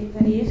point that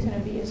he is going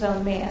to be his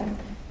own man.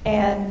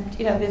 And,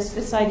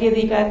 this idea that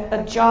he got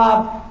a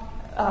job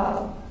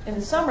in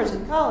the summers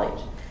in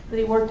college, that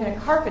he worked in a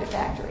carpet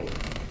factory.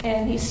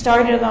 And he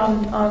started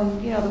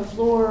on the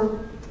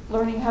floor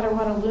learning how to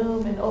run a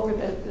loom, and over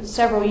the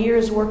several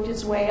years worked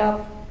his way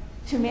up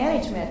to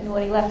management. And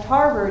when he left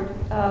Harvard,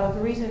 the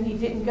reason he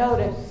didn't go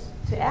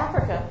to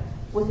Africa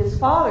with his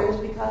father is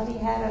because he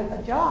had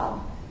a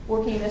job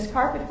working in this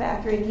carpet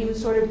factory, and he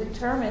was sort of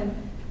determined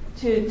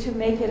to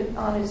make it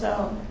on his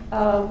own.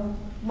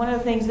 One of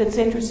the things that's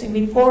interesting,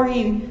 before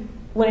he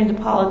went into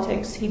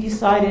politics, he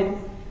decided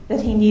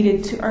that he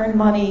needed to earn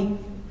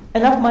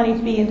enough money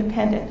to be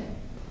independent.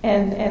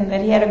 And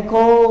that he had a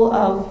goal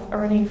of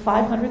earning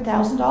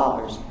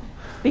 $500,000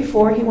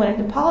 before he went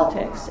into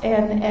politics.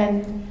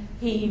 And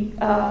he,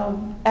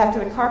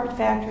 after the carpet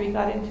factory,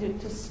 got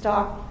into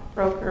stock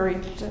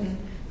brokerage and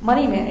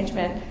money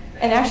management,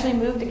 and actually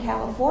moved to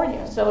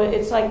California. So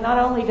it's like not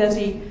only does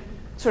he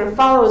sort of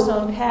follow his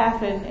own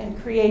path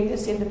and create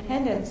this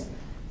independence,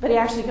 but he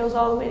actually goes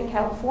all the way to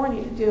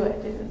California to do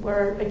it,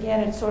 where,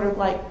 again, it's sort of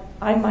like,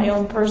 I'm my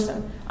own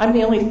person. I'm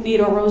the only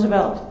Theodore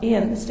Roosevelt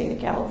in the state of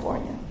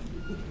California.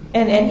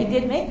 And he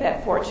did make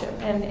that fortune,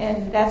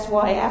 and that's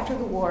why after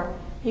the war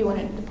he went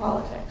into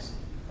politics.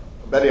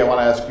 Betty, I want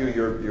to ask you,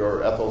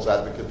 you're Ethel's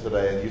advocate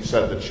today, and you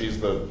said that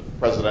she's the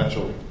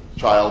presidential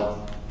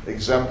child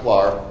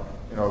exemplar.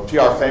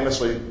 TR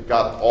famously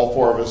got all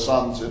 4 of his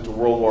sons into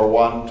World War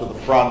I to the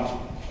front,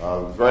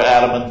 very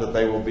adamant that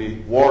they will be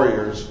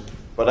warriors.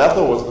 But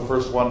Ethel was the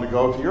first one to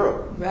go to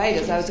Europe. Right,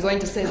 as I was going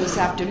to say this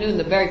afternoon,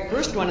 the very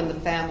first one in the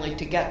family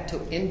to get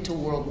into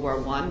World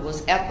War I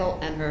was Ethel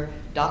and her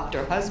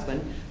doctor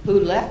husband, who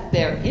left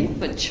their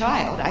infant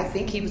child, I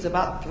think he was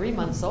about 3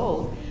 months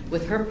old,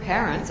 with her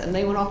parents, and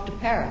they went off to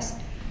Paris.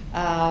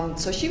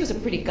 So she was a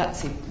pretty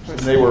gutsy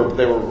person. And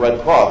they were Red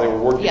Cross. They were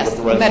working with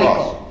the Red medical.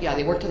 Cross. Yeah,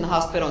 they worked in the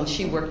hospital, and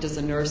she worked as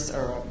a nurse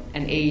or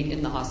an aide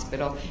in the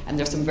hospital. And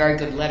there's some very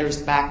good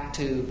letters back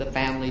to the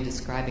family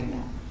describing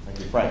that. Thank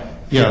you, Frank.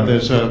 Yeah,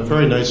 there's a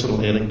very nice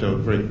little anecdote,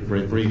 very,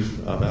 very brief,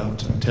 about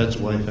Ted's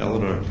wife,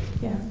 Eleanor,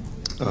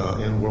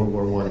 in World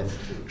War I.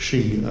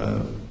 She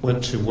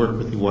went to work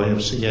with the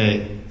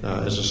YMCA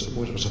as a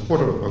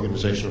support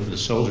organization for the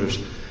soldiers,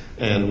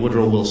 and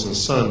Woodrow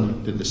Wilson's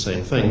son did the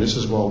same thing. This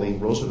is while the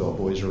Roosevelt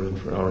boys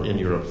are in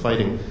Europe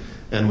fighting.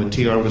 And when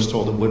TR was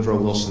told that Woodrow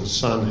Wilson's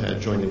son had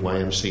joined the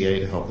YMCA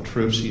to help the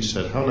troops, he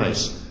said, "How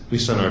nice, we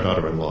sent our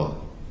daughter-in-law."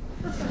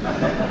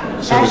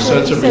 So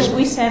actually, he says,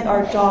 we sent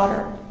our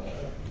daughter.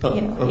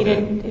 Okay. He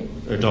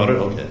didn't. Her daughter?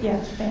 Okay.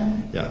 Yes,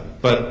 family. Yeah.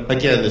 But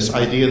again, this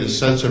idea, this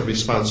sense of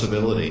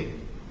responsibility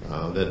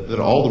that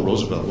all the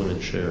Roosevelt women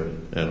shared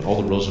and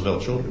all the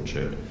Roosevelt children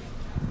shared.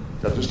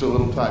 Got just a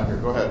little time here.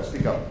 Go ahead,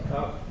 speak up.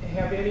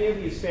 Have any of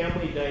these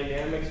family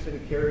dynamics been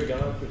carried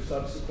on through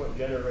subsequent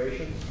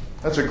generations?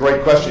 That's a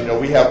great question.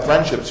 We have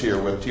friendships here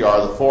with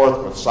TR the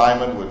Fourth, with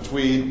Simon, with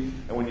Tweed,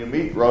 and when you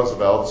meet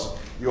Roosevelts,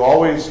 you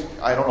always,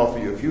 I don't know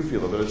if you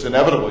feel it, but it's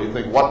inevitable. You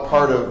think, what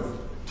part of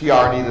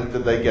TR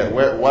did they get?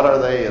 What are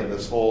they in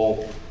this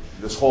whole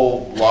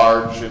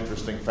large,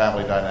 interesting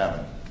family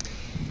dynamic?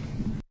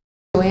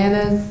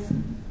 Joanna's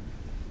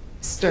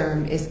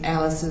Sturm is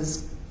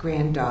Alice's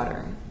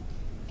granddaughter,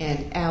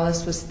 and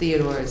Alice was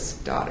Theodore's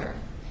daughter.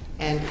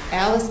 And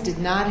Alice did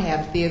not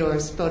have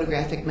Theodore's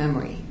photographic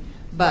memory,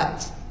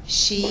 but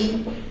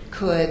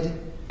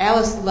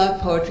Alice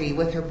loved poetry.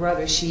 With her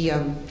brother, she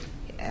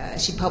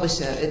published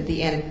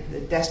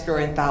the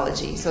Destroyer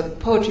anthology. So the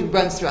poetry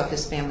runs throughout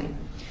this family.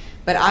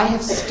 But I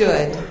have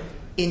stood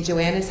in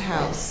Joanna's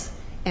house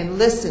and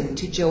listened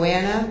to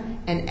Joanna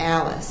and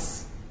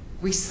Alice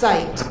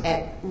recite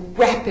at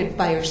rapid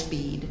fire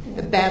speed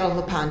the Battle of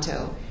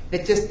Lepanto.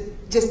 That just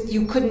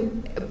you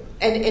couldn't,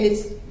 and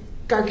it's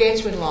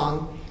gargantuan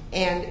long,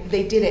 and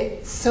they did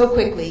it so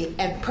quickly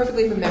and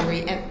perfectly from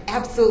memory and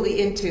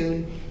absolutely in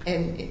tune,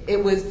 and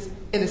it was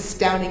an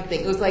astounding thing.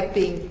 It was like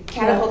being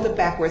catapulted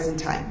backwards in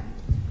time.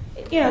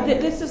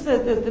 This is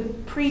the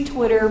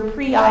pre-Twitter,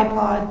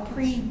 pre-iPod,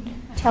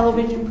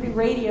 pre-television,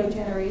 pre-radio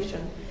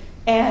generation,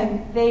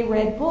 and they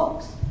read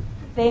books.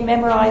 They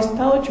memorized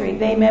poetry.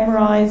 They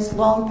memorized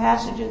long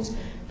passages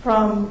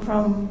from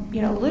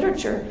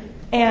literature.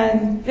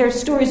 And there's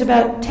stories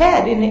about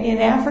Ted in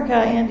Africa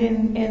and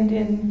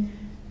in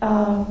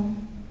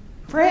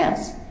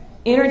France,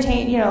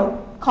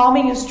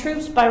 calming his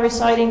troops by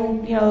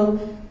reciting the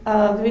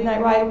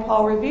Midnight Ride of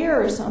Paul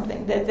Revere or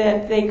something that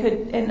they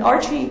could. And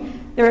Archie,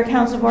 there are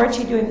accounts of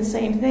Archie doing the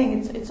same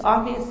thing. It's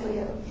obviously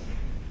a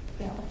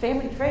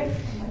family trait.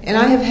 And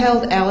I have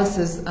held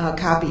Alice's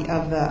copy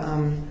of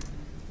the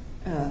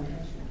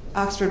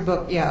Oxford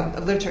book,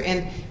 of literature,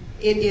 and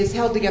it is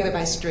held together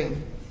by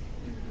string.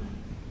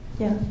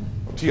 Yeah.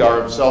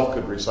 TR himself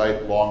could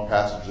recite long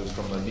passages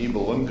from the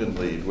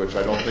Nibelungenlied, which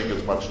I don't think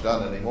is much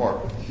done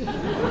anymore.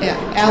 Yeah,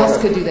 Alice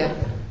could do that.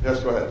 Yes,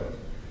 go ahead.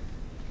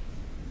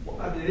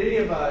 Did any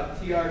of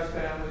TR's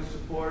family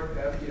support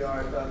FDR?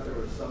 I thought there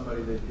was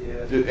somebody that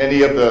did. Did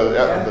any of the...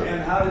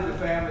 and how did the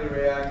family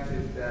react to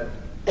that?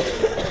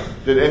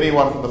 Did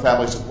anyone from the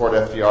family support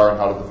FDR, and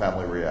how did the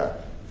family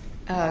react?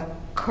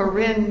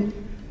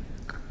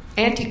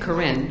 Auntie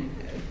Corinne,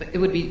 it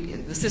would be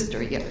the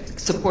sister,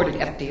 supported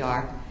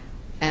FDR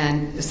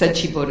and said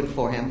she voted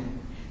for him,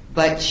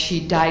 but she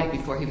died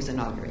before he was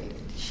inaugurated.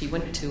 She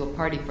went to a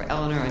party for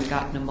Eleanor and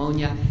got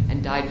pneumonia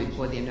and died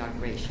before the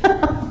inauguration.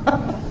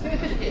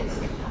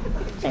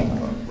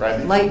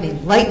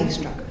 Lightning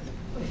struck her.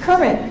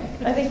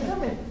 I think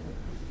Kermit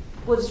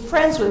was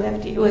friends with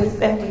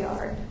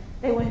FDR.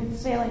 They went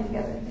sailing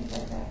together and things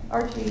like that.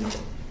 Archie,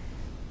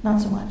 not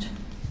so much.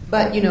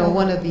 But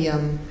one of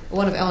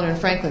Eleanor and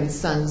Franklin's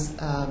sons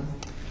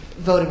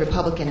voted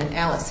Republican, and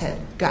Alice had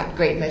got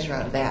great measure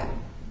out of that.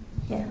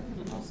 Yeah.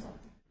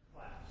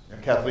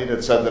 And Kathleen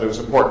had said that it was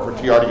important for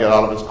TR to get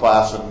out of his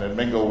class and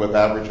mingle with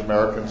average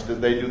Americans.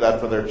 Did they do that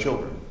for their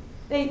children?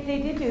 They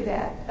did do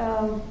that.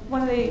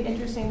 One of the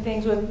interesting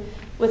things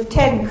with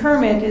Ted and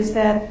Kermit is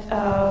that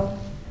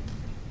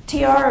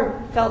TR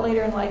felt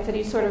later in life that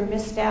he sort of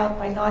missed out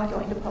by not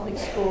going to public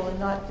school and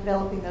not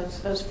developing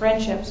those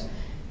friendships.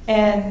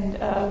 And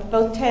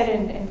both Ted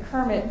and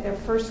Kermit, their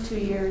first 2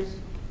 years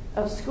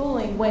of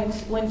schooling,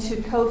 went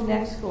to Cove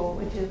Neck School,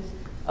 which is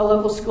a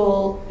local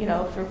school,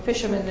 for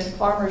fishermen and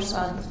farmers'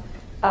 sons,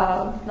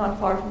 not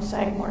far from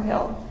Sagamore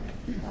Hill.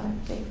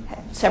 They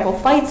had several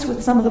fights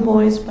with some of the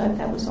boys, but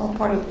that was all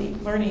part of the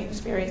learning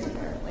experience,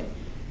 apparently.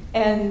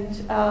 And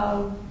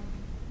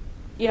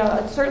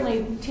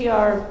certainly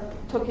TR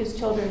took his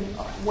children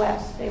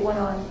west. They went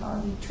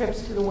on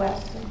trips to the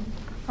west, and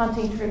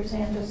hunting trips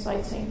and just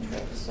sightseeing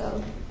trips.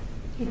 So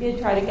he did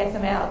try to get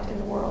them out in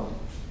the world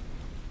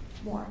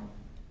more.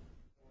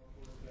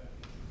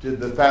 Did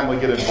the family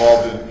get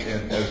involved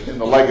in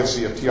the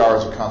legacy of TR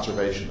as a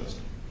conservationist?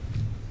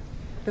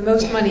 The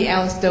most money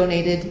Alice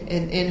donated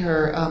in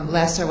her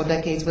last several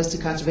decades was to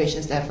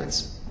conservationist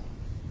efforts.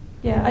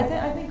 Yeah, I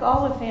think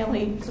all the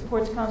family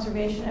supports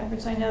conservation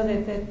efforts. I know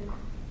that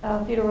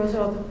Theodore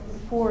Roosevelt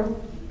IV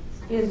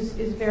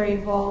is very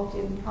involved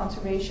in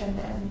conservation,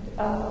 and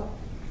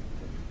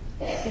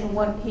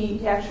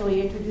he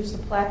actually introduced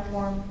the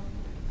platform,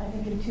 I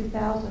think in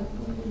 2000,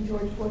 when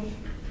George Bush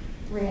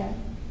ran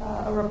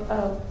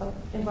a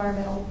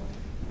environmental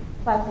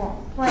platform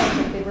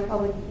plan at the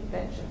Republican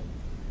convention.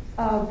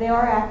 They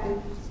are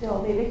active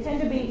still. They tend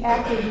to be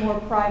active more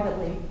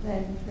privately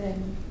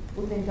than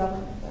within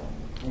government,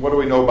 though. What do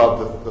we know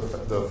about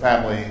the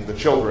family, the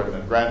children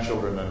and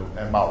grandchildren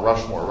and Mount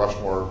Rushmore?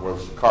 Rushmore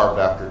was carved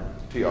after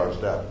TR's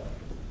death.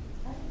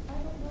 I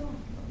don't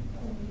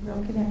know.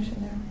 Real connection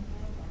there.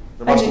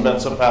 There must have been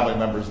some family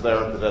members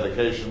there at the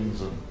dedications,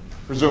 and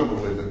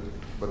presumably,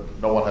 but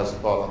no one has a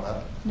thought on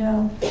that.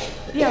 No.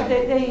 Yeah,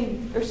 they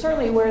are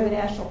certainly aware of the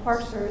National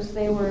Park Service.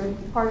 They were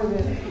part of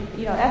it.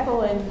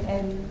 Ethel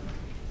and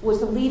was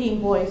the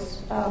leading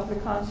voice for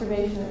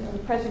conservation and the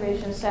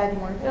preservation of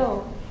Sagamore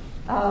Hill.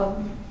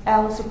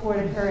 Alice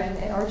supported her,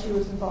 and Archie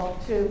was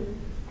involved too.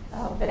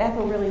 But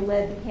Ethel really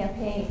led the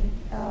campaign,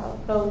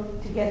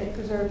 both to get it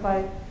preserved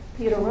by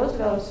Theodore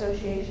Roosevelt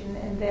Association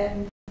and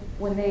then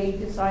when they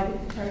decided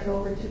to turn it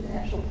over to the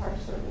National Park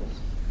Service.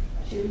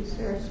 She was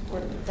very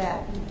supportive of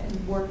that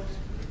and worked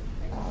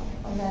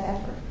on that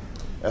effort.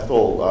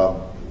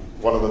 Ethel,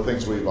 one of the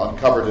things we've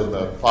uncovered in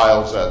the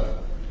files at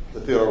the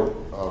Theodore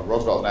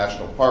Roosevelt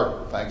National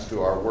Park, thanks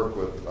to our work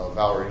with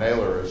Valerie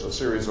Naylor, is a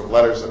series of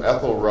letters that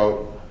Ethel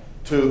wrote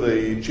to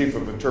the chief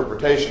of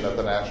interpretation at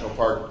the National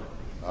Park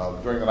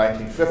during the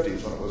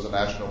 1950s when it was a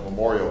national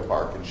memorial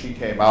park. And she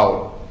came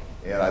out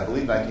in, I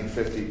believe,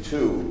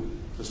 1952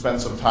 to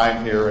spend some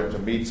time here and to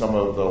meet some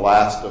of the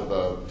last of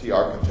the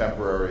TR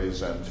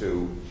contemporaries and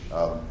to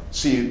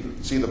see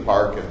the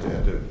park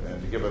and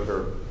to give it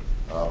her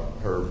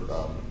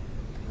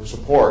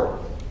support.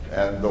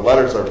 And the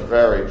letters are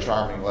very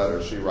charming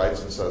letters. She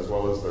writes and says,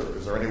 well,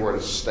 is there anywhere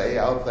to stay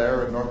out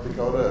there in North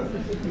Dakota?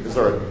 And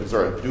is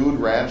there a dude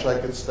ranch I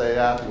could stay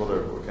at?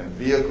 Can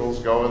vehicles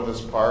go in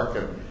this park?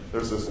 And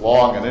there's this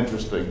long and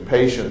interesting,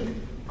 patient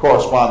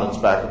correspondence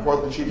back and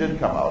forth. And she did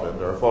come out, and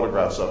there are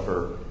photographs of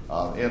her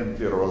in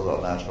Theodore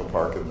Roosevelt National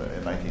Park in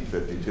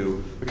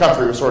 1952. The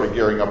country was sort of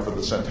gearing up for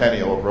the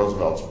centennial of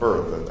Roosevelt's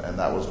birth, and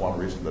that was one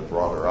reason that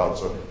brought her out.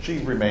 So she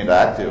remained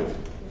active,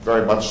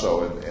 very much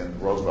so, in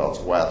Roosevelt's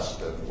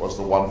West, and was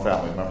the one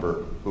family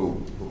member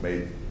who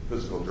made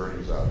physical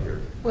journeys out here.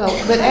 Well,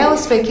 but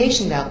Alice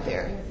vacationed out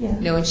there, Yeah.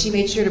 and she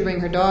made sure to bring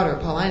her daughter.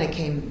 Paulina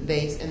came, and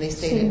they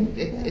stayed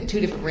at two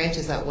different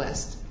ranches out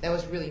west. That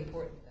was really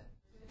important.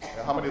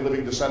 Now, how many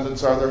living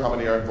descendants are there? How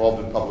many are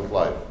involved in public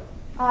life?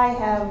 I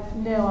have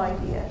no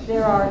idea.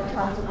 There are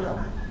tons of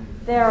them.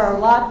 There are a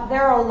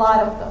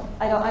lot of them.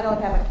 I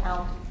don't have a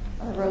count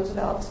on the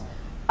Roosevelts.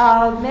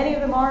 Many of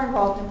them are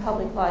involved in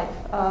public life.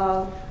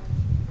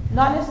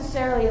 Not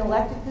necessarily in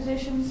elected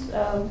positions.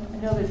 I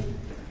know that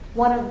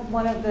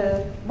one of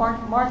the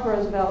Mark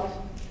Roosevelt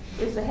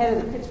is the head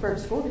of the Pittsburgh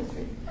School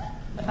District.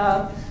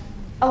 A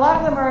lot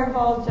of them are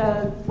involved.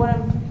 One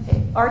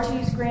of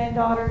Archie's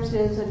granddaughters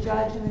is a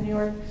judge in the New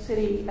York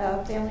City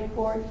family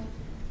court.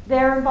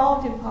 They're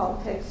involved in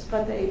politics,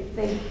 but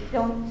they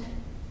don't.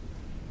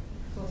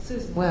 Well,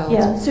 Susan Weld.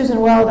 Yeah, Susan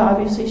Weld,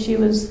 obviously, she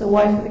was the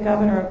wife of the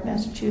governor of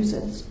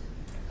Massachusetts.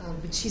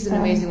 But she's an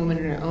amazing woman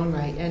in her own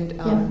right. And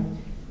Yeah.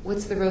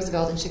 what's the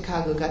Roosevelt in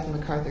Chicago who got the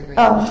MacArthur grant?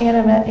 Oh,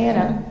 Anna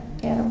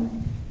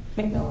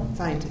McMillan.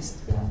 Scientist.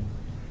 Yeah.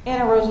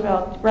 Anna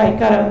Roosevelt, right,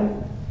 got a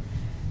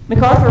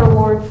MacArthur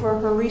Award for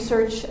her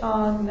research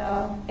on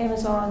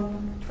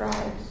Amazon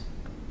tribes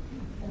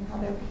and how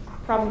they're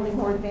probably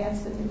more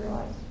advanced than we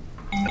realize.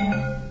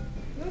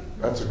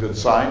 That's a good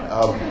sign.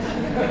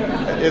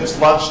 It's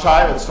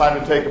lunchtime. It's time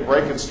to take a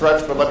break and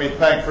stretch. But let me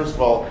thank, first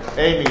of all,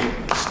 Amy,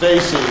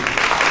 Stacy,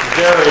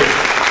 Jerry,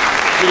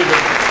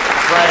 Stephen,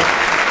 Frank,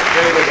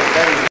 David, and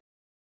Betty.